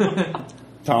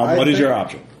 Tom, what is your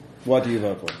option? What do you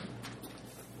vote for?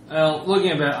 Well,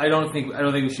 looking at that, I don't think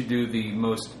we should do the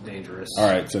most dangerous. All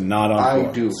right, so not on I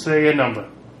 4. do. Say a number.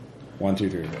 1, 2,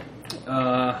 3,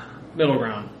 4. Middle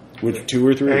ground. Which 2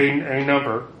 or 3? A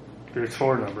number. There's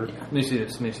 4 numbers. Let me see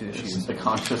this. This is the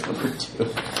conscious number 2.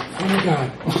 Oh my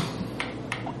god.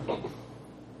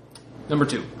 Number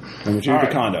 2. Number 2, the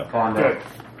condo. Good.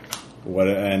 What?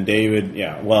 And David,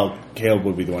 yeah. Well, Caleb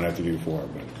would be the one to have to do 4.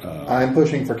 But I'm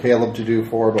pushing for Caleb to do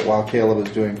 4, but while Caleb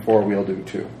is doing 4, we'll do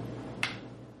 2.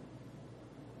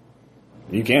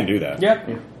 You can do that.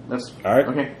 Yeah. That's all right.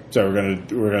 Okay. So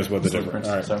we're gonna split the difference.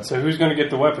 All right. So who's gonna get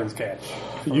the weapons catch?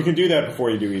 You can do that before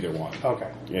you do either one.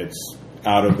 Okay. It's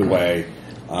out of the way.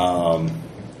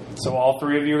 So all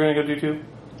 3 of you are gonna go do 2?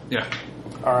 Yeah.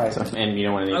 All right. And you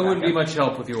don't want to. I wouldn't be much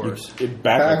help with yours.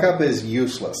 Backup is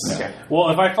useless. Okay. Well,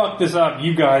 if I fuck this up,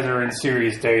 you guys are in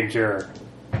serious danger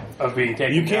of being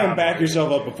taken. You can down back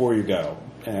yourself up before you go,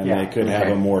 and they could have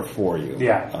a morph for you.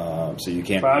 Yeah. So you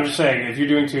can't. But I'm just saying, if you're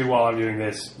doing 2 while I'm doing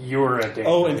this, you're at danger.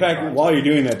 Oh, in fact, while you're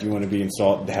doing that, do you want to be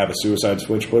installed to have a suicide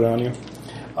switch put on you?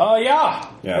 Oh,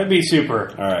 yeah. That'd be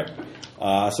super. All right.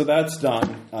 So that's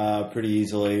done pretty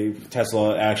easily.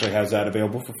 Tesla actually has that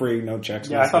available for free, no checks.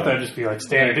 Yeah, I thought that'd just be like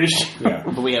standard issue. Yeah.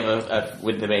 But we have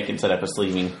with the they can set up a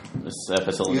sleeving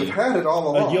facility. You've had it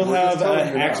all along. You'll have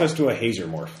access to a hazer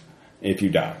morph if you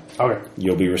die. Okay.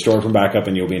 You'll be restored from backup,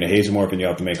 and you'll be in a hazer morph, and you'll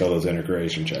have to make all those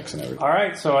integration checks and everything. All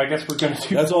right, so I guess we're going to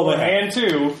do that's all they have. and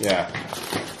 2. Yeah.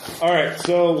 All right,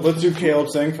 so let's do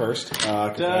Caleb's thing first.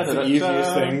 That's the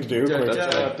easiest thing to do.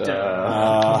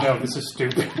 No, this is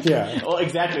stupid. Yeah. Well,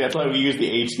 exactly. That's why we use the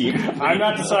HT. I'm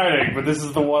not deciding, but this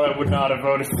is the one I would not have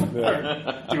voted for.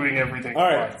 Doing everything. All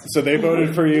right, so they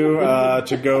voted for you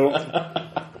to go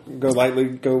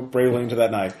bravely into that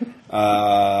night.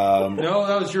 No,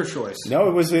 that was your choice. No,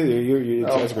 it was you.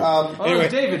 That's great. Anyway,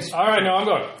 David's. All right, no, I'm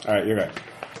going. All right, you're good.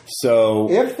 So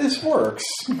if this works,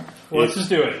 let's just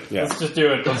do it. Yeah. Let's just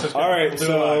do it. All right,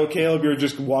 so Caleb, you're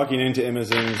just walking into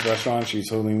Imogen's restaurant. She's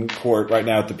holding court right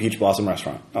now at the Peach Blossom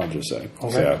restaurant. I'll just say.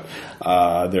 Okay. So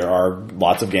there are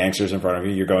lots of gangsters in front of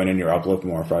you. You're going in. You're uplift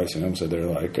more pricing them. So they're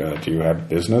like, "Do you have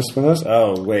business with us?"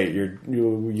 Oh, wait, you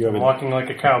have walking like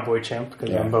a cowboy chimp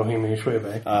because I'm Bohemian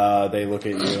Schwebe. They look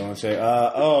at you and say,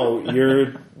 "Oh,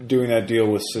 you're doing that deal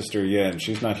with Sister Yin.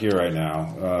 She's not here right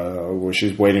now.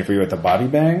 She's waiting for you at the Body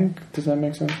Bang." Does that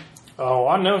make sense? Oh,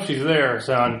 I know she's there,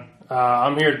 son.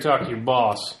 I'm here to talk to your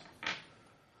boss.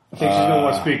 I think she's going to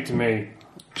want to speak to me.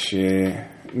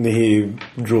 He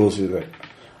drools. He's like,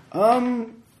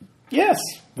 yes,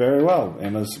 very well.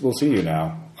 Emma, we'll see you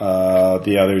now.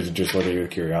 The others just look at you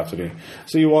with curiosity.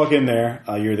 So you walk in there.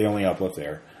 You're the only uplift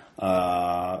there.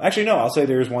 Actually, no. I'll say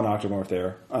there's one octomorph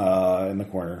there in the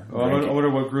corner. Well, I wonder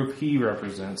what group he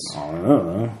represents. I don't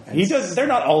know. He does. They're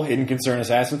not all hidden concern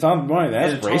assassins. That's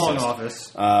racist.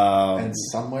 Office. And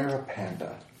somewhere a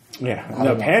panda. Yeah,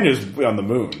 no, panda's on the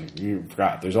moon. You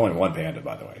forgot. There's only one panda,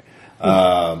 by the way.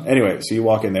 Anyway, so you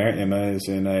walk in there. Emma is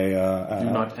in a. Do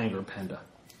not anger panda.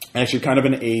 Actually, kind of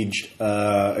an aged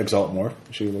Exalt morph.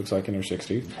 She looks like in her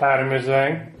 60s. Adam is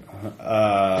saying.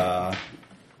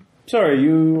 Sorry,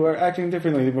 you were acting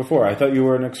differently than before. I thought you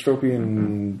were an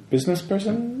extropian business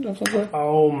person of some sort.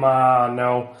 Oh,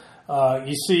 no.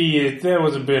 You see, there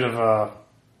was a bit of a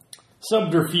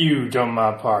subterfuge on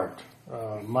my part.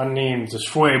 My name's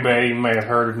Schwebe. You may have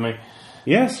heard of me.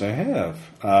 Yes, I have.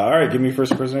 All right, give me a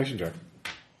first impersonation check.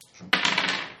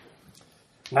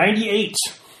 98.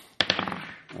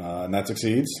 And that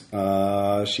succeeds.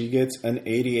 She gets an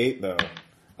 88, though.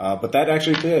 But that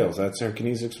actually fails. Her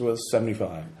kinesics was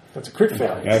 75. That's a crit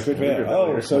failure. Yeah, crit failure.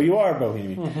 Oh, so you are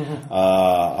Bohemian.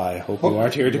 I hope you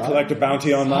aren't here to collect a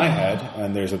bounty on my head.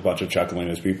 And there's a bunch of chuckling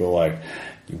as people like,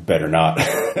 you better not.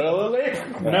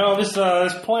 No, this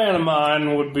plan of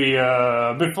mine would be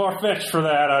a bit far-fetched for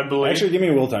that, I believe. Actually, give me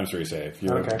a will times 3 save.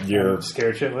 You're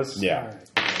scared shitless? Yeah.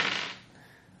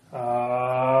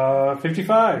 All right.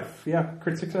 55. Yeah,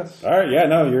 crit success. All right, yeah,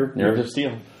 no, you're Nerves of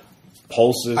steel.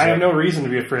 Pulses. I have no reason to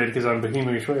be afraid because I'm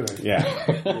Bohemian Schwebe.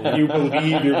 Yeah. You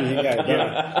believe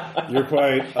you're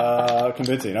quite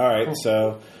convincing. All right,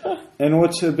 so, and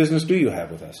what business do you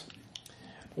have with us?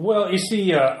 Well, you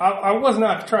see, I was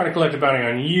not trying to collect a bounty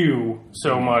on you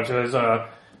so much as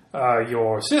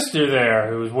your sister there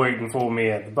who was waiting for me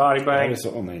at the body bank.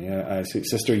 I see.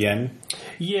 Sister Yen?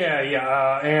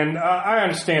 Yeah, and I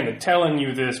understand that telling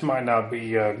you this might not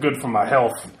be good for my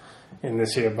health in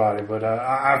this here body, but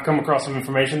I've come across some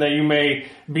information that you may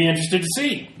be interested to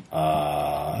see.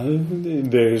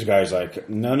 There's guys like,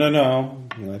 no,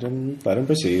 let him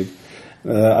proceed.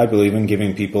 I believe in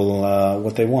giving people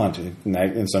what they want.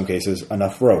 In some cases,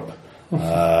 enough rope.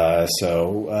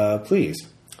 So please.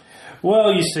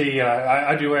 Well, you see,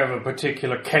 I do have a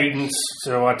particular cadence,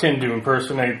 so I tend to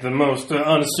impersonate the most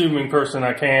unassuming person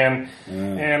I can.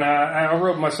 And I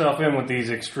rope myself in with these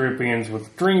extropians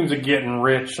with dreams of getting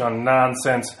rich on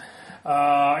nonsense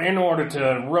in order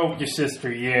to rope your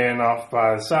sister Yen off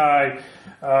by the side.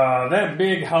 That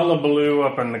big hullabaloo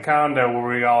up in the condo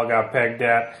where we all got pegged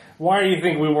at, why do you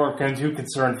think we weren't too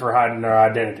concerned for hiding our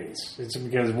identities? It's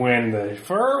because when the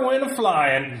fur went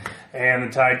a-flying and the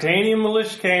titanium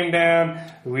militia came down,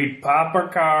 we'd pop our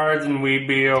cards and we'd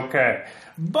be okay.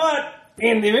 But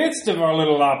in the midst of our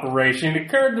little operation, it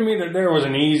occurred to me that there was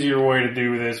an easier way to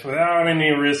do this without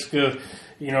any risk of,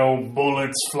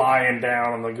 bullets flying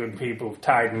down on the good people of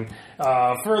Titan,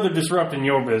 further disrupting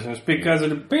your business because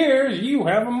it appears you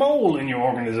have a mole in your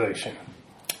organization.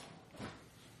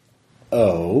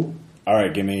 Oh. All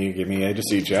right, give me a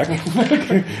deceit check.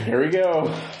 Here we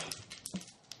go.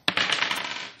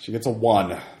 She gets a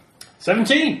 1.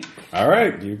 17. All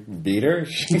right, you beat her.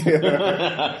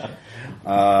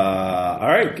 All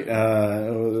right,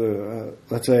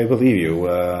 let's say I believe you.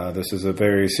 This is a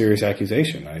very serious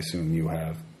accusation. I assume you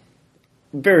have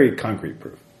very concrete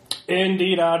proof.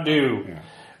 Indeed, I do. Yeah.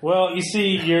 Well, you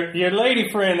see, your lady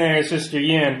friend there, Sister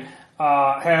Yin,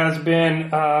 has been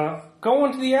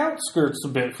going to the outskirts a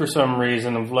bit for some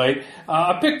reason of late.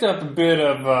 I picked up a bit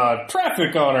of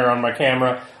traffic on her on my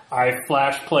camera. I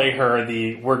flash play her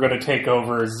we're going to take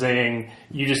over zing.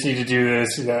 You just need to do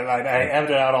this. I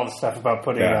edited out all the stuff about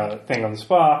putting a thing on the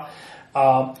spa.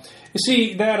 You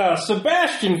see, that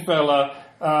Sebastian fella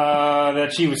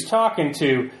that she was talking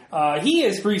to, he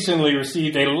has recently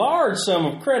received a large sum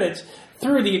of credits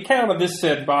through the account of this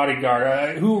said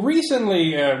bodyguard, who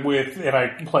recently, and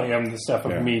I play him the stuff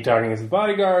of me talking as the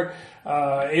bodyguard,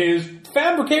 is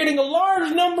fabricating a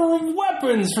large number of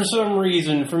weapons for some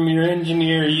reason from your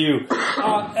engineer you.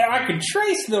 I could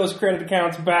trace those credit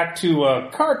accounts back to a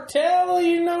cartel,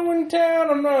 in town.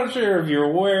 I'm not sure if you're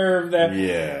aware of that.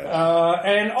 Yeah.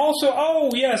 And also,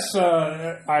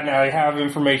 I have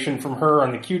information from her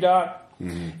on the QDOT.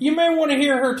 Mm-hmm. You may want to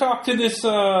hear her talk to this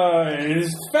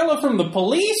fella from the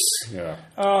police. Yeah.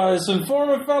 This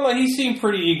informant fella, he seemed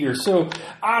pretty eager. So,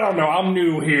 I don't know, I'm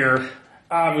new here,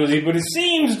 obviously, but it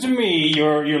seems to me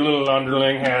your little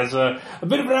underling has a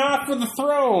bit of an eye for the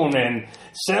throne and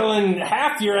selling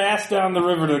half your ass down the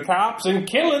river to the cops and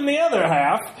killing the other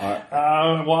half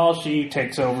while she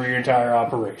takes over your entire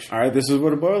operation. All right, this is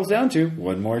what it boils down to.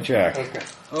 One more check.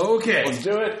 Okay. Let's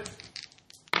do it.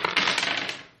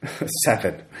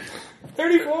 7.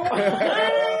 34.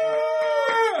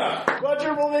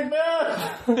 Quadruple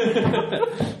Macbeth.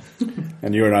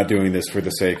 And you are not doing this for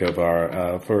the sake of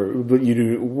our. But you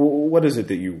do. What is it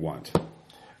that you want?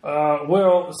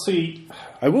 Well, see,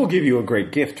 I will give you a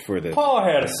great gift for this. Paul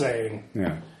had a saying.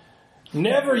 Yeah.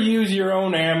 Never use your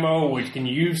own ammo, which can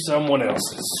use someone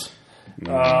else's.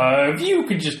 If you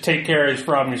could just take care of this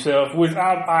problem yourself,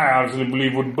 I obviously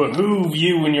believe would behoove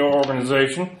you and your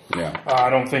organization. Yeah.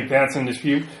 I don't think that's in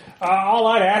dispute. All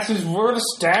I'd ask is for the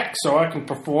stack so I can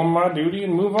perform my duty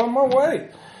and move on my way.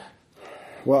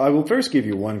 Well, I will first give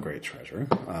you one great treasure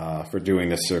for doing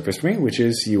this service for me, which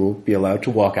is you will be allowed to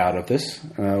walk out of this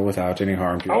without any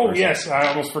harm to your person. Yes, I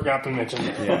almost forgot to mention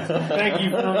that. Yeah. Thank you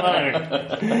for reminding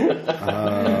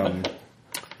me.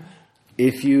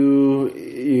 If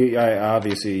you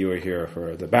obviously you are here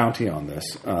for the bounty on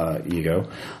this ego,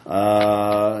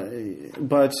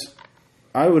 but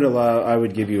I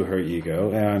would give you her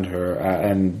ego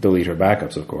and delete her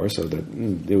backups, of course, so that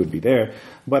it would be there.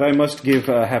 But I must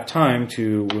have time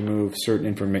to remove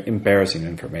certain embarrassing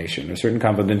information or certain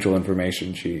confidential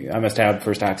information. I must have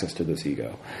first access to this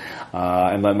ego,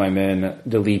 and let my men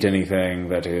delete anything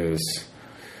that is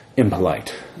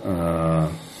impolite.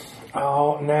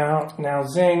 Now,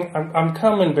 Zing, I'm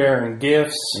coming bearing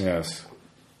gifts. Yes,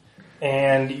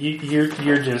 and you're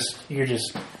just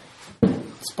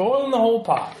spoiling the whole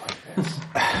pot like this.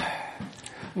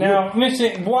 Now, Missy,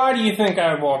 why do you think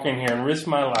I'd walk in here and risk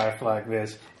my life like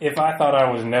this if I thought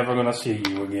I was never going to see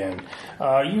you again?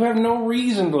 You have no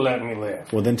reason to let me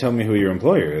live. Well, then tell me who your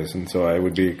employer is, and so I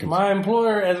would be... My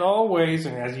employer, as always,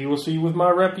 and as you will see with my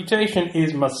reputation,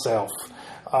 is myself.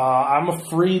 I'm a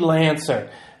freelancer.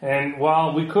 And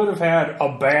while we could have had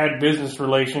a bad business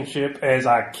relationship as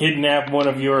I kidnapped one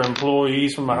of your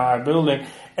employees from a high building,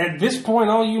 at this point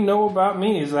all you know about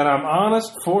me is that I'm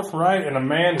honest, forthright, and a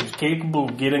man who's capable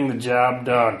of getting the job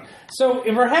done. So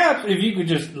perhaps if you could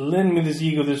just lend me this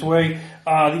ego this way,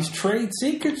 these trade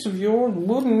secrets of yours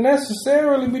wouldn't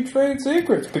necessarily be trade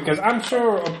secrets, because I'm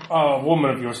sure a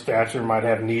woman of your stature might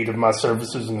have need of my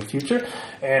services in the future,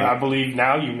 and I believe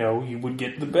now you would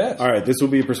get the best. All right, this will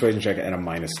be a persuasion check at a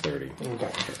minus 30. Okay.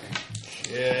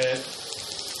 Shit.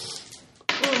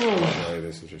 Sorry,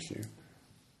 this is just you.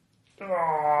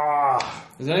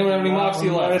 Does anyone have any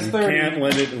moxie left? You can't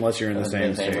lend it unless you're in the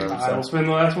same state. I will spend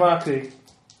the last moxie.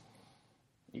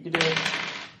 You can do it.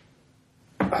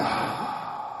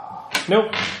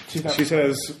 Nope. She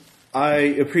says, I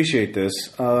appreciate this.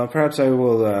 Perhaps I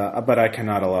will, but I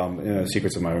cannot allow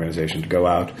secrets of my organization to go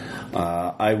out.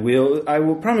 I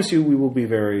will promise you we will be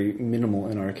very minimal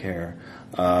in our care.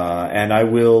 And I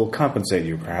will compensate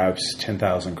you, perhaps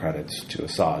 10,000 credits to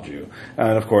assage you.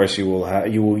 And of course,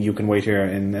 you can wait here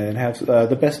and have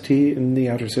the best tea in the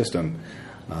outer system.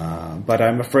 But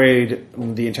I'm afraid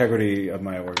the integrity of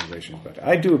my organization. But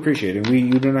I do appreciate it.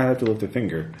 You do not have to lift a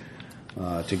finger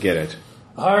to get it.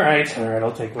 All right.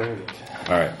 I'll take what I get.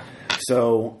 All right.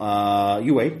 So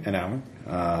you wait an hour.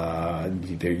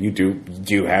 You do.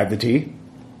 Do you have the tea?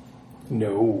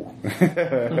 No.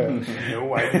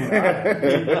 No, I do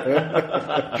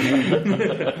not.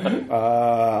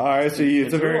 All right, so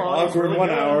it's a very awkward 1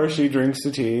 hour. She drinks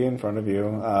the tea in front of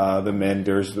you. The men,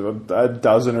 there's a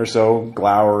dozen or so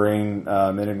glowering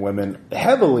men and women,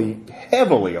 heavily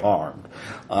armed.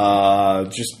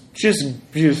 Just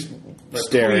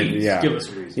staring. Please, give us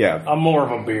a reason. Yeah. I'm more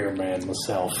of a beer man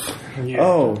myself.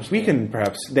 We can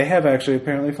perhaps. They have actually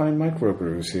apparently fine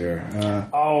microbrews here. No,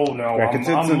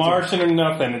 I'm Martian or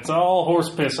nothing. It's all horse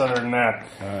piss other than that.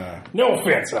 No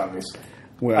offense, obviously.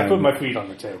 I put my feet on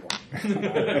the table.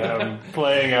 I'm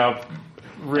playing up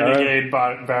renegade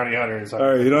bounty hunters. All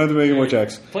right, you don't have to make any more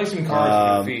checks. Play some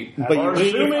cards with your feet. But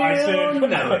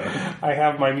I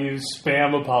have my muse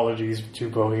spam apologies to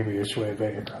Bohemia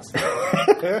Schwebe across the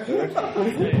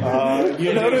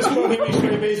you notice Bohemia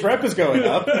Schwebe's rep is going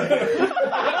up.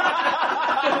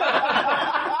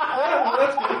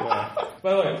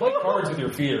 By the way, play cards with your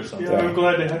feet or something. Yeah, I'm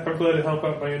glad to help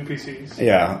out my NPCs.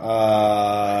 Yeah.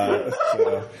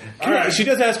 She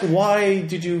does ask, why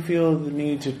did you feel the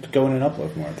need to go in and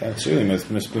uplift more? That surely must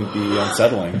be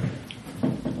unsettling.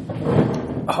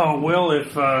 Oh, well,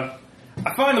 if I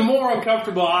find the more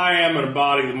uncomfortable I am in a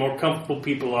body, the more comfortable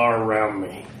people are around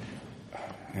me.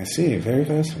 I see. Very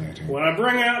fascinating. When I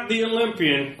bring out the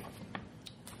Olympian,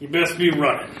 you best be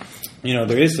running.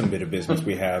 There is some bit of business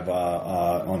we have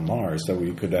on Mars that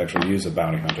we could actually use a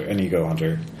bounty hunter, an ego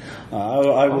hunter.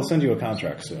 I will send you a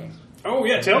contract soon. Oh,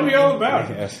 yeah, tell me all about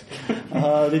it. Yes.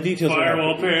 The details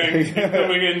Firewall ping,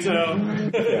 coming intel.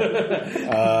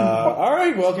 All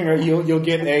right, well, you'll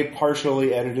get a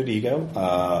partially edited ego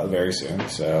very soon.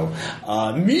 So,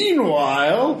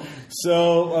 meanwhile,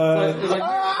 dude,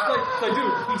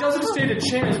 he doesn't stand a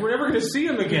chance. We're never going to see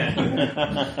him again.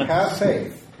 Have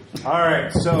faith. All right,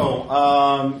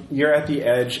 so you're at the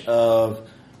edge of...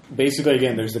 Basically,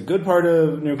 again, there's the good part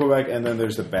of New Quebec, and then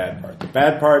there's the bad part. The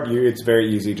bad part, it's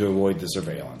very easy to avoid the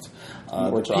surveillance.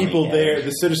 The people there,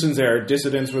 the citizens there are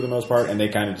dissidents for the most part, and they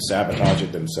kind of sabotage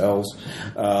it themselves.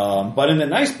 But in the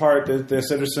nice part, the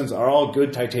citizens are all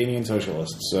good Titanian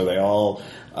socialists, so they all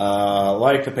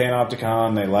like the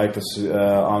Panopticon, they like the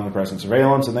omnipresent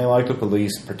surveillance, and they like the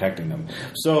police protecting them.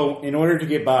 So, in order to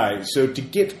get by, to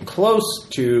get close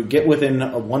to get within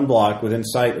 1 block, within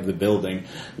sight of the building,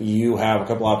 you have a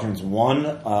couple options. One,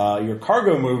 your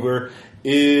cargo mover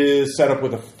is set up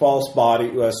with a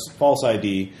false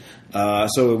ID,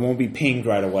 so it won't be pinged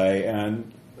right away,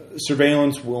 and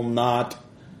surveillance will not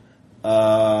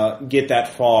get that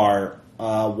far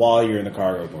while you're in the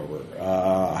cargo mover.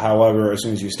 However, as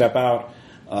soon as you step out,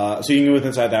 so you can go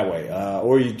inside that way.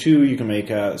 Or you can make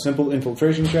a simple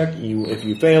infiltration check. If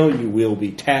you fail, you will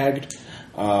be tagged.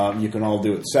 You can all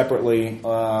do it separately,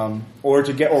 or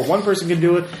one person can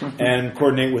do it and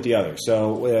coordinate with the other.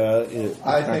 So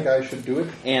I think I should do it.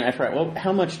 And I forgot. Well,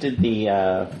 how much did the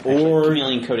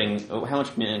chameleon coding? How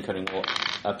much chameleon coding will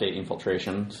update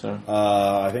infiltration? So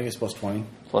I think it's plus 20.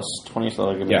 Plus 20,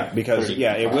 so because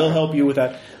it will help you with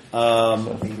that.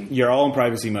 You're all in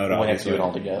privacy mode. We have to do it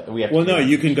all together.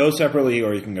 You can go separately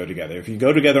or you can go together. If you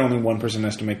go together, only one person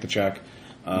has to make the check.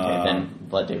 Okay, then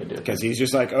let David do it. Because he's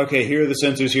just like, okay, here are the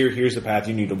sensors, here's the path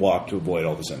you need to walk to avoid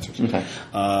all the sensors. Okay.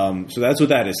 So that's what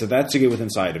that is. So that's to get within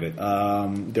sight of it.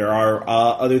 There are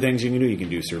other things you can do. You can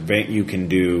do survey. You can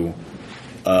do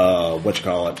set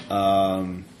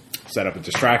up a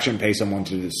distraction, pay someone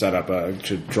to set up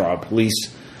to draw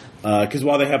police. Because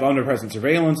while they have omnipresent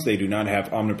surveillance, they do not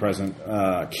have omnipresent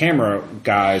camera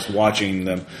guys watching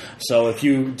them. So if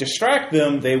you distract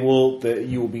them, you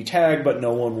will be tagged, but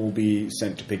no one will be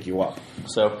sent to pick you up.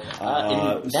 So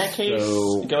in that case,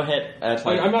 go ahead.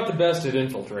 I'm not the best at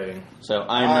infiltrating. So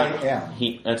I am.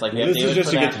 It's like this is just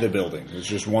to get to the building. It's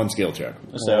just one skill check,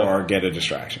 or get a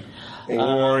distraction,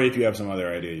 or if you have some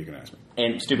other idea, you can ask me.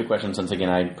 And stupid question, since again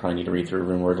I probably need to read through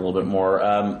RuneWord a little bit more.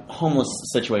 Homeless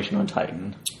situation on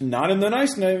Titan. Not in the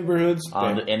nice neighborhoods.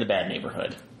 In the bad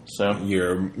neighborhood. So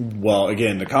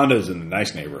again, the condo's in the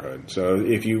nice neighborhood. So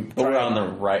if you, we're on the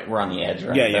edge,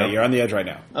 right? Yeah, you're on the edge right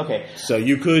now. Okay. So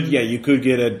you could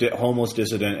get a homeless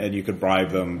dissident, and you could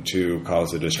bribe them to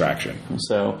cause a distraction.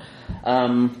 So,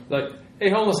 hey,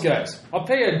 homeless guys, I'll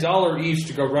pay $1 each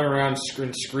to go run around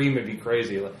and scream and be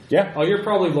crazy. Yeah. Oh, you're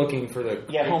probably looking for the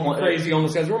crazy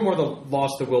homeless guys. We're more the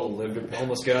lost the will to live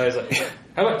homeless guys.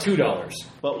 How about $2?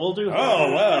 But we'll do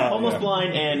homeless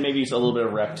blind and maybe a little bit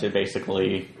of rep to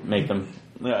basically make them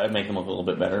look a little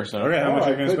bit better. So okay, how much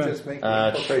are you going to spend?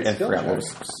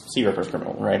 C-Rep is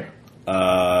criminal, right?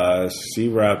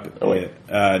 C-Rep.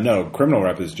 No, criminal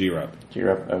rep is G-Rep.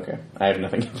 G-Rep, okay. I have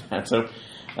nothing in that, so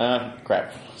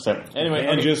crap. So anyway,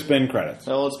 and just spend credits.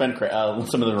 So let's spend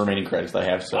some of the remaining credits that I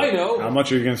have. So I know. How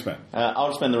much are you going to spend?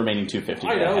 I'll spend the remaining $250.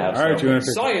 I know. All right, $250.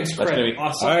 Science credit.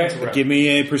 All right, give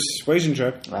me a persuasion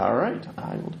check. All right,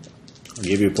 I will. I'll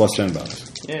give you a plus 10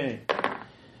 bonus. Yay.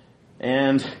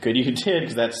 And good you did,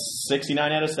 because that's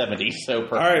 69 out of 70, so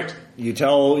perfect. All right, you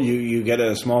get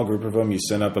a small group of them, you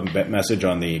send up a bet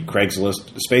on the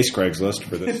space Craigslist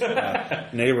for this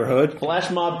neighborhood. Flash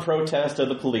mob protest of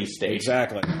the police station.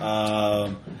 Exactly.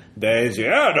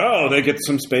 They get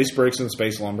some space bricks and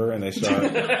space lumber, and they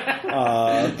start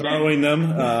throwing them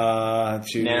to...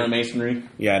 Nanomasonry.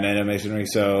 Yeah, nanomasonry.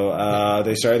 So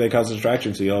they cause a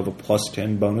distraction, so you'll have a plus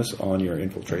 10 bonus on your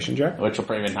infiltration check. Which will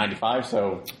bring in 95,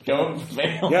 so don't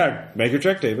fail. Yeah, make your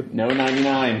check, David. No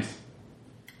 99s.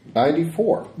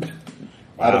 94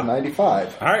 out of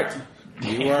 95. All right.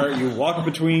 You walk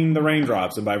between the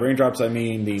raindrops, and by raindrops I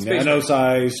mean the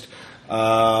nano-sized,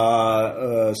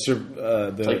 the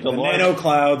nano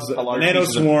clouds, the nano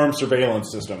swarm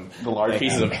surveillance system. The large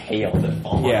pieces of hail that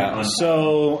fall. Yeah.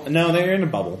 So no, they're in a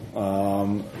bubble.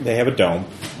 They have a dome.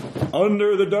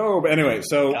 Under the dome. Anyway,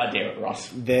 so God damn it, Ross.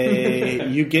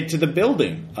 You get to the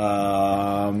building.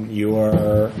 You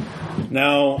are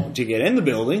now to get in the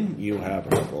building. You have a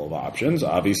couple of options.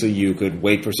 Obviously, you could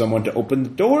wait for someone to open the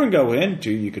door and go in.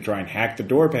 You could try and hack the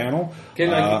door panel. Can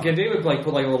David put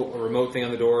a little remote thing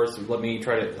on the door? So let me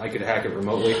try to. I could hack it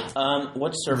remotely.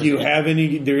 What service? Do you have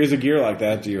any? There is a gear like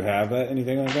that. Do you have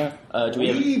anything like that?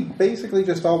 We basically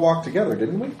just all walked together,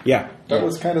 didn't we? Yeah. That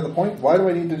was kind of the point. Why do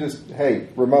I need to just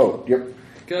remote? You're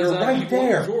right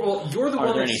there. You're the one.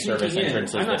 Are there any service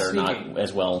entrances that are not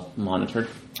as well monitored?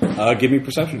 Give me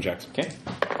perception checks. Okay.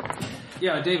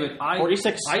 Yeah, David.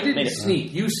 46. I didn't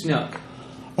sneak. You snuck.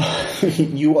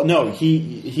 He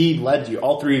led you.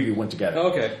 All three of you went together.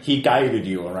 Okay. He guided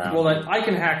you around. Well, then I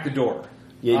can hack the door.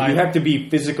 Yeah, you have to be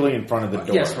physically in front of the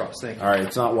door. Yes, Ross. Thank you. All right,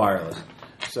 it's not wireless.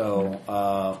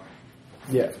 So,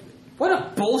 yeah. What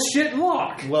a bullshit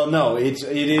lock! Well, no, it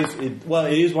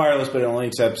is wireless, but it only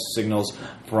accepts signals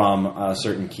from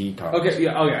certain key cards. Okay,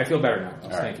 yeah, I feel better now.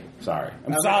 Thank you. Sorry.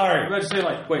 I'm sorry. I'm about to say,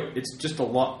 wait, it's just a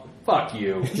lock. Fuck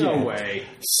you. No way.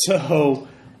 So,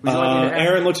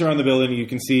 Aaron looks around the building. You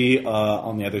can see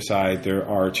on the other side there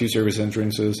are 2 service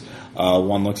entrances.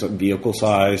 One looks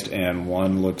vehicle-sized, and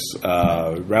one looks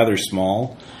rather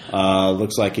small.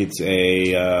 Looks like it's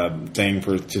a thing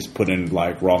for just put in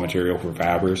like raw material for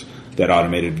fabbers that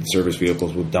automated service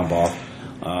vehicles would dump off.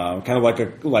 Kind of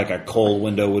like a coal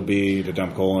window would be to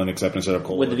dump coal in, except instead of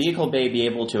coal. Would the vehicle bay be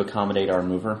able to accommodate our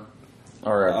mover?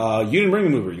 Or you didn't bring a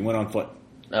mover. You went on foot.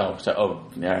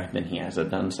 Then he has it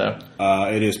done. So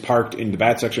it is parked in the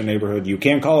Bat Section neighborhood. You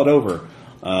can call it over.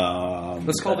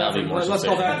 Let's call that. Let's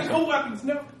call that. No weapons.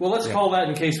 No. Well, let's call that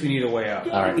in case we need a way out.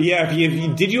 All right. Yeah.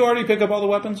 Did you already pick up all the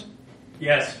weapons?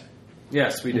 Yes.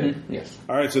 Yes, we did. Mm-hmm. Yes.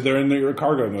 All right. So they're in your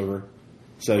cargo mover.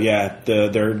 So yeah,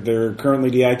 they're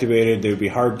currently deactivated. They would be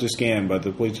hard to scan, but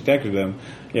the police detected them.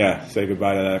 Yeah. Say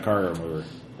goodbye to that cargo mover.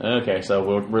 Okay. So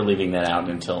we're leaving that out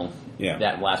until. Yeah.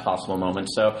 That last possible moment.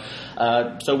 So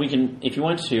we can, if you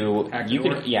want to,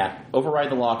 override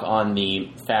the lock on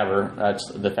the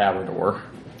Fabber door.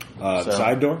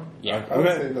 Side door? Yeah. I would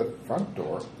say the front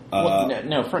door.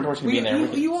 No, front doors can be in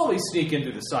there. You always sneak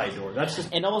into the side door. That's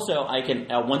just. And also, I can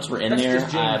once we're in there,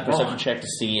 perception check to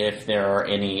see if there are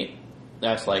any.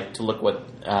 That's like to look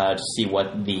to see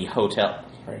what the hotel,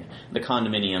 the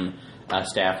condominium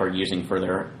staff are using for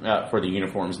the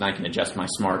uniforms, and I can adjust my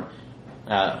smart.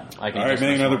 I can. All right,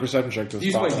 make another perception check. Do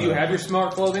you have your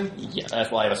smart clothing? Yeah,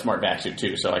 that's why I have a smart back suit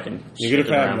too, so I can. You get a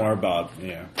fat more, Bob.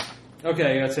 Yeah.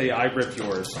 Okay, I'd say I ripped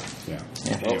yours. Yeah.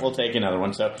 We'll take another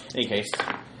one. So, in any case,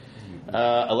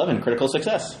 11 critical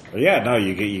success. Yeah, no,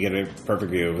 you get a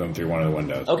perfect view of them through one of the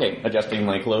windows. Okay, adjusting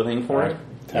my clothing for it.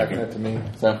 Tacking it to me,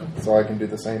 so I can do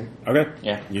the same. Okay.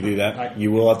 Yeah, you do that.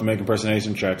 You will have to make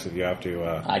impersonation checks if you have to.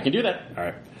 I can do that. All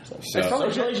right.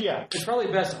 It's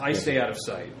probably best I stay out of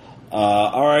sight.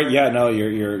 All right, yeah, no,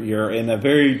 you're in a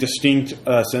very distinct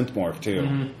synth morph too.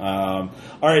 Mm-hmm. All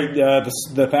right,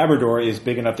 the Fabber door is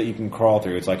big enough that you can crawl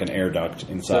through. It's like an air duct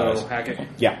in size. So hack it.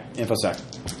 Yeah, infosec.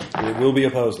 It will be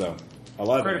opposed though.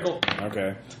 11. Critical.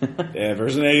 Okay.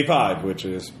 Version 85, which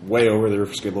is way over their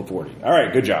skill of 40. All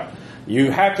right, good job. You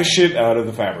hacked the shit out of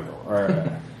the Fabber door. All right.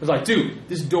 I was like, dude,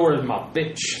 this door is my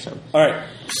bitch. All right.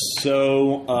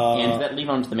 So, and does that leave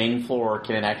onto the main floor? Or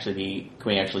can we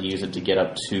actually use it to get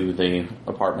up to the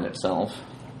apartment itself?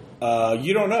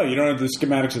 You don't know. You don't have the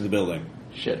schematics of the building.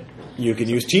 Shit. You can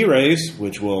use T-rays,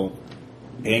 which will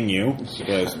ping you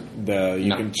because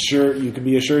you can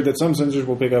be assured that some sensors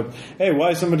will pick up. Hey, why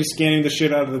is somebody scanning the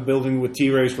shit out of the building with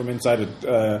T-rays from inside a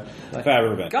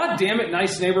Fabber vent? God damn it,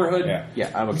 nice neighborhood.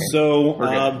 Yeah, I'm okay. So,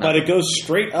 but it goes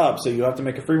straight up, so you have to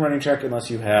make a free running check unless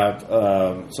you have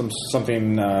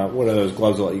something. What are those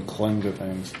gloves that let you cling to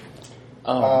things?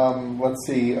 Let's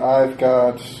see. I've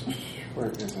got where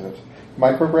is it?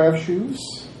 Micrograv shoes.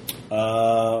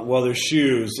 Well, there's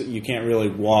shoes. You can't really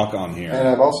walk on here. And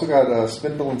I've also got a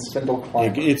spindle and spindle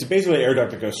climber. It's basically an air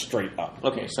duct that goes straight up.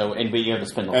 Okay, so but you have the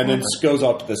spindle and then goes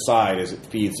up to the side as it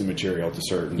feeds the material to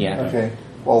certain. Yeah. Okay.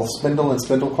 Well, spindle and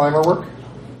spindle climber work?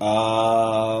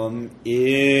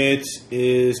 It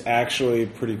is actually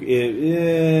pretty.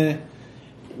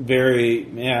 Very.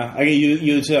 Yeah.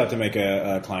 You still have to make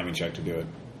a climbing check to do it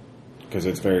because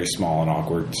it's very small and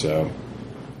awkward. So.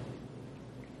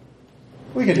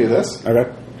 We can do this. Okay.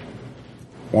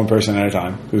 One person at a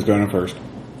time. Who's going in first?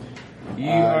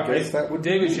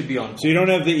 David should be on. So you don't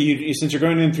have since you're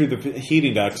going in through the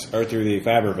heating ducts or through the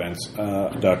Fabber vents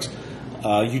ducts.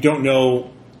 You don't know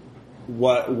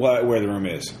where the room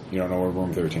is. You don't know where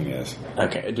room 13 is.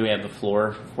 Okay. Do we have the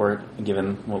floor for it,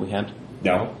 given what we had?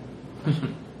 No.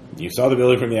 You saw the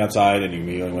building from the outside, and you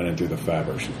immediately went in through the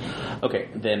Fabbers. Okay,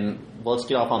 then let's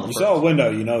get off on the first. You saw a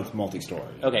window, you know it's multi-story.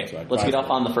 Okay, so let's get off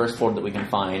on the first floor that we can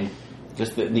find,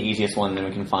 just the easiest one, then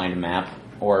we can find a map,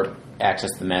 or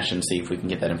access the mesh and see if we can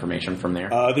get that information from there.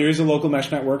 There is a local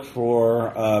mesh network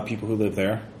for people who live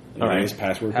there. All right. It is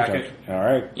password hack protected. it. All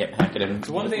right. Yep, hack it in. It's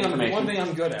one thing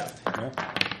I'm good at. Yeah.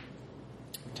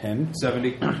 10.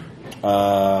 70.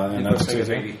 And that's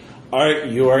 80. All right,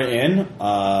 you are in.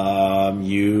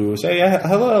 You say,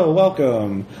 hello,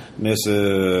 welcome,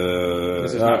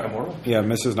 Mrs. Nakamura? Yeah,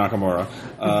 Mrs. Nakamura.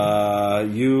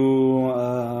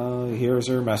 Here's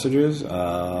her messages.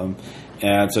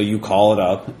 And so you call it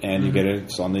up, and you get it.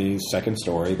 It's on the second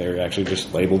story. They're actually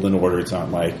just labeled in order. It's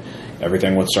not like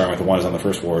everything was starting with the ones on the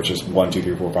first floor. It's just 1, 2,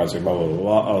 3, 4, 5, 6, blah, blah, blah,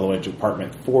 blah, all the way to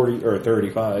apartment 40 or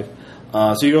 35.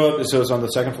 So you go up. So it's on the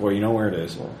second floor. You know where it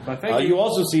is. You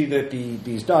also see that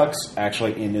these ducts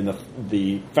actually in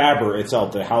the Fabber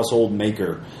itself, the household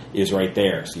maker, is right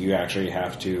there. So you actually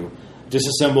have to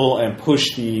disassemble and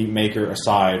push the maker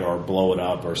aside or blow it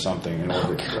up or something in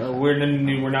order.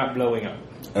 We're not blowing up.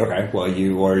 Okay. Well, if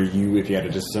you had a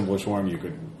disassembler swarm, you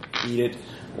could eat it,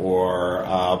 or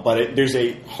but there's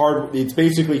a hard. It's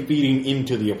basically feeding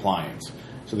into the appliance,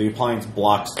 so the appliance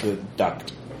blocks the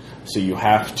duct. So you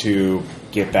have to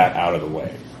get that out of the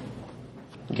way.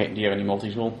 Okay. Do you have any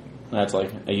multi-tool? That's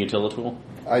like a utility tool.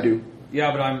 I do.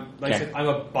 Yeah, but I said,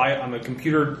 I'm a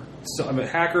computer. So I'm a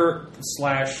hacker /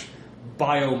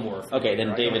 biomorph. Okay,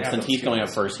 then David, since he's going up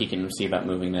first, he can see about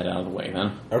moving that out of the way.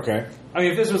 Then. Okay. I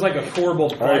mean, if this was like a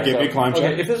horrible, all right, give me a climb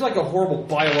check. If there's like a horrible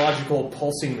biological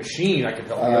pulsing machine, I could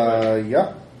help you.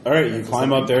 Yeah. All right, you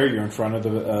climb up there. You're in front of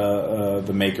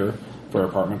the maker for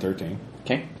apartment 13.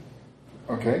 Okay.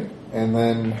 Okay, and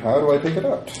then how do I pick it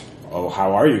up? Oh,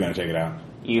 how are you going to take it out?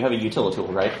 You have a utility tool,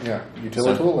 right? Yeah,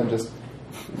 utility tool and just...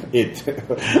 It.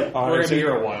 We're going to be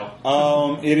here a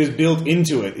while. It is built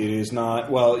into it. It is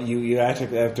not. Well, you have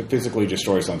to physically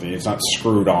destroy something. It's not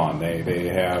screwed on. They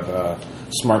have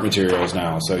smart materials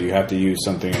now, so you have to use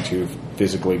something to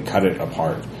physically cut it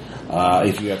apart.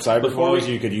 If you had cyber claws,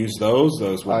 you could use those.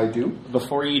 I do.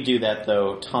 Before you do that,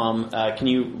 though, Tom, can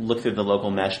you look through the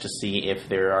local mesh to see if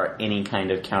there are any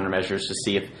kind of countermeasures to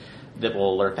see if that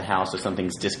will alert the house if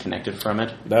something's disconnected from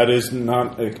it? That is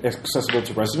not accessible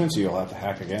to residents, so you'll have to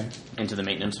hack again. Into the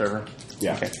maintenance server?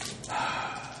 Yeah. Okay.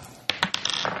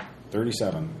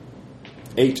 37.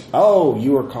 8. Oh,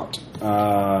 you are caught.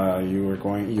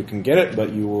 You can get it,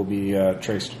 but you will be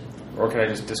traced. Or can I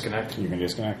just disconnect? You can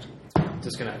disconnect.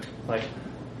 Disconnect. Like,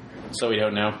 so we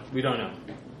don't know? We don't know.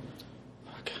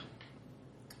 Fuck.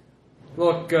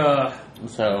 Look, I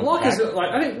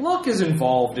think luck is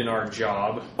involved in our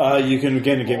job. You can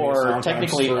again give me a sound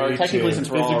technically, since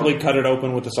we're physically cut it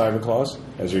open with the cyber claws,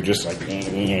 as you're just like,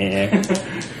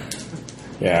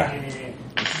 yeah.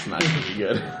 It's not really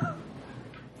good.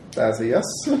 That's a yes.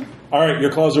 All right,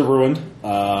 your claws are ruined.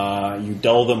 You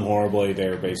dull them horribly.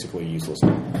 They're basically useless.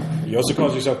 You also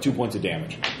cause yourself 2 points of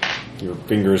damage. Your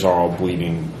fingers are all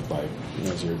bleeding,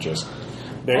 as you're just...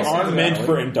 They aren't meant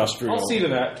for industrial... I'll see to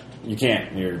that. You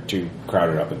can't. You're too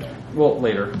crowded up in there. Well,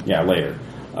 later. Yeah, later.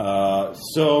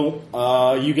 So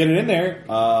you get it in there.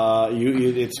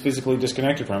 It's physically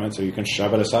disconnected from it, so you can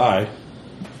shove it aside.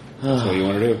 That's what you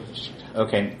want to do.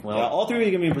 Okay, well... all three of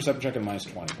you give me a perception check at minus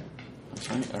 20.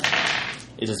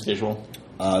 Is this visual?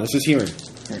 This is hearing.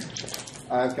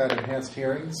 I've got enhanced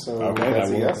hearing, so okay, that's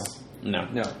a yes. No.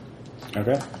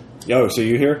 Okay. So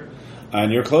you hear?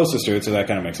 And you're closest to it, so that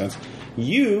kind of makes sense.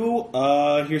 You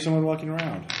hear someone walking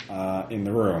around in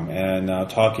the room and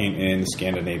talking in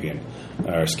Scandinavian,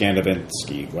 or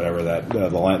Skandavinsky, whatever that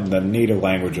the native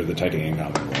language of the Titanian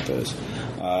Commonwealth is.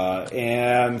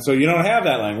 And so you don't have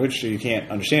that language, so you can't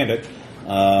understand it.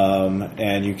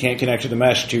 And you can't connect to the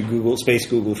mesh to Google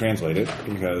Translate it,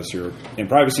 because you're in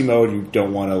privacy mode. You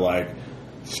don't want to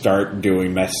start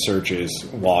doing mesh searches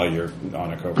while you're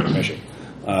on a covert mission.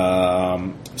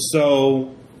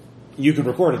 So you can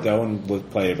record it though and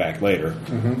play it back later.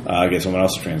 Get someone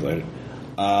else to translate it.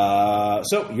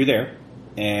 So you're there,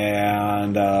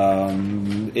 and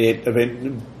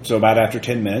so about after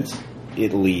 10 minutes,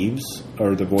 it leaves,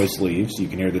 or the voice leaves. You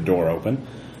can hear the door open.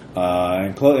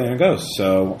 And it goes.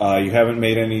 So you haven't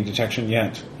made any detection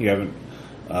yet. You haven't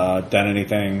done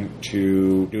anything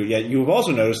to do it yet. You have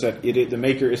also noticed that the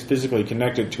maker is physically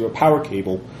connected to a power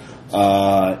cable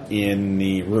in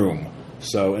the room.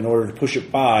 So in order to push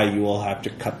it by, you will have to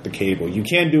cut the cable. You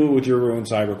can do it with your ruined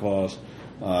cyber claws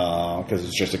because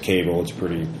it's just a cable. It's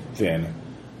pretty thin,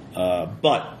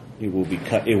 but it will be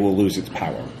cut. It will lose its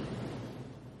power.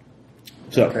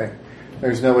 So. Okay.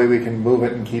 There's no way we can move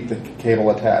it and keep the cable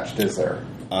attached, is there?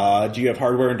 Do you have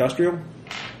hardware industrial?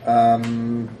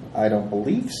 I don't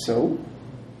believe so.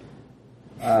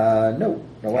 No.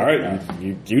 All right,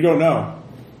 you don't know.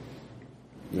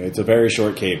 It's a very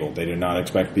short cable. They did not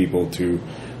expect people to...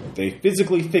 They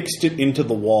physically fixed it into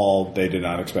the wall. They did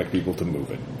not expect people to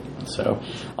move it. So,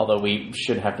 although we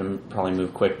should have to probably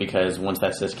move quick, because once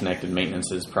that's disconnected,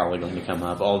 maintenance is probably going to come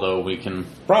up. Although we can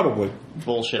probably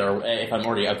bullshit our. If I'm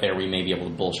already up there, we may be able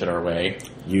to bullshit our way.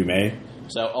 You may.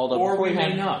 So, although or we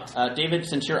may not. David,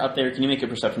 since you're up there, can you make a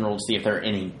perception roll to see if there are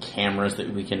any cameras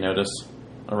that we can notice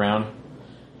around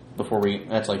before we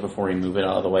move it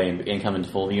out of the way and come into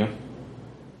full view?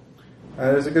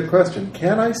 That is a good question.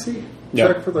 Can I see?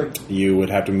 Yep. Check for You would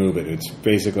have to move it. It's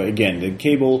basically, again, the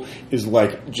cable is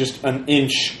just an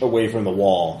inch away from the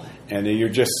wall, and you're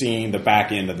just seeing the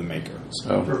back end of the maker.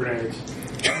 So.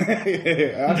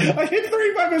 I hit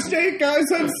 3 by mistake, guys.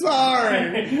 I'm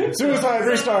sorry. Suicide,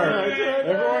 restart.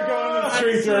 Everyone go on the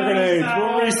street, throw grenades.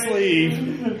 We'll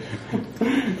re-sleeve.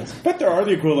 But there are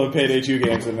the equivalent of Payday 2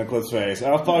 games in Eclipse Phase.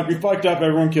 Oh, fuck, we fucked up.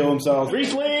 Everyone kill themselves.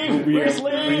 Re-sleeve.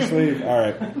 Re-sleeve. All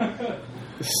right.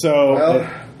 So... Well,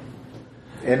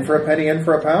 In for a penny, in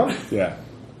for a pound? Yeah.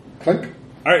 Clink.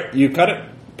 All right, you cut it,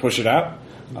 push it out.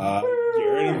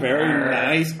 You're in a very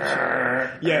nice...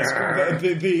 Yes,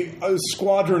 the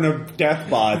squadron of death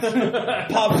bots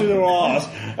pop through the walls.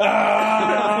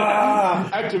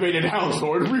 Activated House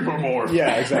Lord Reapermore.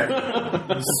 Yeah,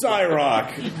 exactly.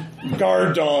 Cyrock,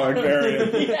 guard dog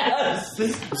variant. Yes.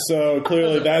 So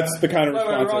clearly, that's the kind of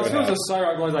response it would have.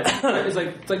 Cyrock going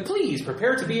it's like, please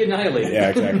prepare to be annihilated. Yeah,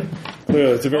 exactly.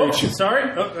 Clearly, it's a very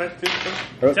sorry.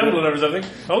 Stumbled over something.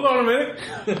 Hold on a minute.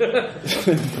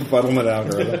 befuddlement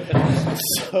algorithm.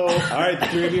 So, all right, the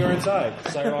three of you are inside.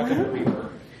 Cyrock and the Reaper.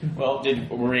 Well,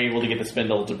 were we able to get the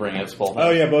spindle to bring its full? Oh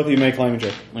yeah, both of you make climbing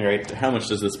check. All right. How much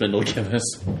does the spindle give us?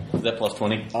 Is that plus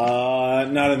 20?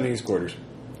 Not in these quarters.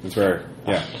 It's rare.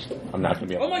 Yeah. I'm not going to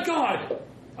be able. Oh my god!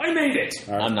 I made it!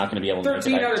 Right. I'm not going to be able to.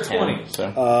 13 out of 20. So.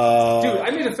 Dude,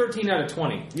 I made a 13 out of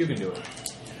 20. You can do it.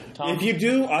 Tom, if you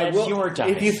do, I that's will. Your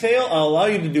dice. If you fail, I'll allow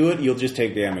you to do it. You'll just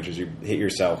take damage as you hit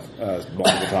yourself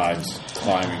multiple times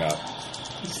climbing up.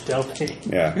 Stealthy.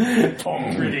 Yeah.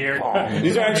 Through the air.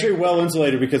 These are actually well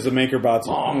insulated because the maker bots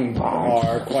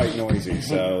are quite noisy.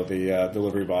 So the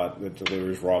delivery bot that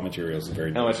delivers raw materials is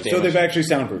very noisy. So they've actually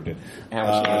soundproofed it. How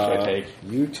much damage do I take?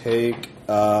 You take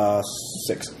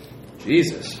 6.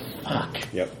 Jesus. Fuck.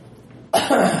 Yep.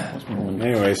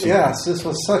 Anyways. Yes, this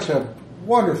was such a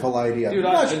wonderful idea. Dude,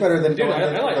 much better than dude, going I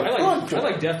into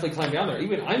like definitely climbing down there.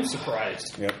 Even I'm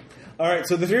surprised. Yep. All right,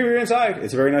 so the three of you are inside.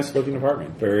 It's a very nice looking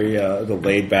apartment. Very the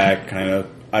laid back kind of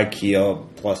IKEA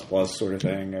plus sort of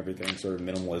thing. Everything sort of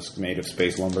minimalist, made of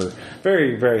space lumber.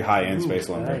 Very, very high end space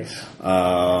lumber.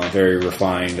 Nice. Very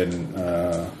refined and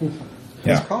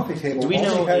His coffee table Do we only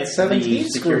know had if 17 the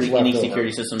screws left any over.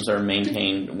 security systems are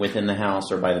maintained within the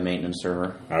house or by the maintenance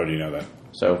server? How do you know that?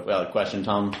 So, question,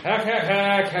 Tom. Hack.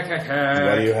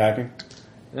 What are you hacking?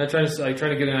 And I'm trying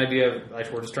to get an idea of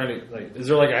we're just trying to is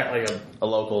there like A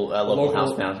local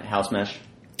house mesh?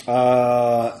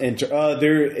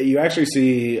 There you actually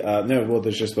see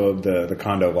there's just the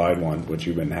condo wide one which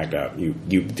you've been hacked out. You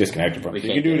disconnected from. So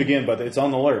you can do it again, but it's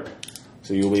on the alert,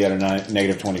 so you'll be at a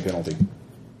negative 20 penalty,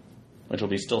 which will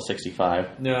be still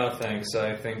 65. No, thanks.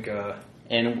 I think.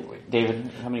 And David,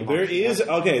 how many? There is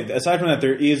aside from that,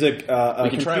 there is a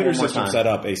computer system set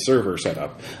up, a server set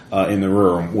up in the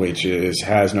room, which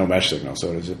has no mesh signal,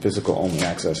 so it is a physical only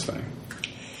access thing.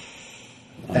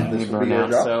 And this will be your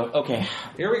job. So okay,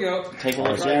 here we go. Take a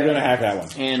look. So you're going to hack that one,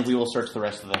 and we will search the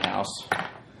rest of the house.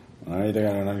 All right, they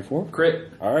got a 94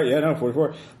 crit. All right,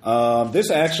 44.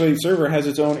 This actually server has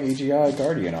its own AGI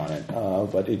Guardian on it,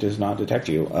 but it does not detect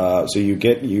you. So you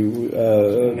get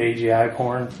AGI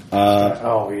porn.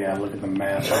 Oh yeah, look at the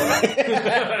map.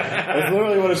 That's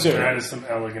literally what it's doing. That is some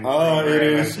elegant.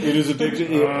 It is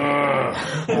addicted.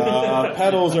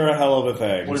 Pedals are a hell of a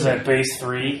thing. What is that? Base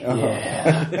 3? Uh-huh.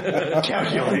 Yeah.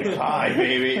 Calculate pi,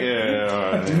 baby.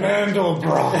 Yeah.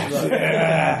 Mandelbrot.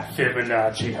 Yeah.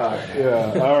 Fibonacci hard.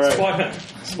 Yeah. All right.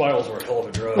 Spirals were a hell of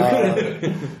a drug.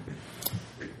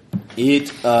 It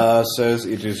says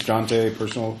it is Jante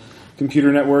Personal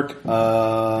Computer Network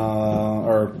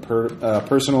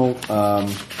personal.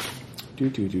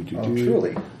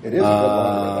 Truly, it is a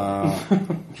good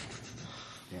one.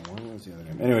 What was the other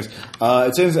name? Anyways,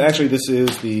 it says actually this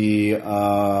is the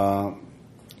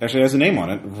actually has a name on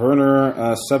it,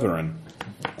 Werner Severin.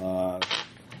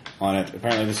 On it.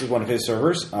 Apparently, this is one of his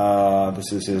servers.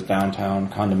 This is his downtown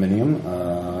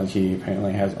condominium. He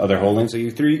apparently has other holdings. So you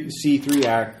see three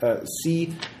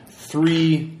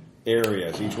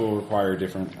areas. Each will require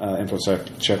different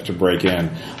InfoSec to break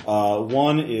in.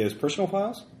 One is personal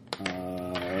files.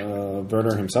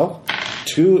 Werner himself.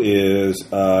 2 is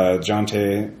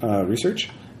Jante research.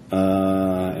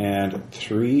 And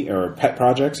 3 are pet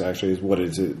projects. Actually, is what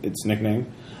is its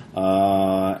nickname.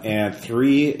 And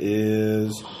 3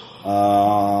 is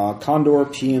Condor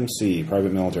PMC,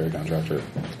 private military contractor.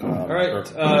 All right.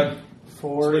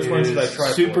 4 which one should I is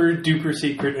try super duper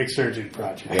secret exurgent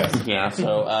project. Yes. Yeah.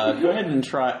 So go ahead and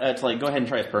try. Go ahead and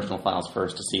try his personal files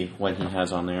first to see what he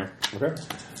has on there. Okay.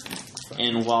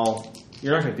 And while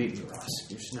you're not going to beat me, Ross,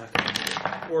 you're just not going to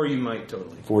beat me. Or you might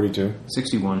totally. 42.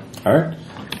 61. All right.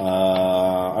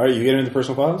 You get into the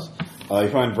personal files. You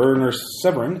find Werner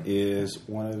Severin is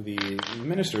one of the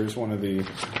ministers, one of the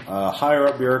higher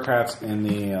up bureaucrats in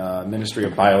the Ministry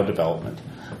of Biodevelopment.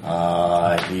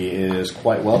 He is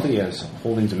quite wealthy. He has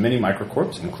holdings of many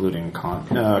microcorps, including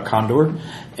Condor.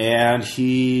 And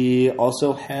he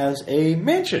also has a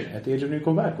mansion at the edge of New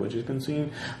Quebec, which has been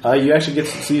seen. You actually get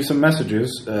to see some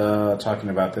messages talking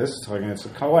about this. It's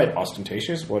quite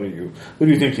ostentatious. Who do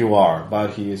you think you are?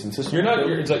 But he is insisting.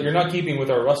 You're not keeping with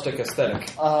our rustic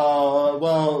aesthetic.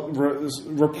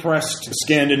 repressed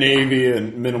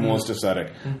Scandinavian minimalist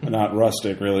aesthetic, not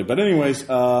rustic really. But anyways,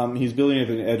 he's building at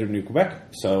the edge of New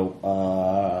Quebec,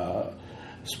 so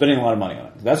spending a lot of money on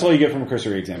it. That's all you get from a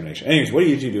cursory examination. Anyways, what are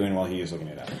you two doing while he is looking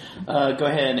at that? Go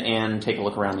ahead and take a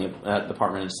look around the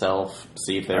apartment itself,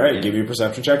 see if they're... All right, give you a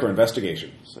perception check or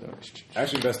investigation. So,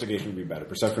 actually, investigation would be better.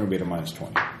 Perception would be at a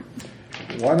 -20.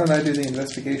 Why don't I do the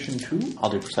investigation too?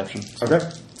 I'll do perception. Okay.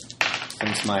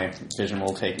 Since my vision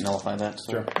will nullify that.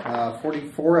 So. Sure.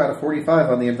 44 out of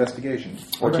 45 on the investigation.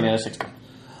 14 out of 60.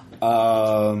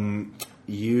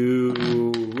 You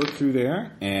look through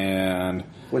there, and...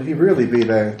 Would he really be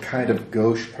the kind of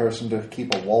gauche person to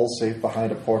keep a wall safe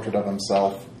behind a portrait of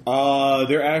himself?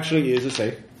 There actually is a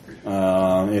safe.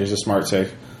 It is a smart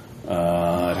safe.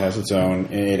 It has its own...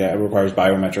 It requires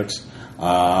biometrics.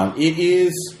 It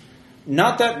is...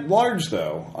 Not that large,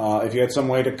 though. If you had some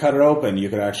way to cut it open, you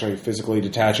could actually physically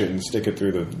detach it and stick it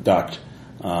through the duct.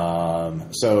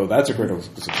 So that's a critical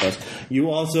success. You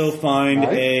also find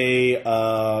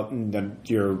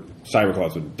your cyber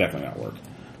claws would definitely not work.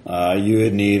 You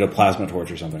would need a plasma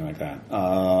torch or something like that.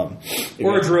 Or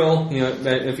a drill.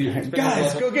 If you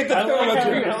guys, go get the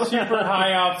thermometer. Super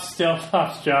high ops stealth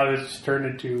ops job has just turned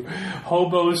into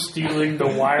hobos stealing the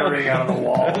wiring out of the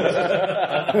walls.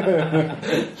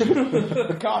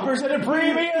 Coppers at a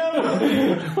premium.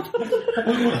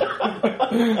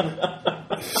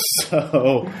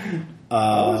 So,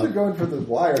 how is it going for the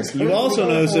wires? You also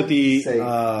notice that the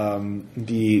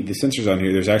sensors on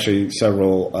here, there's actually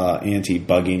several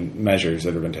anti-bugging measures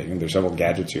that have been taken. There's several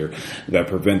gadgets here that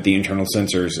prevent the internal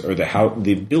sensors or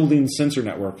the building sensor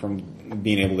network from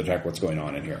being able to detect what's going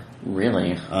on in here.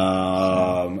 Really?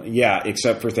 Yeah,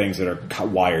 except for things that are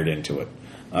wired into it.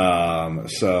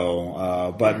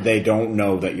 But they don't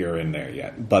know that you're in there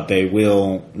yet. But they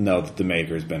will know that the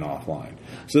maker's been offline.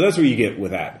 So that's what you get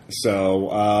with that. So,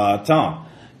 Tom,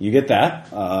 you get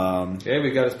that. Okay,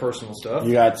 we got his personal stuff.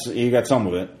 You got some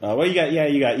of it.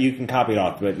 You can copy it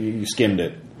off, but you skimmed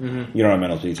it. Mm-hmm. You don't have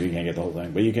mental speed, so you can't get the whole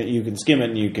thing. But you can skim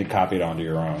it and you can copy it onto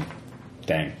your own.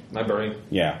 Dang. My brain.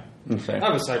 Yeah. Okay.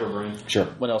 I have a cyber brain. Sure.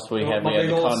 What else do we have? We had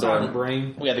the Condor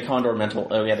brain. We had the Condor mental.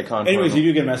 We had the Condor. Anyways, you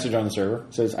do get a message on the server.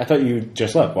 It says, "I thought you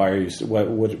just left. Why are you?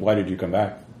 Why did you come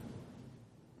back?"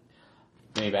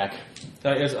 Me back.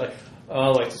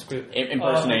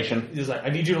 Impersonation. He's like, I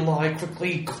need you to lie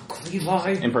quickly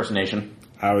lie. Impersonation.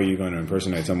 How are you going to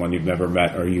impersonate someone you've never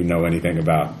met or you know anything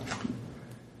about?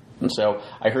 And so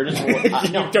I heard his voice.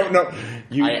 You don't know.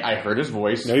 I heard his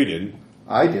voice. No, you didn't.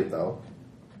 I did though.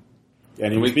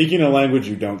 And he was speaking a language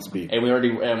you don't speak. And we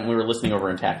were listening over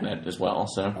in TACnet as well.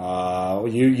 So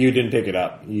you didn't pick it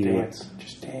up. Dance,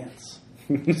 just dance.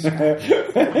 All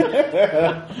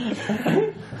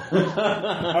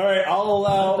right, I'll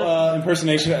allow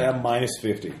impersonation at a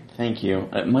 -50. Thank you.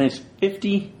 At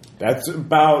 -50? That's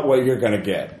about what you're going to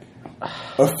get.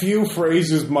 A few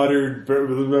phrases muttered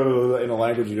in a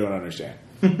language you don't understand.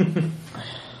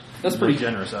 That's pretty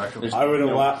generous, actually. I would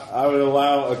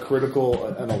allow a critical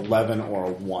an 11 or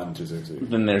a 1 to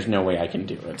succeed. Then there's no way I can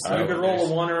do it. So you could roll a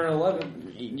 1 or an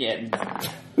 11. Yeah.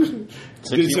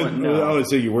 So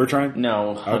you were trying?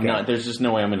 No, okay. I'm not. There's just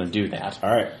no way I'm going to do that. All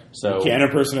right. So you can't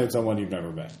impersonate someone you've never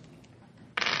met.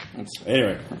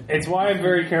 Anyway, it's why I'm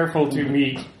very careful to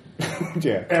meet.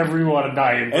 Everyone and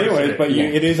I. Anyways, but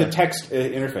it is a text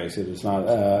interface. It is not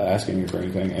asking you for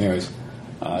anything. Anyways.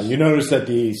 You notice that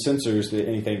the sensors,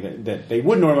 anything that they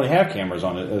would normally have cameras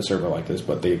on a server like this,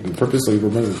 but they've been purposely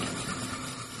removed.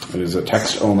 It is a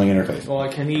text-only interface. Well,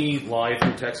 can he lie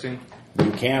through texting? You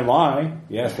can lie.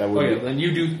 Yes, that would. Okay, then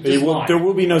you do. Lie. There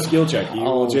will be no skill check. You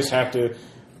will just have to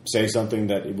say something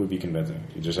that it would be convincing.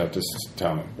 You just have to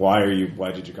tell me why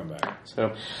did you come back?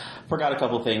 So, forgot a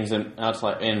couple things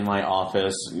outside in my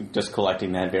office, just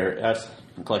collecting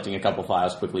collecting a couple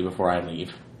files quickly before I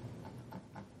leave.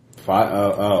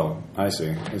 I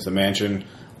see. It's the mansion.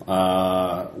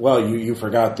 You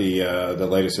forgot the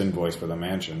latest invoice for the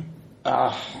mansion.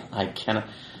 I cannot.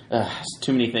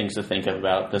 Too many things to think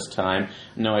about this time.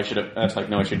 I should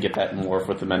get that morph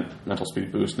with the mental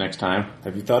speed boost next time.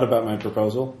 Have you thought about my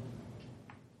proposal?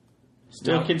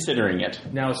 Still considering it.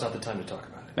 Now it's not the time to talk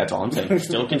about it. That's all I'm saying.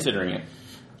 Still considering it.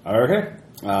 Okay.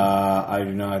 I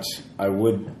do not. I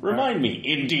would remind me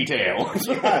in detail.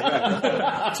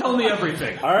 Tell me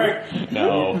everything. All right.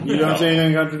 No, you don't say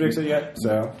anything contradicts it yet.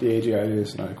 So the AGI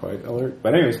is not quite alert.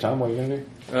 But anyways, Tom, what are you gonna do?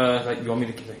 Do you want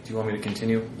me to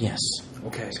continue? Yes.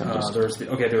 Okay.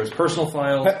 There was personal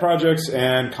files, pet projects,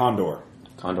 and Condor.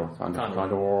 Condor. All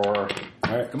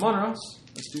right. Come on, Ross.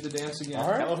 Let's do the dance again. All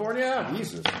right. California.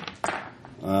 Jesus.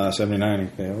 79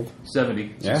 failed.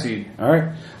 70. Yeah. Succeed. All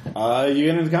right. You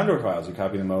get into the Condor files. You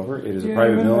copy them over. It is a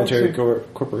private military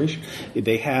corporation.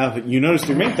 They have, you notice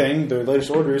their main thing, their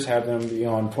latest orders have them be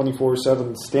on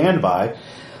 24/7 standby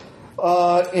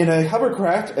in a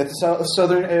hovercraft at the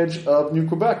southern edge of New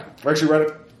Quebec. Actually, right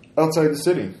outside the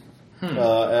city.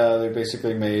 They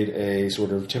basically made a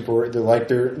sort of temporary.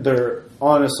 Their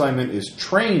on assignment is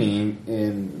training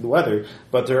in the weather,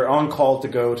 but they're on call to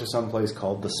go to some place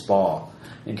called the Spa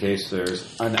in case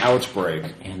there's an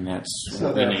outbreak. And that's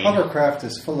so the hovercraft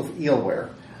is full of eelware.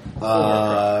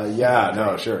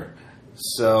 Sure.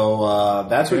 So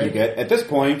that's what you get at this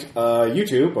point. You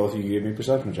two, both of you, give me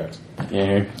perception checks.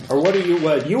 Yeah. Or what are you?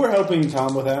 What you were helping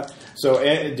Tom with that? So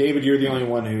David, you're the only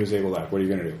one who was able to act. What are you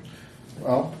going to do?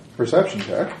 Well, perception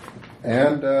check,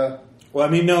 and not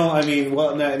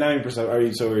even perception. Are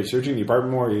you searching the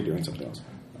apartment more, or are you doing something else?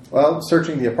 Well,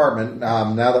 searching the apartment.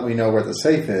 Now that we know where the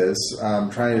safe is, I'm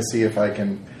trying to see if I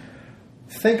can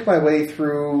think my way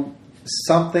through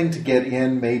something to get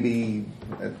in, maybe,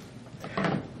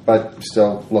 but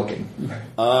still looking.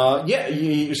 So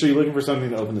you're looking for something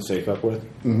to open the safe up with?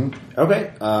 Mm-hmm.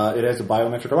 Okay. It has a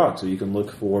biometric lock, so you can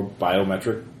look for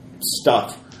biometric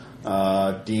stuff.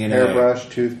 DNA. Hairbrush,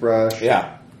 toothbrush.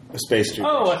 Yeah. A space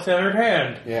toothbrush. Oh, a severed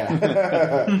hand.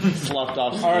 Yeah. Sloughed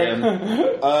off skin.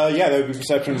 That would be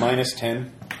perception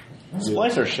 -10.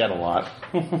 Splicers shed a lot.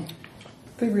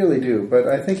 They really do, but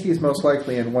I think he's most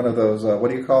likely in one of those,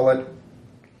 what do you call it?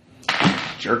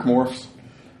 Jerk morphs.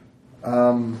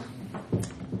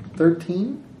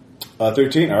 13?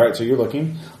 13. All right, so you're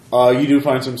looking. You do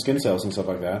find some skin cells and stuff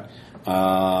like that.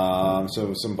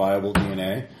 So some viable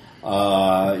DNA.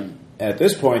 At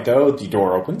this point, though, the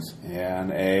door opens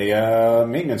and a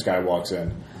maintenance guy walks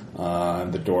in.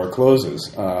 And the door closes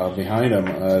behind him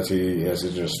as he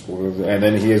just, and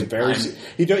then he is very.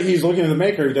 He's looking at the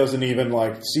maker. He doesn't even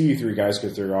see you three guys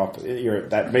because they're off.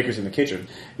 That maker's in the kitchen.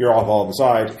 You're off all on the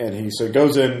side, and he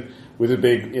goes in with a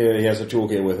big. He has a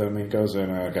toolkit with him. He goes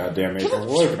in, goddamn maker.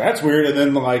 Look, that's weird. And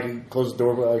then he closes the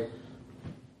door,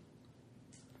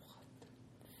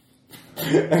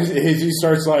 he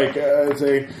starts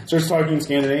starts talking in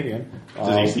Scandinavian.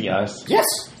 Does he see us? Yes.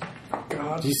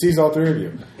 God. He sees all three of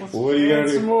you. What are you going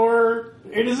to do? Some more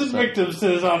innocent victims to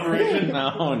this operation.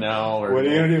 No. What are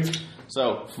you going to do?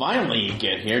 So finally, you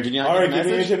get here. Did you not all get right, a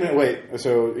message? Give me a minute. Wait.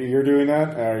 So you're doing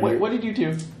that? What did you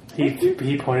do?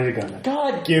 He pointed a gun at me.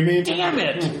 God, give me. Damn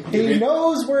it! He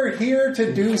knows we're here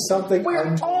to do something.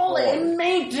 We're all in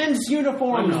maintenance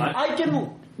uniforms. I'm not. I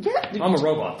can. Yeah. I'm a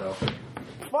robot, though.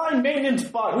 Fine maintenance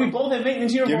spot. We both have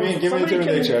maintenance uniforms. Give me Somebody an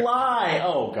intimidate can check. lie.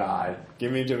 Oh God.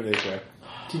 Give me an intimidate check.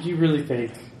 Did you really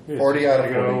think? 40 out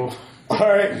of 40. All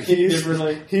right, he doesn't say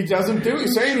anything. He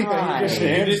just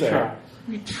stands there.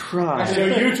 We try. So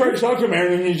you try to talk to him,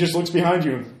 and then he just looks behind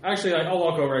you. Actually, I'll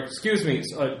walk over. Excuse me.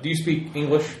 Do you speak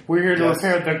English? We're here to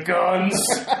repair the guns.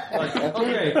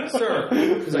 Okay, sir.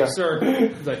 He's sir.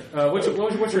 He's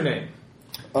what's your name?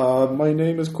 My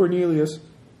name is Cornelius.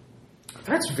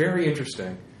 That's very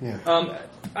interesting. Yeah.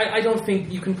 I don't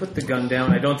think you can put the gun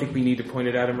down. I don't think we need to point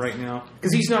it at him right now.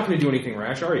 Because he's not going to do anything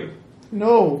rash, are you?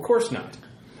 No. Of course not.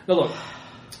 Now look.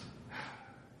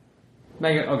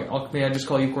 May I just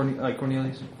call you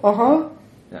Cornelius? Uh-huh.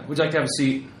 Yeah. Would you like to have a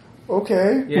seat?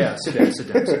 Okay. Yeah, sit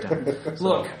down.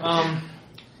 Look,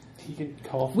 He can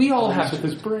call. We all have with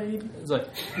his brain. He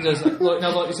says,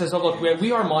 look,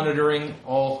 we are monitoring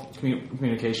all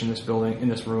communication in this building, in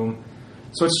this room.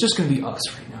 So it's just going to be us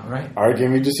right now, right? All right,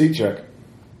 give me a deceit check.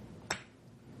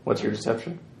 What's your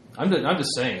deception? I'm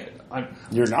just saying it.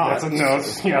 You're not.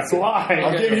 That's a lie.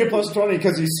 I'll give you a plus 20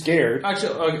 because he's scared.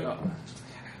 Actually,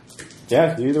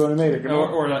 Yeah, you're the one who made it.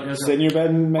 Sit in your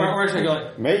bed and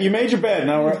you made your bed.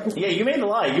 Now, right? Yeah, you made the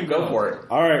lie. You go for it.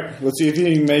 All right, let's see if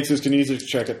he makes his kinesics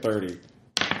check at 30.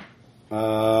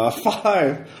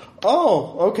 5.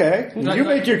 Oh, okay. You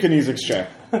make your kinesics check.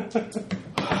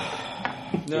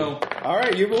 No. All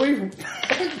right, you believe him.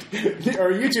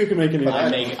 Or you two can make an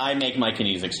I make my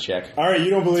kinesics check. All right, you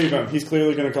don't believe him. He's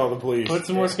clearly going to call the police. Put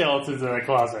some more skeletons in that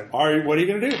closet. All right, what are you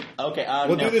going to do? Okay,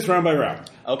 we'll do this round by round.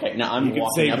 Okay, now I'm walking up. You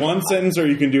walking can say one sentence or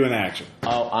you can do an action.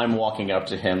 Oh, I'm walking up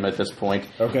to him at this point.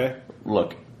 Okay.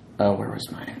 Look.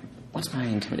 What's my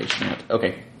intimidation at?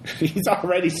 Okay. He's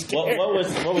already scared. What was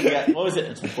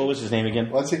his name again?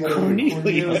 What's he going to do?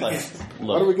 Cornelius.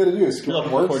 What are we going to do? Look,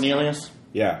 Cornelius.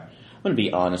 Yeah. I'm going to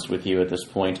be honest with you at this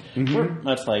point. Mm-hmm.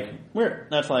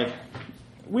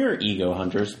 We're ego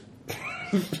hunters.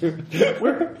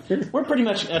 we're pretty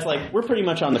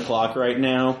much on the clock right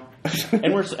now.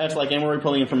 And we're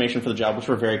pulling information for the job, which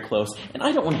we're very close. And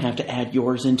I don't want to have to add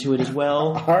yours into it as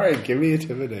well. All right, give me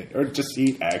intimidate, or just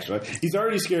actually, he's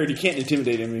already scared. You can't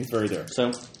intimidate him any further.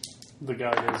 So the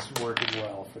guy is working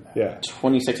well for that. Yeah,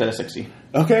 26 out of 60.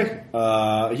 Okay,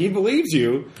 he believes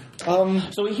you.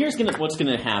 So here's what's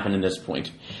going to happen at this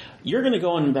point. You're going to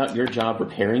go on about your job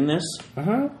repairing this.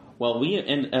 Well,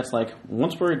 that's like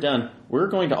once we're done, we're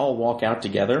going to all walk out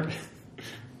together.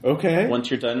 Okay.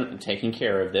 Once you're done taking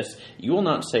care of this, you will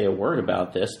not say a word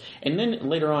about this, and then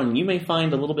later on, you may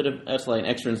find a little bit of an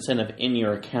extra incentive in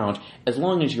your account as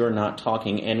long as you're not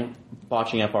talking and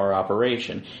botching up our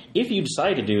operation. If you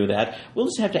decide to do that, we'll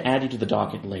just have to add you to the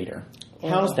docket later.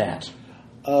 How's that?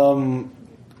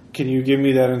 Can you give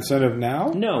me that incentive now?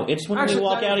 No, it's when we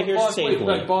walk out of here safely.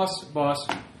 Wait, boss.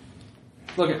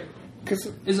 Look,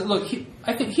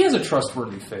 I think he has a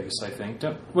trustworthy face. I think.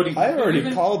 I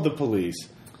already called the police.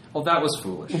 Well, that was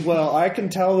foolish. Well, I can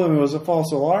tell them it was a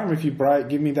false alarm if you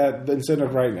give me that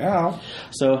incentive right now.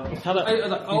 So, how about...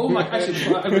 oh my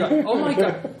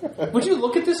God. Would you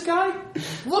look at this guy?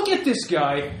 Look at this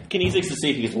guy. Can he to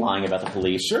see if he's lying about the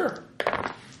police? Sure.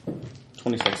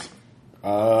 26.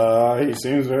 He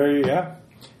seems very,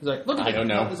 He's like, look at I don't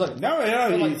know.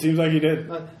 He seems like he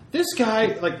did. This guy,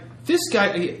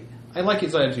 I like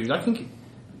his attitude. I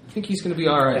think he's going to be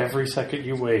all right. Every second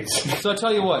you wait. So I'll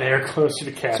tell you what. They're closer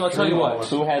to capture. So I'll tell you what.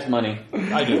 Who has money?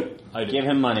 I do. Give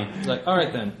him money. He's like, all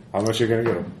right then. How much are you going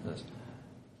to give him?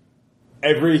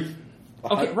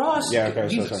 Okay, Ross. Yeah, okay,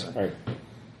 Jesus. so. All right.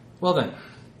 Well then.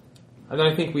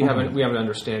 I think we have an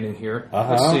understanding here.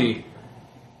 Uh-huh. Let's see.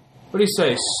 What do you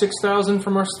say? 6,000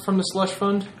 from the slush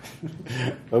fund?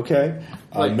 Okay.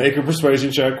 Make a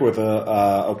persuasion check with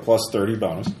a plus 30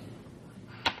 bonus.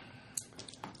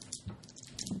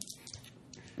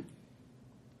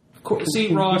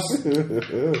 See, Ross.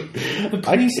 The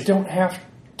police don't have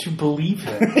to believe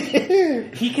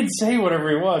him. He can say whatever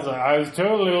he wants. Like, I was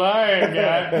totally lying,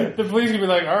 guy. The police can be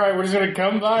like, all right, we're just going to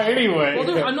come by anyway. Well,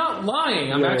 dude, I'm not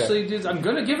lying. I'm I'm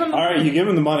going to give him the money. All right, you give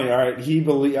him the money. All right,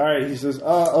 he says,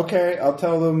 okay, I'll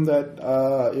tell them that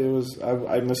it was,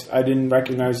 I didn't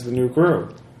recognize the new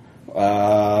crew.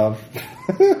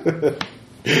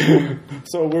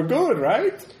 So we're good,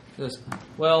 right?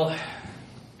 Well,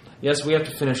 yes, we have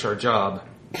to finish our job.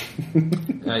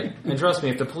 And trust me,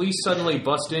 if the police suddenly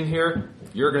bust in here,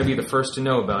 you're going to be the first to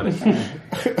know about it.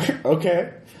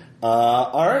 Okay.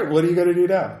 All right, what are you going to do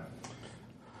now?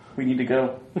 We need to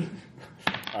go.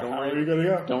 How are you going to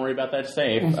go? Don't worry about that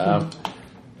safe.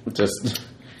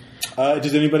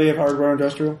 Does anybody have hardware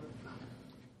industrial?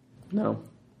 No.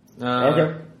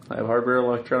 Okay. I have hardware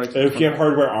electronics. If you have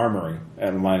hardware armory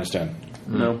at minus 10.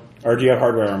 No. Or do you have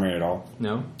hardware armory at all?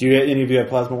 No. Do you any of you have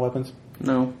plasma weapons?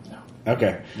 No.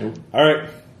 Okay. Nope. All right.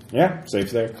 Yeah,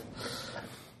 safe there.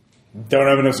 Don't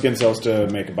have enough skin cells to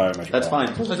make a biometric. That's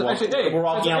fine. We're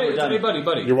walking out. We're done. Hey,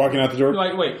 buddy. You're walking out the door?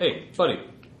 Wait. Hey, buddy.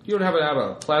 You don't have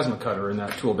a plasma cutter in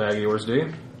that tool bag of yours, do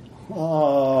you?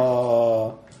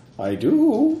 I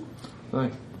do.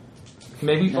 Right.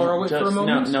 Maybe borrow it for a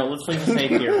moment? No, let's leave the safe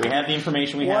here. We have the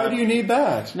information we have. Why do you need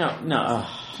that? No.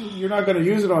 You're not going to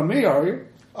use it on me, are you?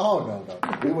 Oh, no.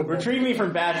 We would retrieve me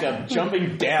from backup,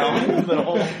 jumping down the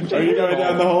hole. Are you going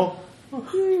down the hole?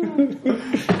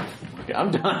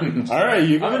 I'm done. All right,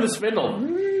 I'm in the spindle.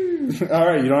 All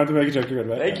right, you don't have to make a check to go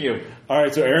back. Thank you. All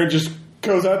right, so Aaron just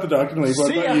goes out the dock and leaves.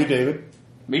 What about you, David?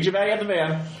 Meet you back at the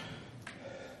van.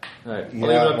 All right, I'll leave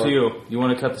it up to you. You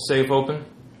want to cut the safe open?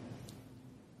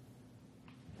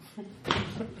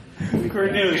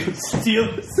 Cornelius,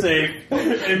 steal the safe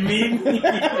and meet me.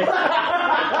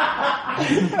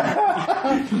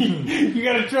 You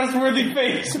got a trustworthy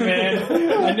face, man.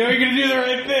 I know you're going to do the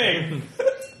right thing.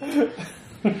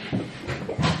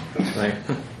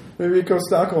 Maybe it goes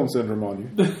Stockholm Syndrome on you.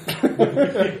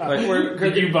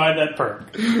 Did you buy that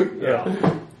perk?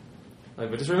 Yeah.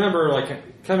 But just remember,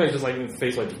 kind of just in the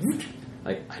face,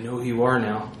 I know who you are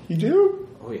now. You do?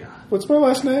 Oh, yeah. What's my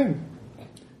last name?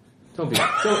 Don't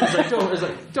embarrass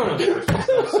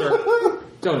yourself, sir.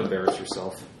 Don't embarrass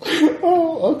yourself.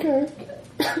 Oh, okay.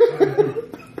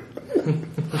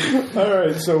 All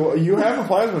right, so you have a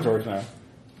plasma torch now.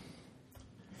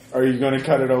 Are you going to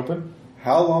cut it open?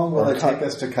 How long will it take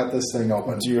us to cut this thing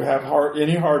open? Do you have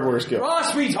any hardware skills?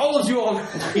 Ross, we told you all.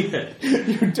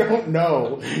 You don't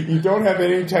know. You don't have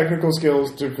any technical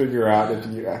skills to figure out if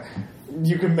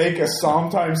you can make a Psalm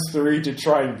times 3 to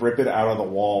try and rip it out of the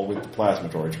wall with the plasma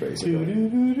torch, basically.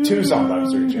 2 Psalm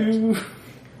times 3 checks.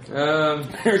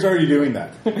 Here's already doing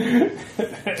that.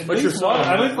 What's your Psalm?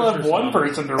 I think we'll have one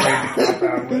person to write the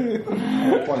compound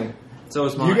with. 20. So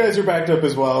is mine. You guys are backed up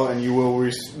as well, and you will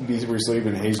be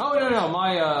receiving haste. Oh, no.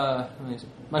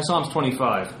 My Psalm's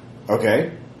 25.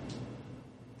 Okay.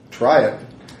 Try it.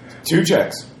 2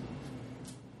 checks.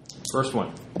 First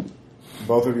one.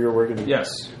 Both of you are working.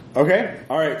 Yes. Okay.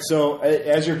 All right. So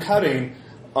as you're cutting,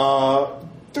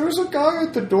 there's a guy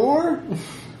at the door.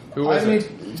 Who is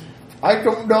it? I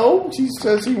don't know. He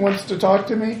says he wants to talk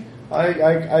to me.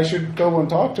 I should go and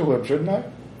talk to him, shouldn't I?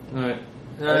 All right.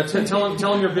 Tell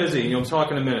him you're busy. You'll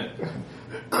talk in a minute.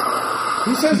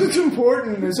 He says it's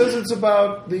important. He says it's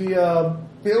about the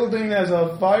building as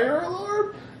a fire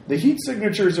alarm. The heat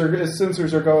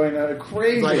sensors are going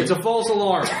crazy. Right, it's a false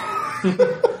alarm.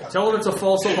 Tell him it's a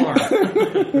false alarm.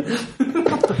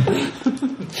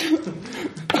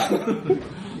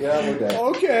 Yeah, we're dead.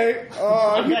 Okay.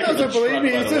 He doesn't believe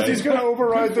me. He says he's going to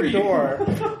override the door.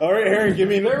 All right, Aaron, give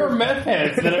me... There were meth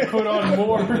heads that I put on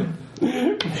more and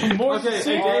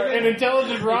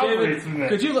intelligent robberies than that.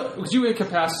 Could you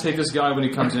incapacitate this guy when he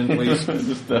comes in, please?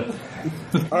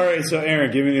 All right, so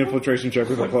Aaron, give me an infiltration check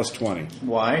with a plus 20.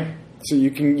 Why? So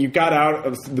you got out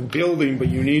of the building, but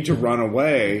you need to run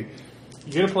away.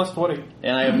 You get a plus 20.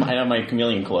 And I have my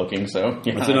chameleon cloaking, so...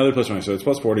 Yeah. That's another plus 20, so it's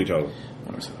plus 40 total.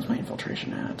 What's my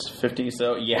infiltration at? 50,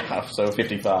 so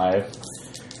 55.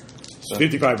 So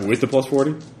 55 with the plus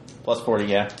 40? Plus 40,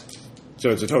 yeah. So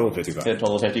it's a total of 55. A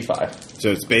total of 55.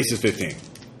 So its base is 15.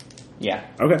 Yeah.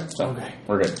 Okay. So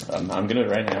we're good. I'm going to do it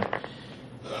right now.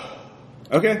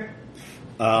 Okay.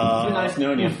 It's been nice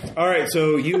knowing you. All right,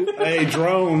 so a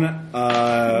drone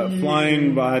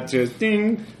flying by to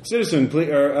ding, citizen,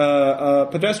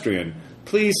 pedestrian.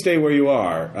 Please stay where you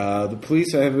are. The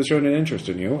police have shown an interest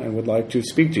in you and would like to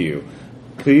speak to you.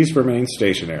 Please remain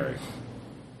stationary.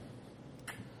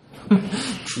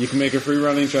 You can make a free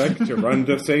running check to run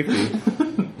to safety.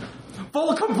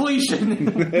 Full completion.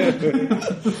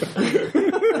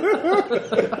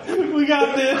 We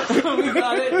got this. We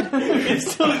got it.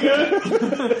 It's still good.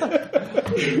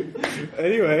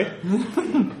 Anyway,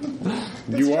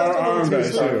 you are armed, I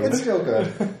assume. It's still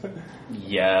good.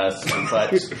 Yes,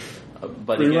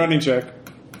 but Free again, running check.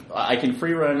 I can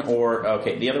free run, or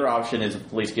the other option is if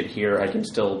police get here, I can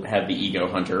still have the Ego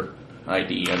Hunter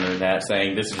ID under that,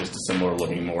 saying this is just a similar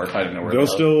looking morph. I don't know where They'll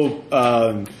still.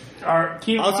 Our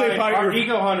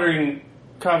ego hunting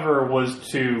cover was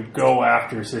to go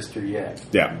after Sister Yet.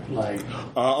 Yeah.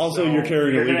 Also, you're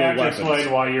carrying illegal weapons. You're gonna have to explain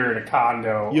why you're in a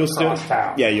condo across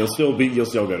town. Yeah, you'll still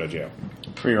go to jail.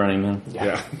 Free running, then.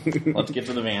 Yeah. Let's get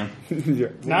to the van. Yeah.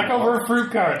 Knock over a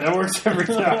fruit cart. That works every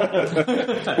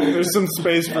time. There's some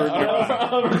space for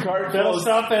That'll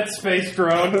stop that space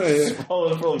drone.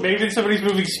 Maybe somebody's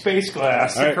moving space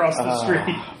glass across the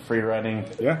street. Free running.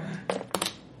 Yeah.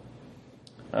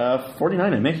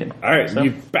 49, I make it. All right, so,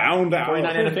 you bound out.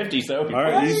 49 out of 50, so. All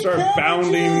right, you start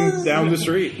bounding down the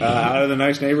street out of the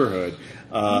nice neighborhood.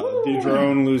 The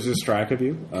drone loses track of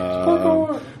you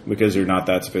because you're not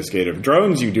that sophisticated.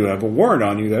 Drones, you do have a warrant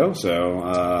on you, though,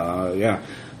 so yeah.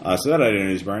 So that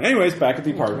identity is burned. Anyways, back at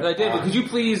the apartment. David, could you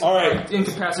please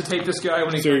incapacitate this guy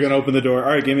when he... So you're going to open the door. All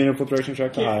right, give me an infiltration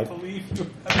check to hide. I can't believe you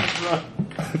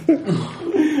haven't run.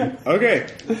 Okay.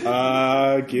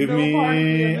 Give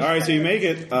me... All right, so you make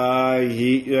it.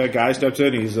 A guy steps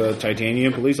in. He's a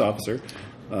titanium police officer.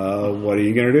 What are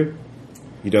you going to do?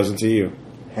 He doesn't see you.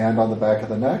 Hand on the back of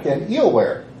the neck and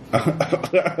eelware.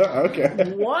 Okay.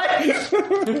 What?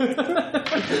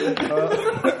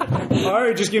 All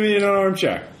right, just give me an unarmed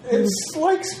check. It's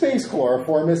like space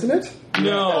chloroform, isn't it?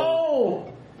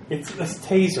 No. It's a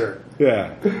taser.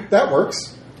 Yeah. That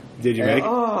works. Did you make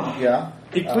it? Yeah.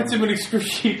 It puts him in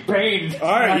excruciating pain. All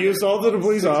right, you assaulted a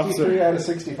police 63 officer. out of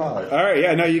 65. All right,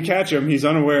 yeah, no, you catch him. He's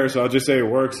unaware, so I'll just say it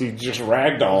works. He just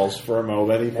ragdolls for a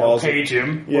moment. He falls. Page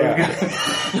him. Yeah.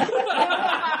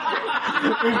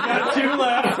 We've got 2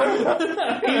 left.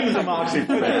 Use a moxie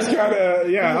for that. Just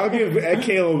gotta, I'll give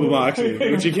Caleb a moxie,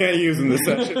 which you can't use in this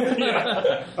session.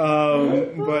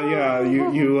 But yeah,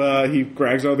 he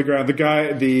drags on the ground.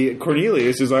 The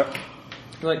Cornelius is like,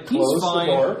 he's Close fine.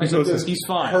 the door. I said, he's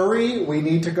fine. Hurry, we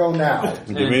need to go now.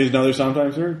 give me another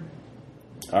sometimes word.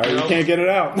 All right, you can't get it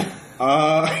out.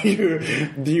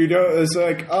 You don't. It's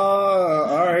like,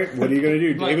 all right, what are you gonna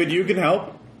do, David? You can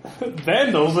help.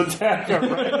 Vandals attack him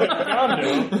right in the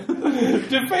condo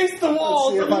to face the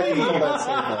walls. Let's see if I can pull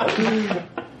that safe out.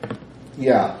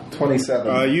 Yeah,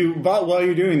 27. While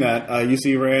you're doing that, you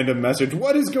see a random message.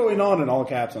 What is going on in all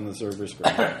caps on the server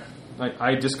screen?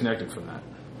 I disconnected from that.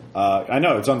 I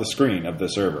know it's on the screen of the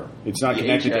server. It's not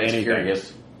connected to anything.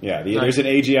 Curious. Yeah, there's an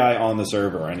AGI on the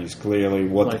server, and he's clearly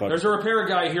what the fuck. There's a repair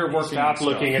guy here working. Stop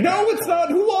looking at. No, it's not.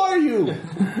 Who are you?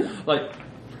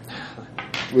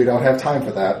 We don't have time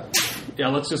for that. Yeah,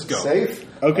 let's just go. Safe?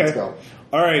 Okay. Let's go.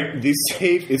 All right, the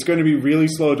safe, it's going to be really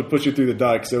slow to push you through the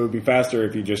duct, so it would be faster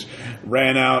if you just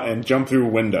ran out and jumped through a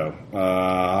window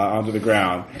onto the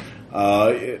ground.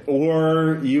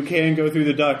 Or you can go through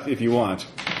the duct if you want.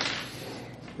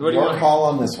 What do you Your want? call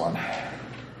on this one.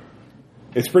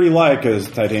 It's pretty light because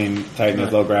Titan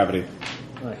has low gravity.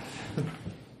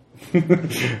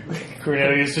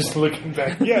 Cornelius just looking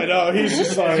back. Yeah, no, he's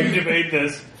just As you like... debate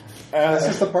this. This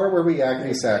is the part where we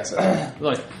Agni Saxon.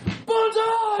 Like,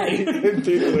 bonsai!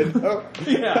 through the window.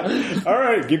 Yeah. All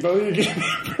right, give both of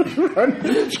you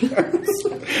running checks.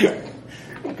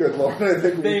 Good Lord, I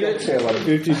think we David. got tail on it.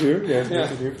 52? Yeah, Yeah.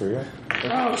 52 for you.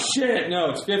 Oh, shit. No,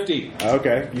 it's 50.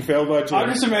 Okay, you failed by 2. I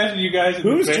just imagine you guys. in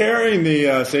Who's the carrying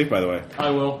the safe, by the way? I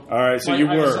will. All right, so you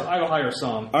were. I will hire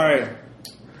some. All right.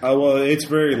 Well, it's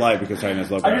very light because Titan has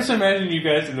low I gravity. just imagine you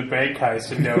guys in the bank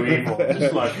heist and no evil.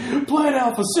 Just like, Plan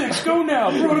Alpha 6, go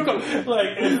now, protocol.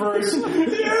 Like, at first, All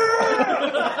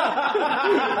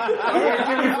right,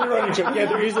 give me a free running check. Yeah,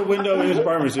 there is a window in his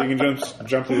apartment, so you can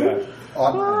jump through that.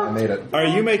 I made it. All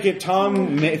right, you make it.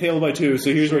 Tom failed by 2,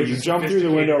 so here's where you jump through the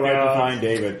window right behind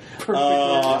David.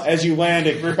 As you land,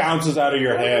 it bounces out of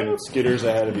your hand and skitters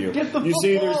ahead of you. You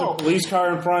see there's a police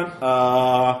car in front,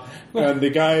 and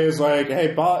the guy is like,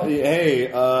 hey,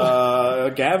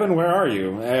 Gavin, where are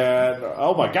you? And,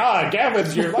 oh my God,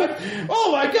 Gavin's your life.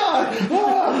 Oh my God.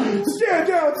 Stand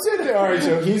down, sit down. All right,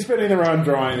 so he's spinning around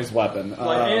drawing his weapon.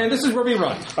 And this is where we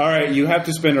run. All right, you have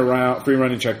to spin a free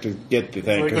running check to get the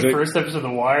thing. like the first episode of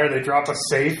The Wire, they drop a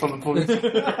safe on the police.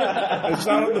 It's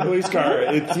not on the police car.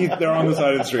 They're on the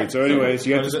side of the street. So anyways,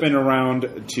 you have to spin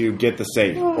around to get the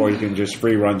safe, or you can just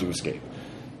free run to escape.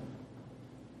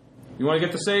 You want to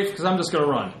get the safe? Because I'm just going to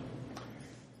run.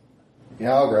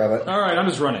 Yeah, I'll grab it. All right, I'm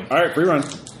just running. All right, free run.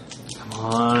 Come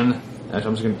on.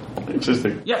 I'm just going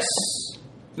to... Yes!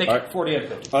 Make All it right. 40 out of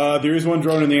 50. There is one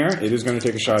drone in the air. It is going to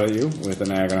take a shot at you with an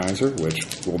agonizer,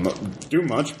 which will not do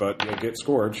much, but you'll get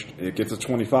scorched. It gets a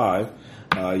 25.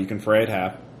 You can fray it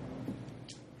half.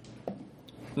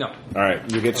 No. All right,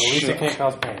 you get At least it can't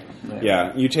cause pain.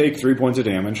 Yeah, you take 3 points of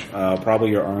damage. Probably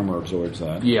your armor absorbs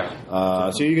that.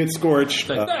 Yeah. So you get scorched.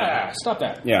 Like, stop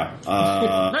that. Yeah.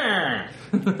 Nah.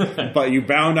 But you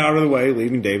bound out of the way,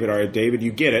 leaving David. All right, David,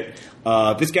 you get it.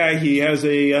 This guy, he has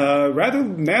a rather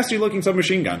nasty-looking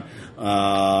submachine gun.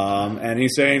 And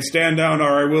he's saying, stand down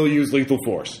or I will use lethal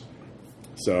force.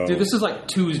 So, Dude, this is like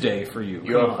Tuesday for you.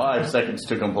 You have 5 seconds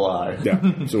to comply. yeah.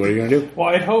 So what are you going to do? Well,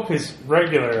 I'd hope his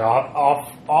regular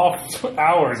off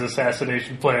hours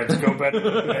assassination plans go better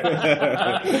than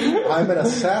that. I'm an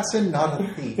assassin, not a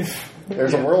thief.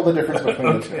 There's a world of difference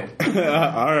between the two.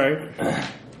 All right.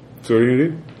 So what are you going to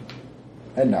do?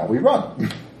 And now we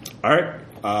run. All right.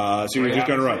 So you're just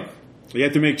going to run. You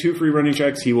have to make 2 free running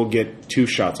checks. He will get 2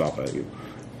 shots off at you.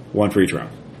 1 for each round.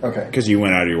 Okay. Because you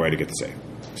went out of your way to get the save.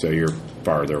 So you're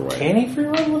farther away. Can he free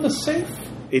run with a safe?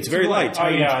 It's very light. Oh,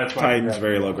 yeah, that's right. Titan's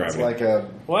very low It's gravity. like a...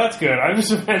 Well, that's good. I'm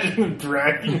just imagining him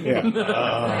dragging. Yeah.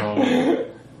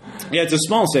 Yeah, it's a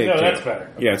small safe. No, too. that's better.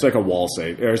 Yeah, it's like a wall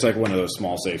safe. Or it's like one of those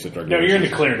small safes that drug No, dealers you're in the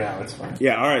use. clear now. It's fine.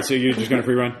 Yeah, all right. So you're just going to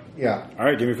free run? Yeah. All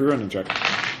right, give me a free running check.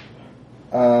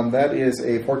 That is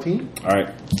a 14. All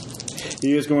right.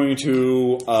 He is going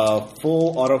to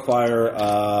full auto fire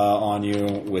on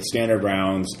you with standard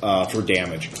rounds for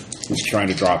damage. He's trying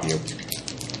to drop you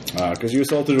because you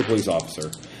assaulted a police officer.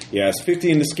 He has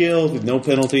 50 in the skill with no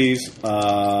penalties.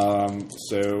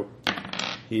 So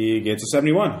he gets a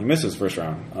 71. He misses first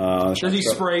round. Does he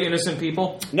spray innocent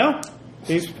people? No.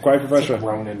 He's quite professional.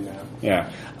 Ronin now. Yeah.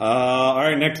 All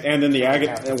right, next. And then the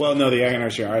Agonizer. Well, no, the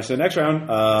Agonizer. All right, so next round,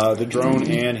 the drone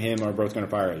and him are both going to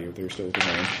fire at you. They're still within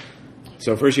range.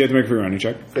 So first you have to make a free running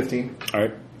check. 15. All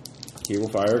right. He will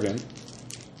fire again.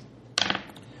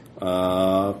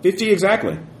 50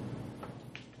 exactly.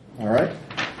 All right.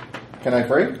 Can I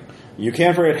free? You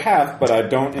can fray at half, but I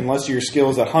don't, unless your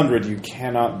skill is 100, you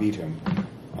cannot beat him.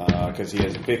 Because he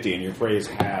has 50, and your fray is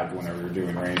halved whenever you're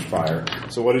doing range fire.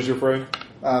 So what is your fray?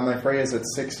 My fray is at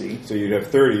 60. So you'd have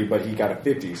 30, but he got a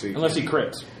 50. So you Unless he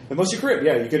crits. Unless you crit,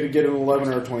 yeah. You could get an 11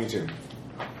 or a 22.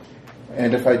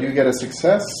 And if I do get a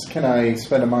success, can I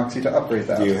spend a moxie to upgrade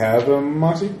that? Do you have a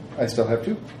Moxie? I still have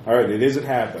 2. All right, it is at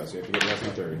half, though, so you have to get less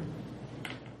than 30.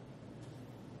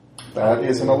 That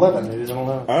is an 11. It is an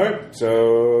 11. All right,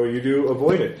 so you do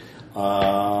avoid it.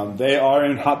 They are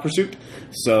in hot pursuit,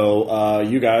 so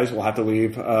you guys will have to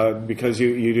leave because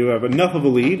you do have enough of a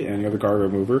lead, and you have a cargo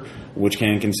mover, which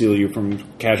can conceal you from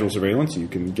casual surveillance. You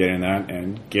can get in that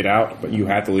and get out, but you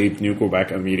have to leave New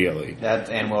Quebec immediately.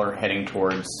 And we're heading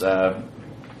towards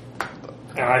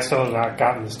And I still have not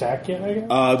gotten the stack yet, I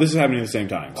guess? This is happening at the same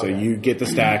time. So you get the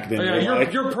stack, then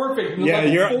you're perfect. Yeah,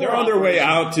 they're on their way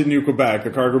out to New Quebec. The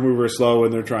cargo mover is slow,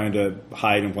 and they're trying to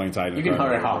hide in plain sight. You can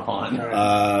hard hop on.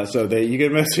 You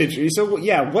get a message. So,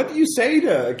 yeah, what do you say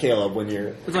to Caleb when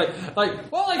you're... It's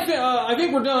I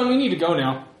think we're done. We need to go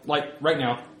now. Like, right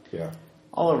now. Yeah.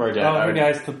 All of our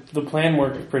guys, the plan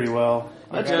worked pretty well.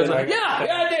 I did.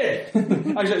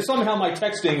 Actually, somehow my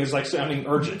texting is like sounding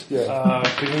urgent. Yeah.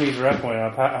 Kazimi's rep went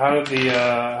up. How did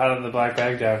the Black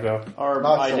Baghdad go? Our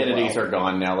identities are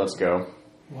gone now. Let's go.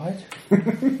 What?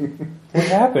 What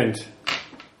happened?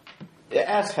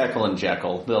 Ask Heckle and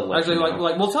Jekyll. They'll let Actually, you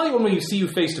know. we'll tell you when we see you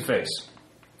face to face.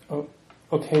 Oh,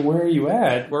 okay. Where are you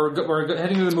at? We're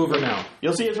heading to the mover now.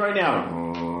 You'll see us right now.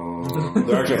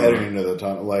 They're actually heading into the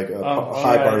tunnel, like a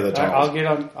high part of the tunnel.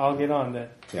 I'll get on then.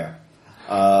 Yeah.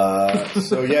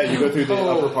 You go through the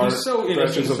upper part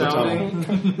stretches of the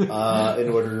tunnel in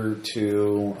order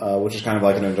to, which is kind of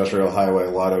like an industrial highway,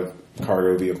 a lot of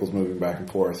cargo vehicles moving back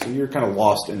and forth. So you're kind of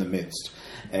lost in the midst.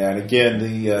 And again,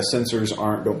 the sensors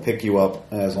don't pick you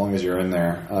up as long as you're in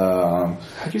there.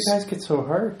 How'd you guys get so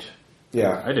hurt?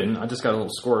 Yeah, I didn't. I just got a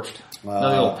little scorched. Nothing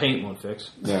a little paint won't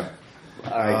fix. Yeah.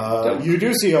 You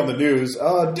do see on the news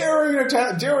daring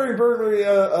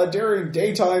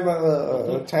daytime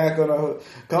attack on a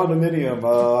condominium.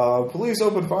 Police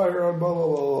open fire on blah blah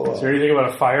blah blah. Is there anything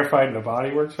about a firefight in a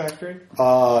Body Works factory?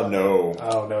 No.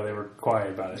 Oh no, they were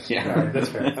quiet about it. Yeah, right, that's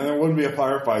fair. And it wouldn't be a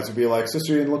firefight; it'd be like,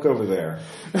 "Sister, Ian, look over there."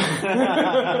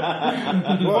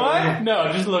 What?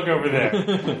 No, just look over there.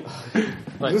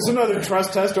 Is this another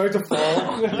trust test? Do I have to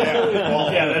fall?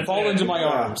 Yeah, fall into my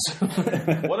arms.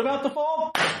 What about the fall?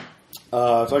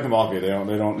 It's like a mafia.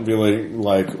 They don't really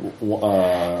like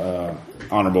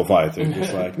honorable fights. They're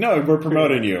just like, no, we're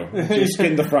promoting you. Just get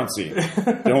in the front seat.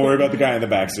 Don't worry about the guy in the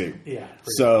back seat. Yeah.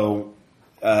 So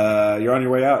you're on your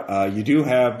way out. You do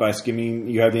have, by skimming,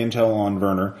 you have the intel on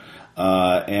Werner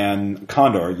and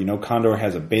Condor. You know, Condor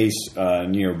has a base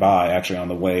nearby, actually on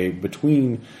the way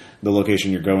between the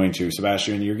location you're going to.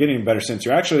 Sebastian, you're getting a better sense.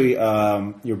 You're actually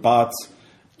your bots.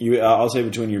 I'll say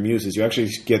between your muses, you actually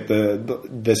get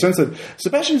the sense that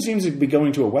Sebastian seems to be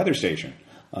going to a weather station.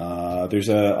 There's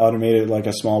a automated, like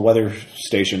a small weather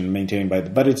station maintained by,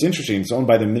 but it's interesting. It's owned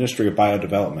by the Ministry of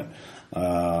Biodevelopment.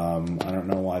 I don't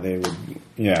know why they would.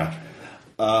 Yeah.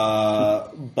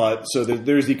 But so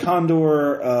there's the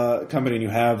Condor company, and you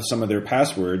have some of their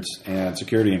passwords and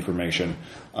security information.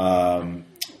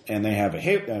 And they have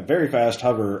a very fast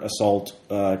hover assault,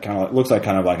 looks like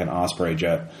an Osprey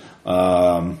jet.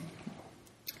 And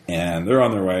they're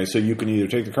on their way, so you can either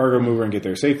take the cargo mover and get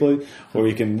there safely, or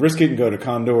you can risk it and go to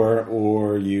Condor,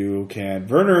 or you can...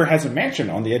 Werner has a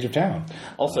mansion on the edge of town.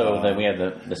 Also, then we have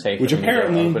the safe... Which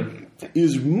apparently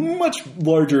is much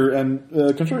larger and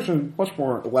construction much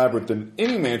more elaborate than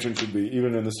any mansion should be,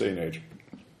 even in this day and age.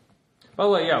 By the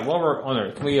way, while we're on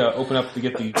there, can we open up to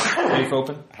get the safe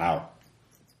open? How?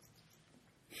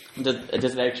 Does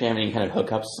it actually have any kind of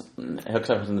hookups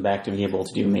in the back to be able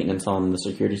to do maintenance on the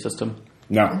security system?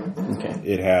 No. Okay.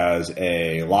 It has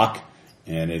a lock,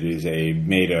 and it is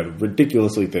made of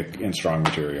ridiculously thick and strong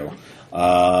material.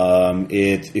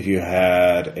 If you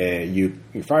had if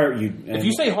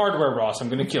you say hardware, Ross, I'm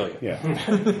going to kill you. Yeah,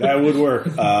 that would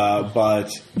work.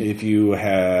 But if you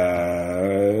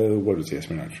had, what is the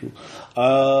espionage?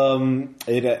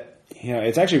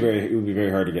 It's actually it would be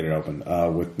very hard to get it open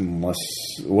unless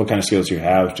what kind of skills you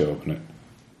have to open it.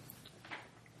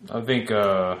 I think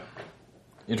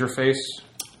interface,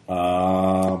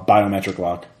 biometric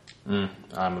lock. I'm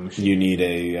a machine. You need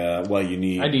I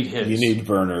need his. You need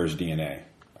Werner's DNA.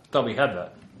 Thought we had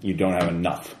that. You don't have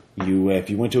enough. If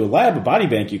you went to a lab, a body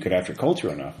bank, you could after culture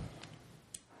enough.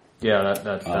 Yeah,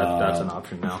 that's an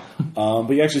option now.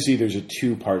 But you actually see there's a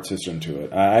two-part system to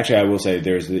it. Actually, I will say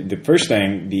there's the first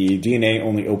thing, the DNA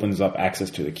only opens up access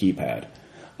to the keypad.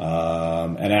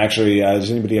 And actually,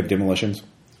 does anybody have demolitions?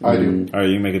 I do. All right,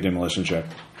 you can make a demolition check.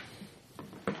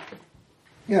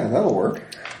 Yeah, that'll work.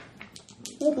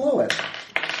 We'll blow it.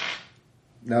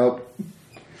 Nope.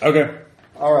 Okay.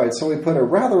 All right, so we put a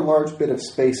rather large bit of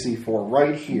space C4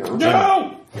 right here.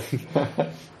 No!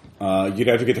 You'd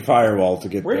have to get the firewall to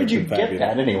get. Where did you get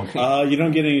that anyway? You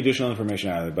don't get any additional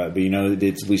information out of it, but you know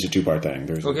it's at least a two-part thing.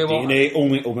 There's DNA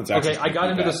only opens access. Okay, I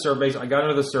got into the surveys. I got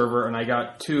into the server, and I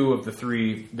got 2 of the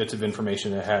 3 bits of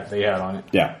information they had on it.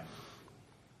 Yeah.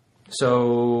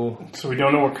 So we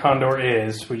don't know where Condor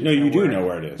is. You do know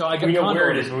where it is. No, we know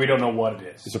where it is, but we don't know what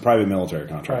it is. It's a private military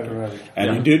contractor.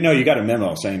 And you do know you got a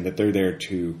memo saying that they're there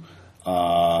to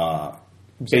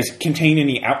contain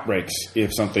any outbreaks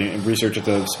if research at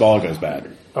the Spall goes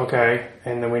bad. Okay,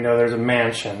 and then we know there's a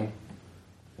mansion.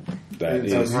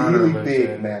 It's a really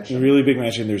big mansion. Really big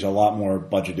mansion. There's a lot more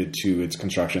budgeted to its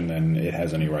construction than it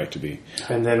has any right to be.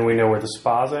 And then we know where the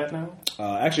spa's at now?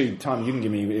 Actually, Tom, you can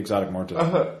give me exotic market. I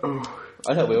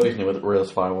thought we always knew where the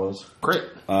spy was. Great.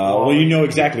 Well, you know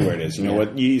exactly where it is. You know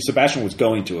what? Sebastian was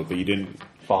going to it, but you didn't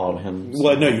follow him.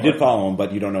 Well, no, you did follow him,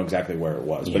 but you don't know exactly where it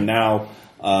was. Yeah. But now,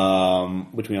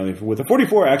 with the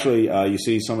 44, actually, you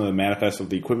see some of the manifests of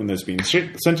the equipment that's being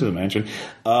sent to the mansion.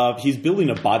 He's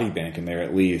building a body bank in there,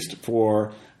 at least,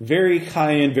 for very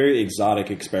high-end, very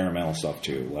exotic experimental stuff,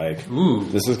 too. Like,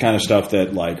 this is kind of stuff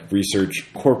that, like,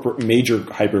 major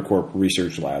hypercorp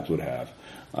research labs would have.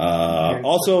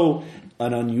 Also,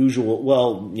 an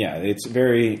unusual, it's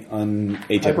very atypical.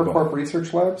 Hypercorp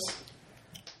research labs?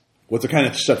 What's the kind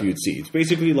of stuff you'd see? It's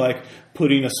basically like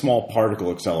putting a small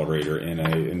particle accelerator in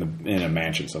a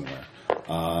mansion somewhere.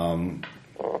 And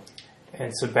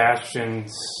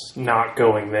Sebastian's not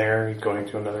going there. He's going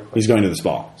to another place. He's going to the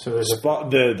spa. So there's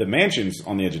the mansion's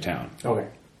on the edge of town. Okay.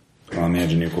 On the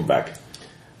edge of New Quebec.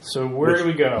 So where do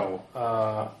we go?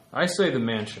 I say the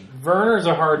mansion. Werner's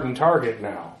a hardened target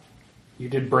now. You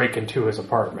did break into his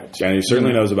apartment. Yeah, he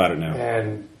certainly knows about it now.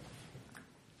 And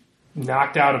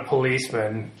knocked out a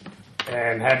policeman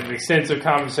and had an extensive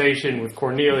conversation with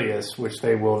Cornelius, which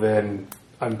they will then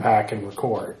unpack and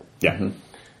record. Yeah. Mm-hmm.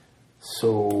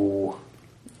 So,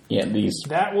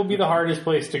 that will be the hardest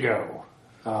place to go.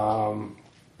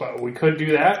 But we could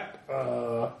do that.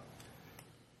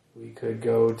 We could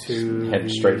go to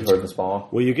head straight toward the spa.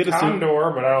 Well, you get a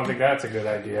Condor, but I don't think that's a good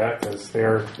idea because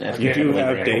they're you do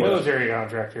have a military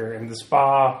contract here, and the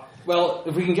spa. Well,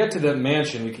 if we can get to the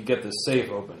mansion, we could get the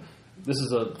safe open. This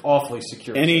is an awfully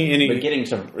secure. But getting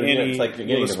to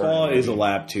the spa is a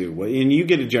lab too, and you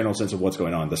get a general sense of what's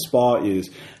going on. The spa is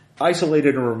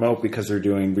isolated and remote because they're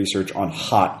doing research on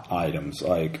hot items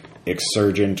like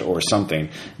exsurgent or something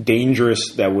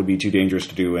dangerous that would be too dangerous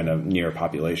to do in a near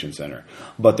population center.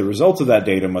 But the results of that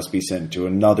data must be sent to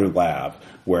another lab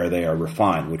where they are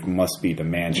refined, which must be the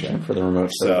mansion for the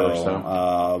remote server.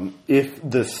 So, if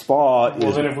the spa is...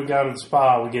 Well, then if we go to the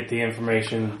spa, we get the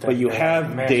information. But you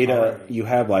have data, already. You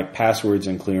have like passwords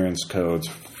and clearance codes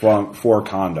for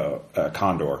Condor.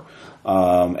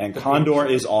 And Condor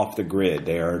is off the grid.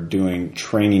 They are doing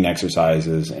training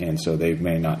exercises, and so they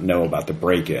may not know about the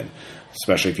break-in,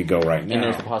 especially if you go right now. And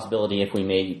there's the possibility if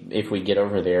we get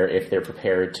over there, if they're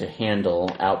prepared to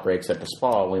handle outbreaks at the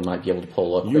spa, we might be able to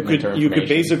pull up. You could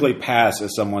basically pass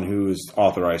as someone who is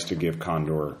authorized to give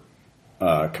Condor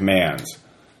commands.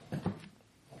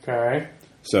 Okay.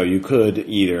 So you could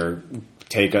either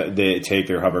take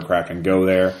their hovercraft and go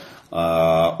there.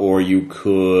 Or you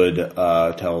could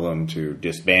tell them to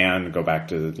disband, go back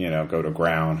to go to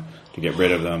ground to get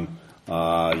rid of them.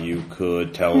 You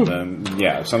could tell them,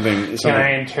 something. Can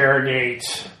I interrogate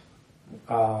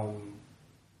Yen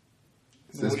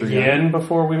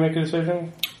before we make a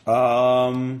decision?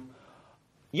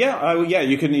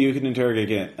 You can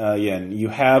interrogate Yen. You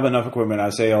have enough equipment. I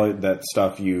say all that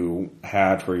stuff you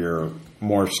had for your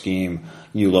morph scheme.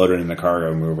 You loaded in the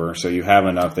cargo mover, so you have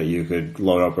enough that you could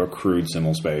load up a crude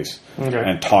simul space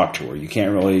and talk to her. You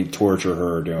can't really torture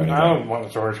her or do anything. I don't want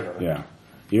to torture her. Yeah,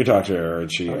 you talk to her,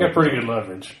 and I've got pretty good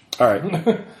leverage. All right,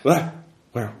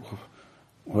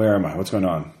 where am I? What's going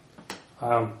on?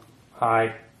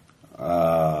 Hi.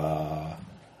 I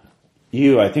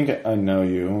think I know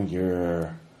you.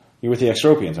 You're with the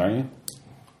Extropians, aren't you?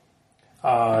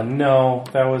 No,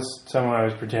 that was someone I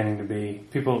was pretending to be.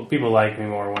 People like me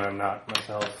more when I'm not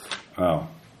myself. Oh,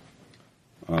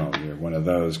 you're one of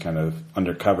those kind of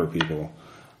undercover people.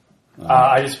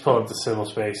 I just pulled up the civil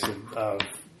space of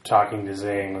talking to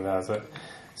Zane without it.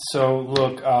 So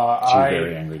look, she's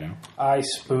very angry now. I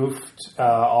spoofed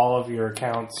all of your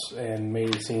accounts and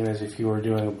made it seem as if you were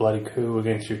doing a bloody coup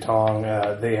against your Tong.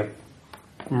 They have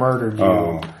murdered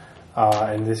you.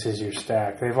 And this is your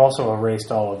stack. They've also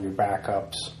erased all of your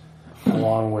backups,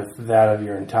 along with that of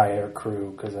your entire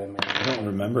crew. Because I don't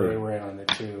remember. They were in on it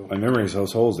too. My memories,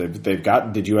 those holes. They've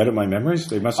got. Did you edit my memories?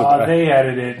 They must have. They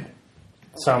edited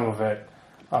some of it.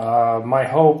 My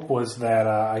hope was that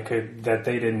that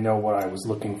they didn't know what I was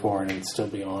looking for and it'd still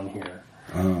be on here.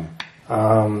 Oh.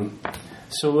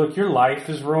 So look, your life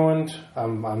is ruined.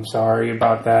 I'm sorry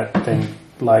about that. I think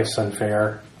life's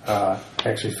unfair.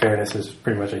 Actually, fairness is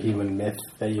pretty much a human myth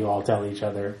that you all tell each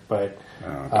other. But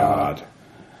oh God!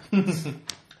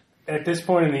 At this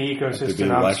point in the ecosystem,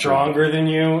 I'm stronger than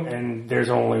you, and there's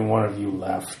only one of you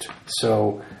left.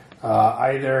 So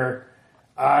either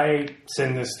I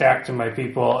send this stack to my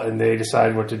people, and they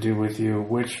decide what to do with you,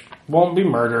 which won't be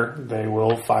murder. They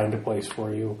will find a place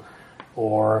for you,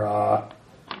 or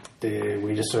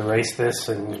we just erase this,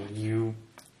 and you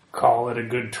call it a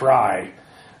good try.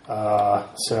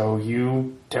 So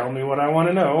you tell me what I want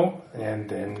to know, and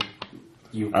then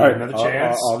you get another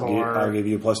chance. I'll give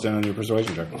you a +10 on your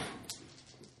persuasion check.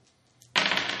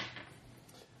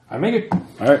 I make it. All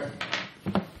right.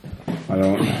 I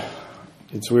don't.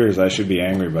 It's weird. I should be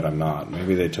angry, but I'm not.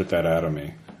 Maybe they took that out of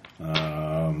me.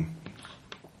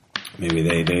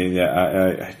 Maybe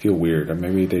I feel weird.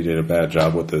 Maybe they did a bad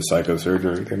job with the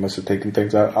psychosurgery. They must have taken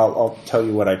things out. I'll tell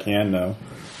you what I can know,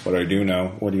 what I do know.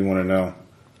 What do you want to know?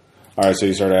 All right, so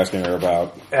you start asking her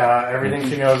about... everything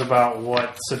she knows about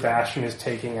what Sebastian is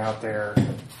taking out there.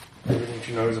 Everything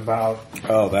she knows about...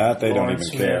 Oh, that? They don't even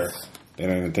care. They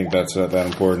don't even think that's that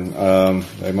important.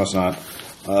 They must not.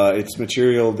 It's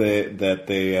material that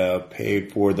they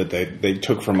paid for that they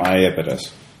took from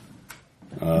Iapetus.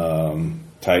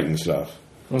 Titan stuff.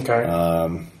 Okay.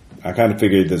 I kind of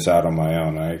figured this out on my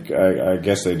own. I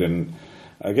guess they didn't.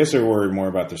 I guess they're worried more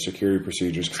about their security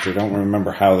procedures because they don't remember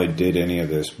how they did any of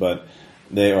this,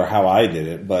 or how I did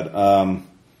it. But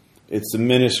it's the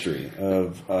Ministry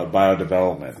of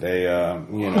Biodevelopment. They,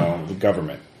 the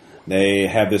government. They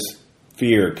have this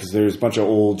fear because there's a bunch of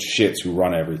old shits who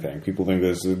run everything. People think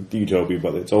this is a utopia,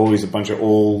 but it's always a bunch of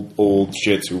old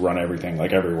shits who run everything,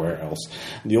 like everywhere else.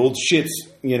 The old shits,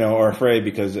 are afraid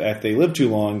because if they live too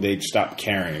long, they stop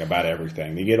caring about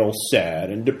everything. They get all sad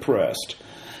and depressed,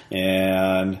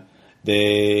 and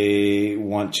they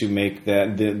want to make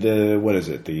that the what is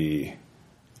it? The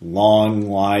long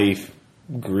life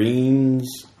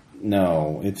greens?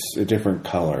 No, it's a different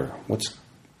color. What's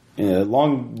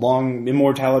long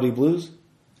immortality blues?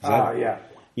 Yeah.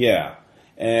 Yeah.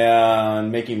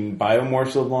 And making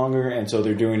biomorphs live longer, and so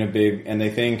they're doing and they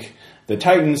think the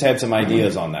Titans had some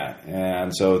ideas on that,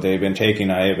 and so they've been taking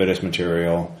Iapetus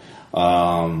material,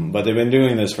 but they've been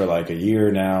doing this for like a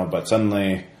year now, but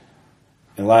suddenly,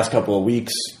 in the last couple of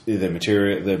weeks, the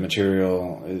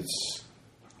material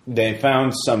they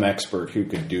found some expert who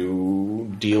could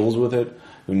do deals with it,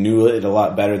 who knew it a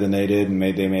lot better than they did, and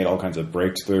they made all kinds of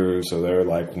breakthroughs. So they're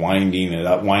like winding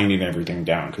everything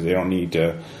down because they don't need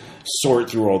to sort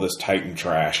through all this Titan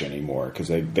trash anymore because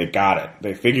they got it.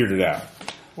 They figured it out.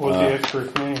 What's the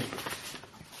expert's name?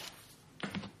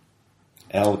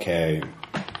 LK,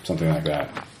 something like that.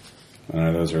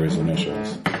 Those are his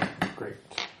initials. Great.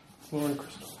 Lauren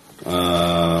Crystal.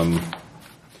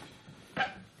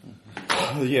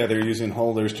 Yeah, they're using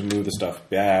holders to move the stuff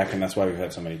back, and that's why we've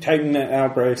had so many Titan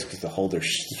outbreaks, because the holders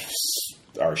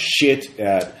are shit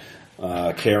at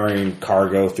carrying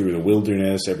cargo through the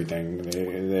wilderness,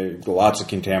 everything. Lots of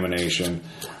contamination.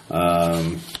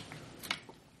 And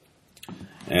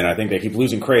I think they keep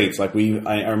losing crates. I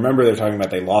remember they're talking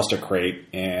about they lost a crate,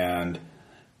 and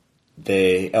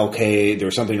there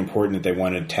was something important that they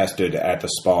wanted tested at the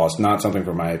spa. It's not something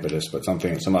from Iapetus, but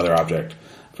some other object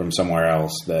from somewhere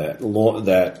else that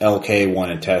LK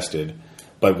wanted tested,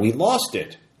 but we lost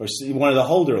it, or one of the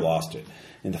holder lost it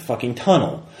in the fucking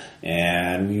tunnel,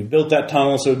 and we built that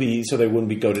tunnel so they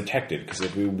wouldn't go detected, because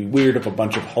it would be weird if a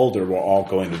bunch of holder were all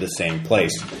going to the same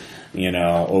place,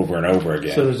 over and over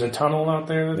again. So there's a tunnel out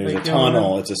there? There's a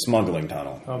tunnel. It's a smuggling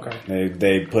tunnel. Okay.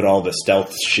 They put all the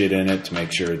stealth shit in it to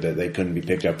make sure that they couldn't be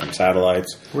picked up from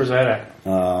satellites. Where's that at?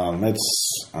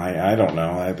 I don't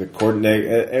know. I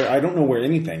don't know where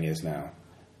anything is now.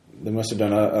 They must have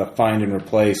done a find and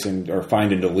replace or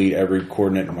find and delete every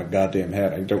coordinate in my goddamn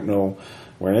head. I don't know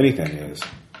where anything is.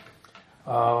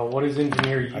 What is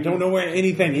engineer? I don't know where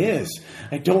anything is.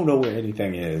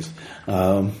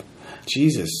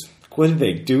 Jesus. What did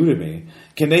they do to me?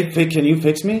 Can you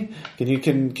fix me? Can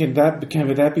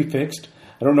that be fixed?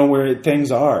 I don't know where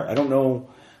things are. I don't know.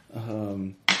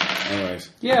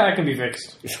 Anyways. Yeah, I can be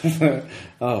fixed.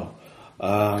 Oh.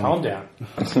 Calm down.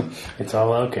 It's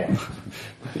all okay.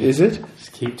 Is it?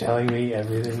 Just keep telling me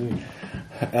everything you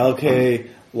know. LK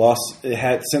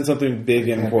had sent something big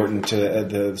and important to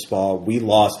the spa. We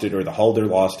lost it, or the holder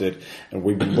lost it, and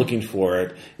we've been looking for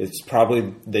it. It's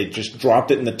probably they just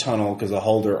dropped it in the tunnel because the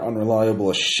holder unreliable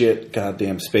as shit.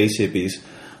 Goddamn space hippies.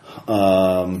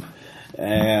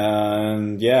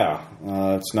 And yeah,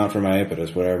 it's not from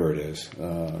Iapetus, whatever it is.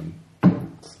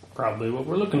 Probably what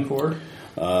we're looking for.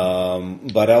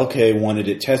 But LK wanted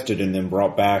it tested and then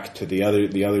brought back to the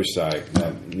other side.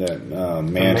 That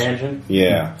mansion.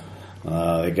 Yeah.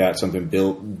 They got something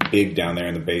built big down there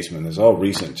in the basement. It's all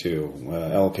recent too.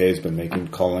 LK's been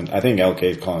I think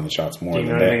LK's calling the shots more. Do you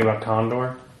know anything about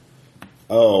Condor?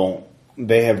 Oh,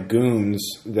 they have goons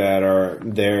that are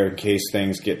there in case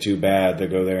things get too bad. They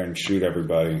go there and shoot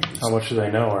everybody. How much do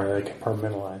they know? Are they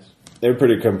compartmentalized? They're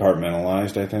pretty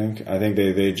compartmentalized, I think. I think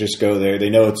they just go there. They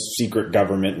know it's secret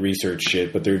government research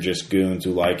shit, but they're just goons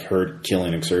who like herd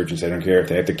killing insurgents. They don't care if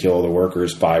they have to kill the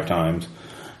workers 5 times.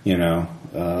 You know,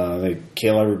 they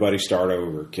kill everybody, start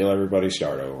over. Kill everybody,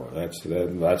 start over.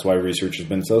 That's why research has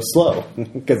been so slow,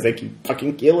 because they keep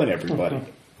fucking killing everybody.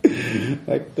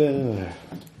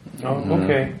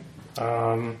 Okay.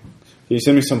 Can you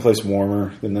send me someplace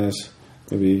warmer than this?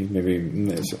 Maybe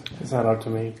it's not up to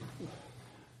me.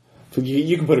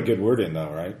 You can put a good word in,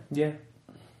 though, right? Yeah.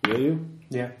 Will you?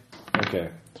 Yeah. Okay.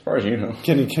 As far as you know.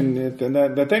 Can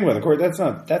the thing about the court? That's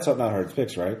not hard to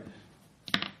fix, right?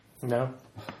 No.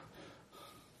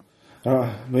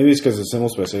 Maybe it's because of symbol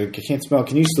space. I can't spell.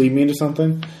 Can you sleeve me into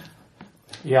something?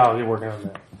 Yeah, I'll be working on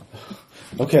that.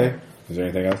 Okay. Is there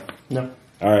anything else? No.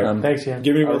 All right. Thanks, Ian.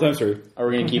 Give me more time, sir. Are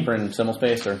we going to keep her in symbol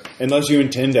space, or unless you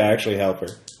intend to actually help her,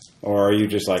 or are you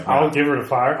just like? I'll give her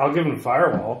I'll give him the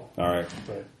firewall. All right.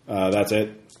 But, that's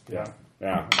it. Yeah.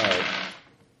 Yeah. All right.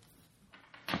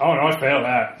 Oh no, I failed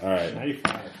that. All right. Now you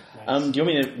fired. do you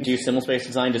want me to do symbol space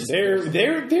design? Just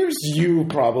there's you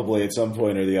probably at some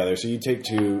point or the other. So you take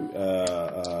 2.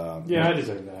 Yeah, I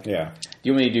deserve that. Yeah. Do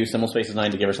you want me to do symbol space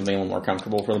design to give her something a little more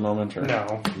comfortable for the moment? Or?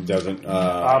 No. It doesn't.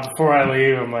 Before I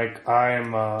leave, I'm like,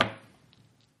 I'm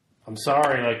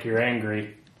sorry. Like you're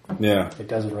angry. Yeah. It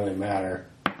doesn't really matter.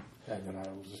 And then I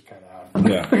was just kind of out.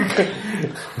 Yeah.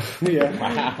 Yeah.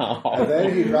 Wow. And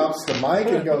then he drops the mic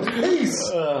and goes,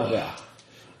 peace! Yeah.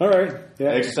 All right. Yeah.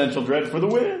 Existential dread for the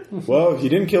win. Well, you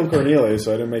didn't kill Cornelius,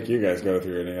 so I didn't make you guys go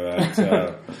through any of that.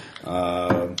 So,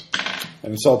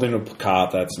 and insulting a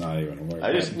cop, that's not even a word.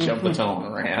 I just jumped the tunnel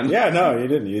and ran. Yeah, no, you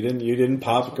didn't. You didn't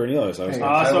pop Cornelius. So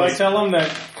I tell them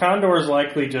that Condor is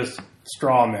likely just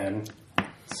straw men,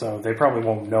 so they probably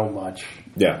won't know much.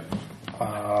 Yeah.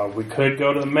 We could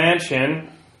go to the mansion,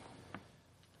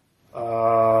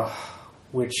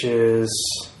 which is...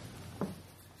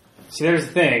 See, there's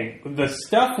the thing. The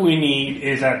stuff we need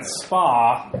is at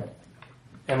Spa,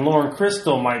 and Lauren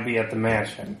Crystal might be at the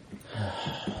mansion.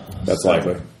 That's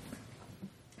likely.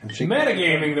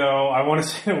 Metagaming, though, I want to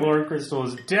say Lauren Crystal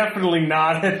is definitely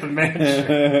not at the mansion.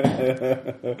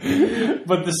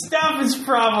 But the stuff is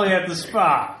probably at the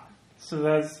Spa. So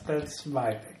that's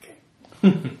my thinking.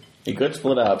 You could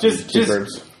split up. Just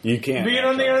groups. You can't. Being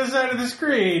on the other side of the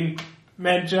screen,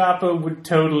 Manjapa would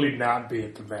totally not be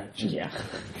at the mansion. Yeah.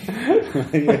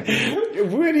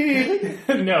 Would he?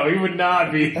 No, he would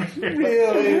not be.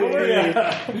 Really?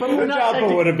 Yeah. But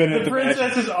Manjapa would have been at The the mansion.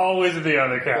 princess is always at the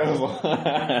other castle.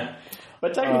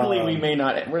 But technically, we may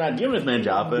not. We're not dealing with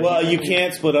Manjapa. Well, you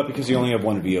can't split up because you only have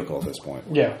one vehicle at this point.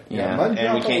 Yeah. Yeah, Manjapa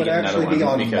and we can't would get another actually be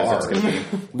one on because Mars. it's going to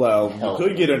be. Well, you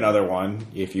could get another one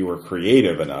if you were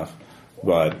creative enough,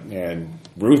 and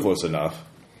ruthless enough.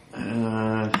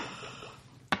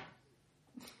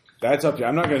 That's up to you.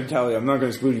 I'm not going to tell you. I'm not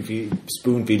going to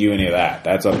spoon feed you any of that.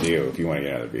 That's up to you if you want to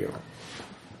get another vehicle.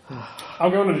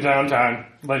 I'm going to downtown.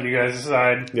 Let you guys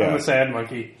decide. Yeah. I'm a sad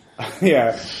monkey.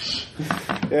 Yeah.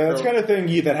 Yeah, that's kind of thing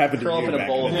that happened to Curl you. up in a back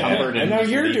bowl in of the day. comfort And now just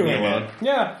you're leave doing me it. alone.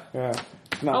 Yeah. Yeah.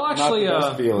 I'll actually,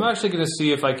 not the best I'm actually going to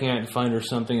see if I can't find her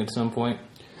something at some point.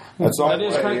 That's all.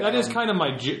 That is kind of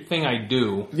my thing I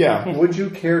do. Yeah. Would you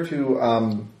care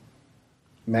to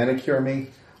manicure me?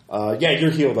 Yeah,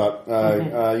 you're healed up.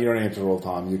 You don't have to roll,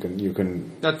 Tom. You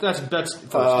can. That's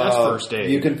first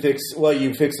aid. You can fix. Well,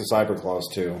 you fix the cyber clause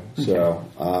too. So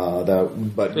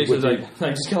but basically,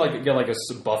 I just get like a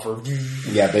buffer.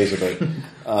 Yeah, basically.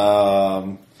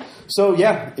 So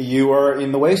yeah, you are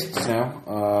in the wastes now.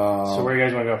 So where do you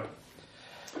guys want to go?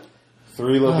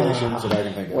 3 locations that I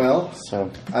can think of. Well,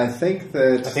 I think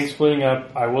that... I think splitting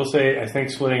up, I will say, I think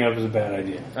splitting up is a bad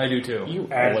idea. I do too. You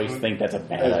always think that's a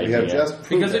bad we have idea. just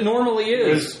Because it normally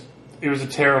is. It was a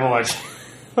terrible idea.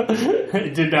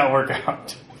 It did not work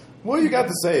out. Well, you got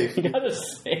the safe. You gotta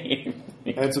save.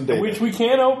 And some data. Which we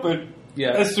can open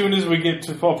Yeah. as soon as we get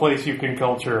to a place you can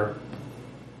culture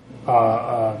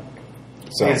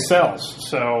cells.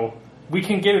 So we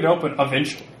can get it open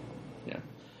eventually. Yeah.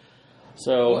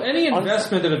 So Well, any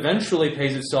investment that eventually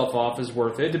pays itself off is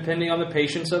worth it, depending on the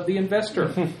patience of the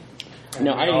investor.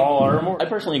 No, I I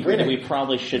personally agree that we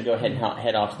probably should go ahead and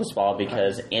head off to the spa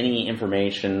because any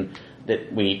information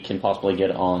that we can possibly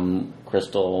get on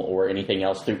Crystal or anything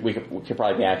else, we could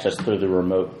probably be accessed through the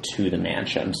remote to the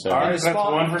mansion. So All right, that's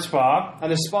one for spa.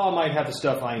 And the spa might have the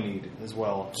stuff I need as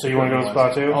well. So you want to go to the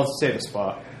spa too? I'll say the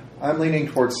spa. I'm leaning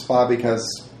towards spa because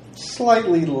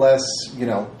slightly less,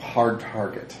 hard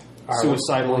target. All right,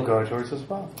 Suicidal. We'll go towards the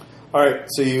spa. All right,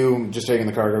 so you just taking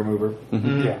the cargo mover?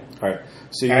 Mm-hmm. Yeah. All right.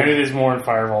 So and it is more in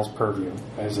Firewall's purview,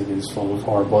 as it is full of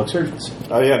horrible insurgents.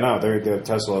 Oh, yeah, no, the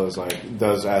Tesla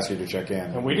does ask you to check in.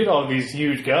 And we did all these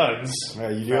huge guns.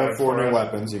 You do have 4 new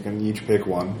weapons. You can each pick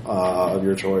one of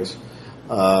your choice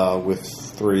with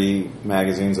 3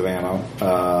 magazines of ammo.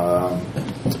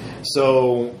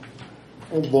 So,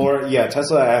 Laura,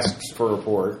 Tesla asks for a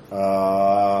report.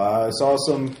 I saw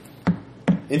some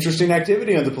interesting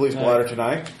activity on the police blotter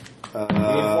tonight. I'll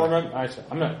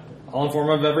inform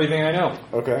of everything I know.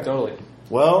 Okay. Totally.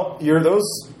 Well, those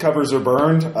covers are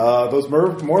burned. Those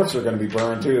morphs are going to be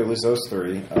burned too. At least those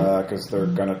 3, because they're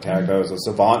going to tag those. A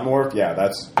Savant morph,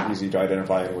 that's easy to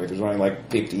identify anyway. There's only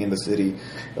like 50 in the city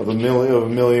of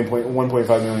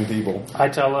 1.5 million people. I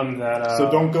tell them that. So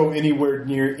don't go anywhere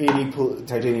near any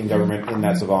Titanium government in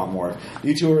that Savant morph.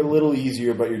 You 2 are a little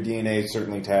easier, but your DNA is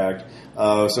certainly tagged.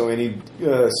 So any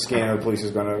scanner of the police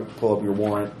is going to pull up your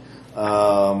warrant.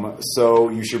 So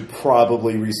you should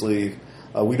probably resleeve.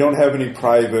 We don't have any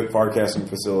private farcasting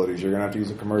facilities. You're going to have to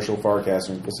use a commercial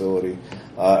farcasting facility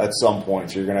at some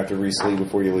point. So you're going to have to resleeve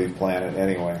before you leave planet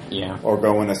anyway. Yeah. Or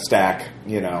go in a stack,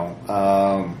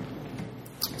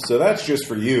 So that's just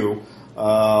for you.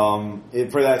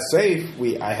 For that safe,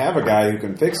 I have a guy who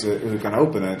can fix it, who can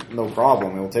open it, no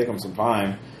problem. It'll take him some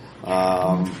time.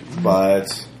 But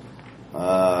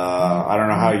I don't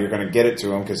know how you're going to get it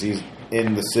to him because he's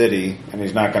in the city and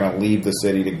he's not going to leave the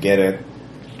city to get it.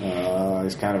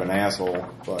 He's kind of an asshole,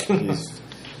 but he's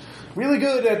really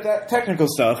good at that technical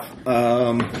stuff.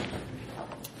 And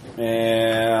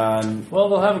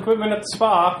they'll have equipment at the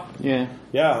spa. Yeah.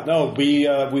 No,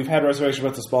 we've had reservations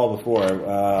with the spa before.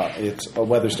 It's a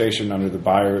weather station under the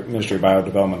Ministry of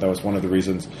Biodevelopment. That was one of the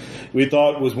reasons we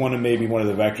thought was one of the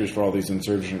vectors for all these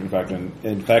insurgent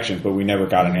infections, but we never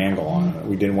got an angle on it.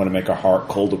 We didn't want to make a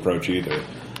cold approach either.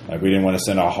 We didn't want to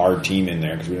send a hard team in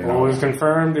there because we didn't know. We've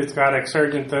confirmed it's got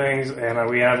exurgent things, and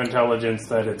we have intelligence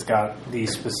that it's got the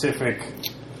specific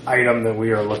item that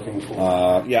we are looking for.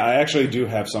 I actually do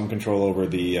have some control over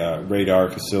the radar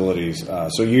facilities.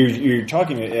 So you're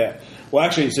talking. I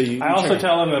also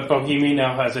tell him that Bohemian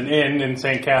now has an inn in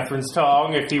St. Catherine's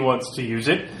Tong if he wants to use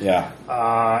it. Yeah.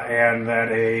 And that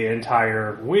a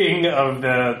entire wing of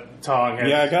the Tong has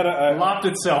lopped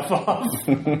itself off.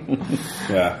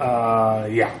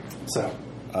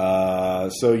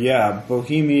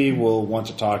 Bohemi will want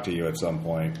to talk to you at some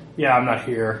point. Yeah, I'm not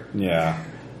here. Yeah.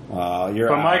 But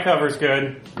my cover's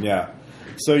good. Yeah.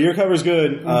 So your cover's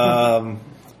good.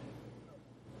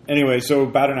 Anyway, so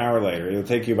about an hour later, it'll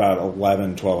take you about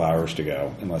 11, 12 hours to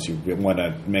go, unless you want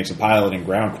to make some piloting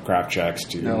ground craft checks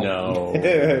to... No. I'll do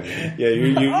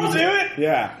it!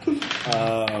 Yeah.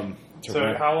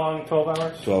 So how long? 12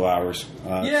 hours? 12 hours.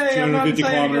 250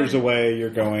 kilometers away, you're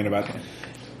going about...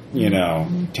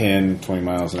 10, 20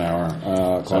 miles an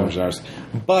hour, kilometers an hour.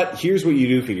 But here's what you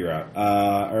do figure out.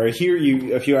 A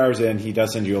few hours in, he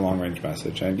does send you a long range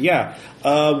message. And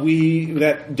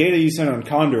that data you sent on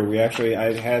Condor,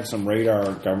 I had some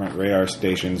government radar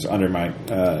stations under my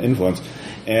influence,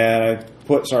 and I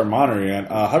started monitoring it.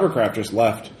 Hovercraft just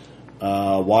left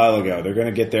a while ago. They're going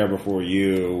to get there before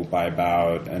you by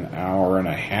about an hour and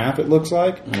a half, it looks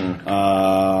like.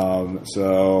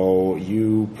 So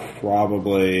you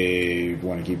probably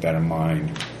want to keep that in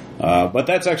mind. But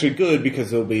that's actually good because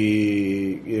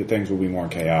things will be more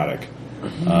chaotic.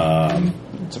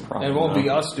 It's a problem. It won't be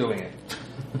us doing it.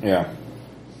 Yeah.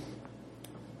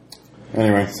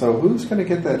 Anyway. So who's going to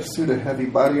get that suit of heavy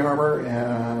body armor?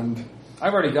 And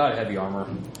I've already got heavy armor.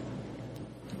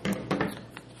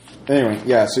 Anyway,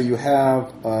 so you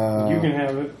have... you can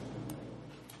have it.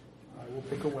 I will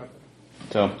pick a weapon.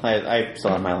 So, I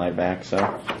still have my light back, so...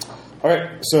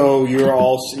 Alright, so you're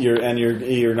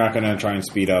not going to try and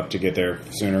speed up to get there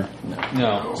sooner?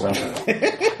 No.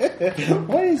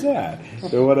 Why is that?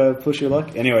 So want to push your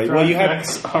luck? Anyway, you have...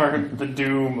 are the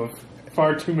doom of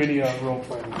far too many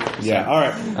role-playing games. Yeah,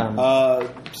 alright.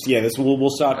 We'll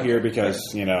stop here because,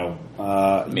 you're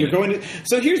going to...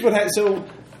 So here's what happens. So...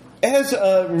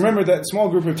 remember that small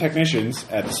group of technicians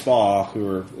at the spa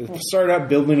who started out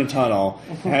building a tunnel,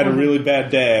 had a really bad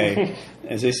day,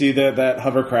 as they see that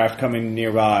hovercraft coming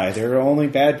nearby. There are only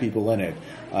bad people in it.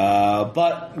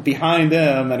 But behind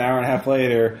them, an hour and a half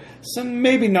later, some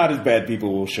maybe not as bad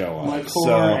people will show up. My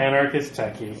poor anarchist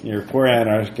techie. Your poor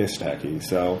anarchist techie.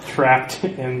 So trapped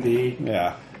in the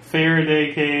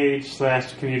Faraday cage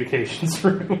 / communications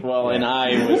room. Well, and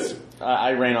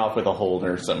I ran off with a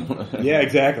holder. Yeah,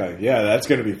 exactly. Yeah, that's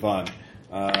going to be fun.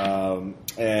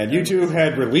 And you two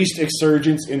had released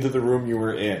exurgents into the room you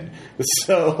were in.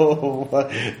 So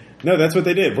No, that's what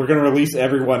they did. We're going to release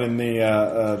everyone in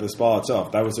the spa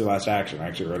itself. That was their last action. I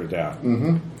actually wrote it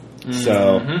down.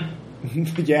 So,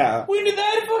 yeah. When did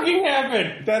that fucking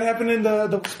happen? That happened in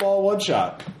the spa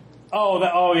one-shot.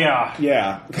 Oh, yeah.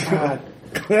 Yeah. God.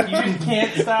 You just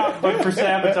can't stop but for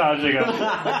sabotaging him.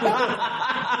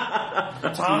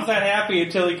 Tom's not happy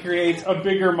until he creates a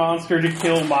bigger monster to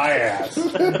kill my ass.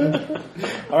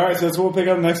 Alright, so that's what we'll pick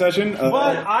up next session.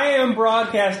 But I am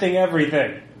broadcasting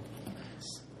everything.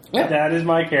 Yeah. That is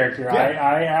my character. Yeah.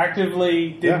 I actively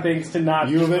did things to not.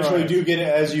 You eventually do get it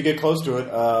as you get close to it,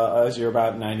 as you're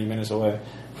about 90 minutes away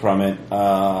from it.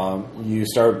 You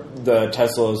start, the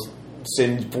Teslas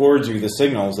forwards you the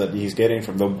signals that he's getting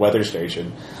from the weather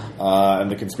station,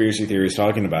 and the conspiracy theory is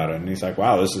talking about it. And he's like,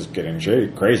 wow, this is getting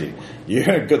crazy.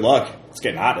 Good luck. It's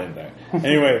getting hot in there.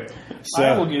 Anyway, so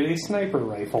I will get a sniper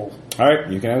rifle. Alright,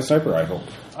 you can have a sniper rifle.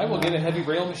 I will get a heavy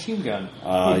rail machine gun.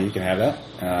 You can have that.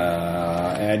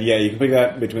 And yeah, you can pick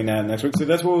that between that and next week. So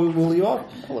that's where we'll leave off.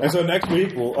 And so next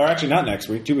week, or actually not next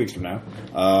week, 2 weeks from now,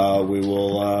 we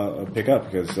will pick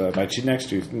up because by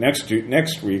next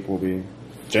week will be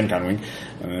Gen Con week.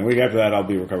 And then the week after that, I'll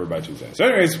be recovered by Tuesday. So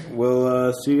anyways,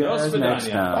 we'll see you guys next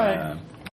time. Bye.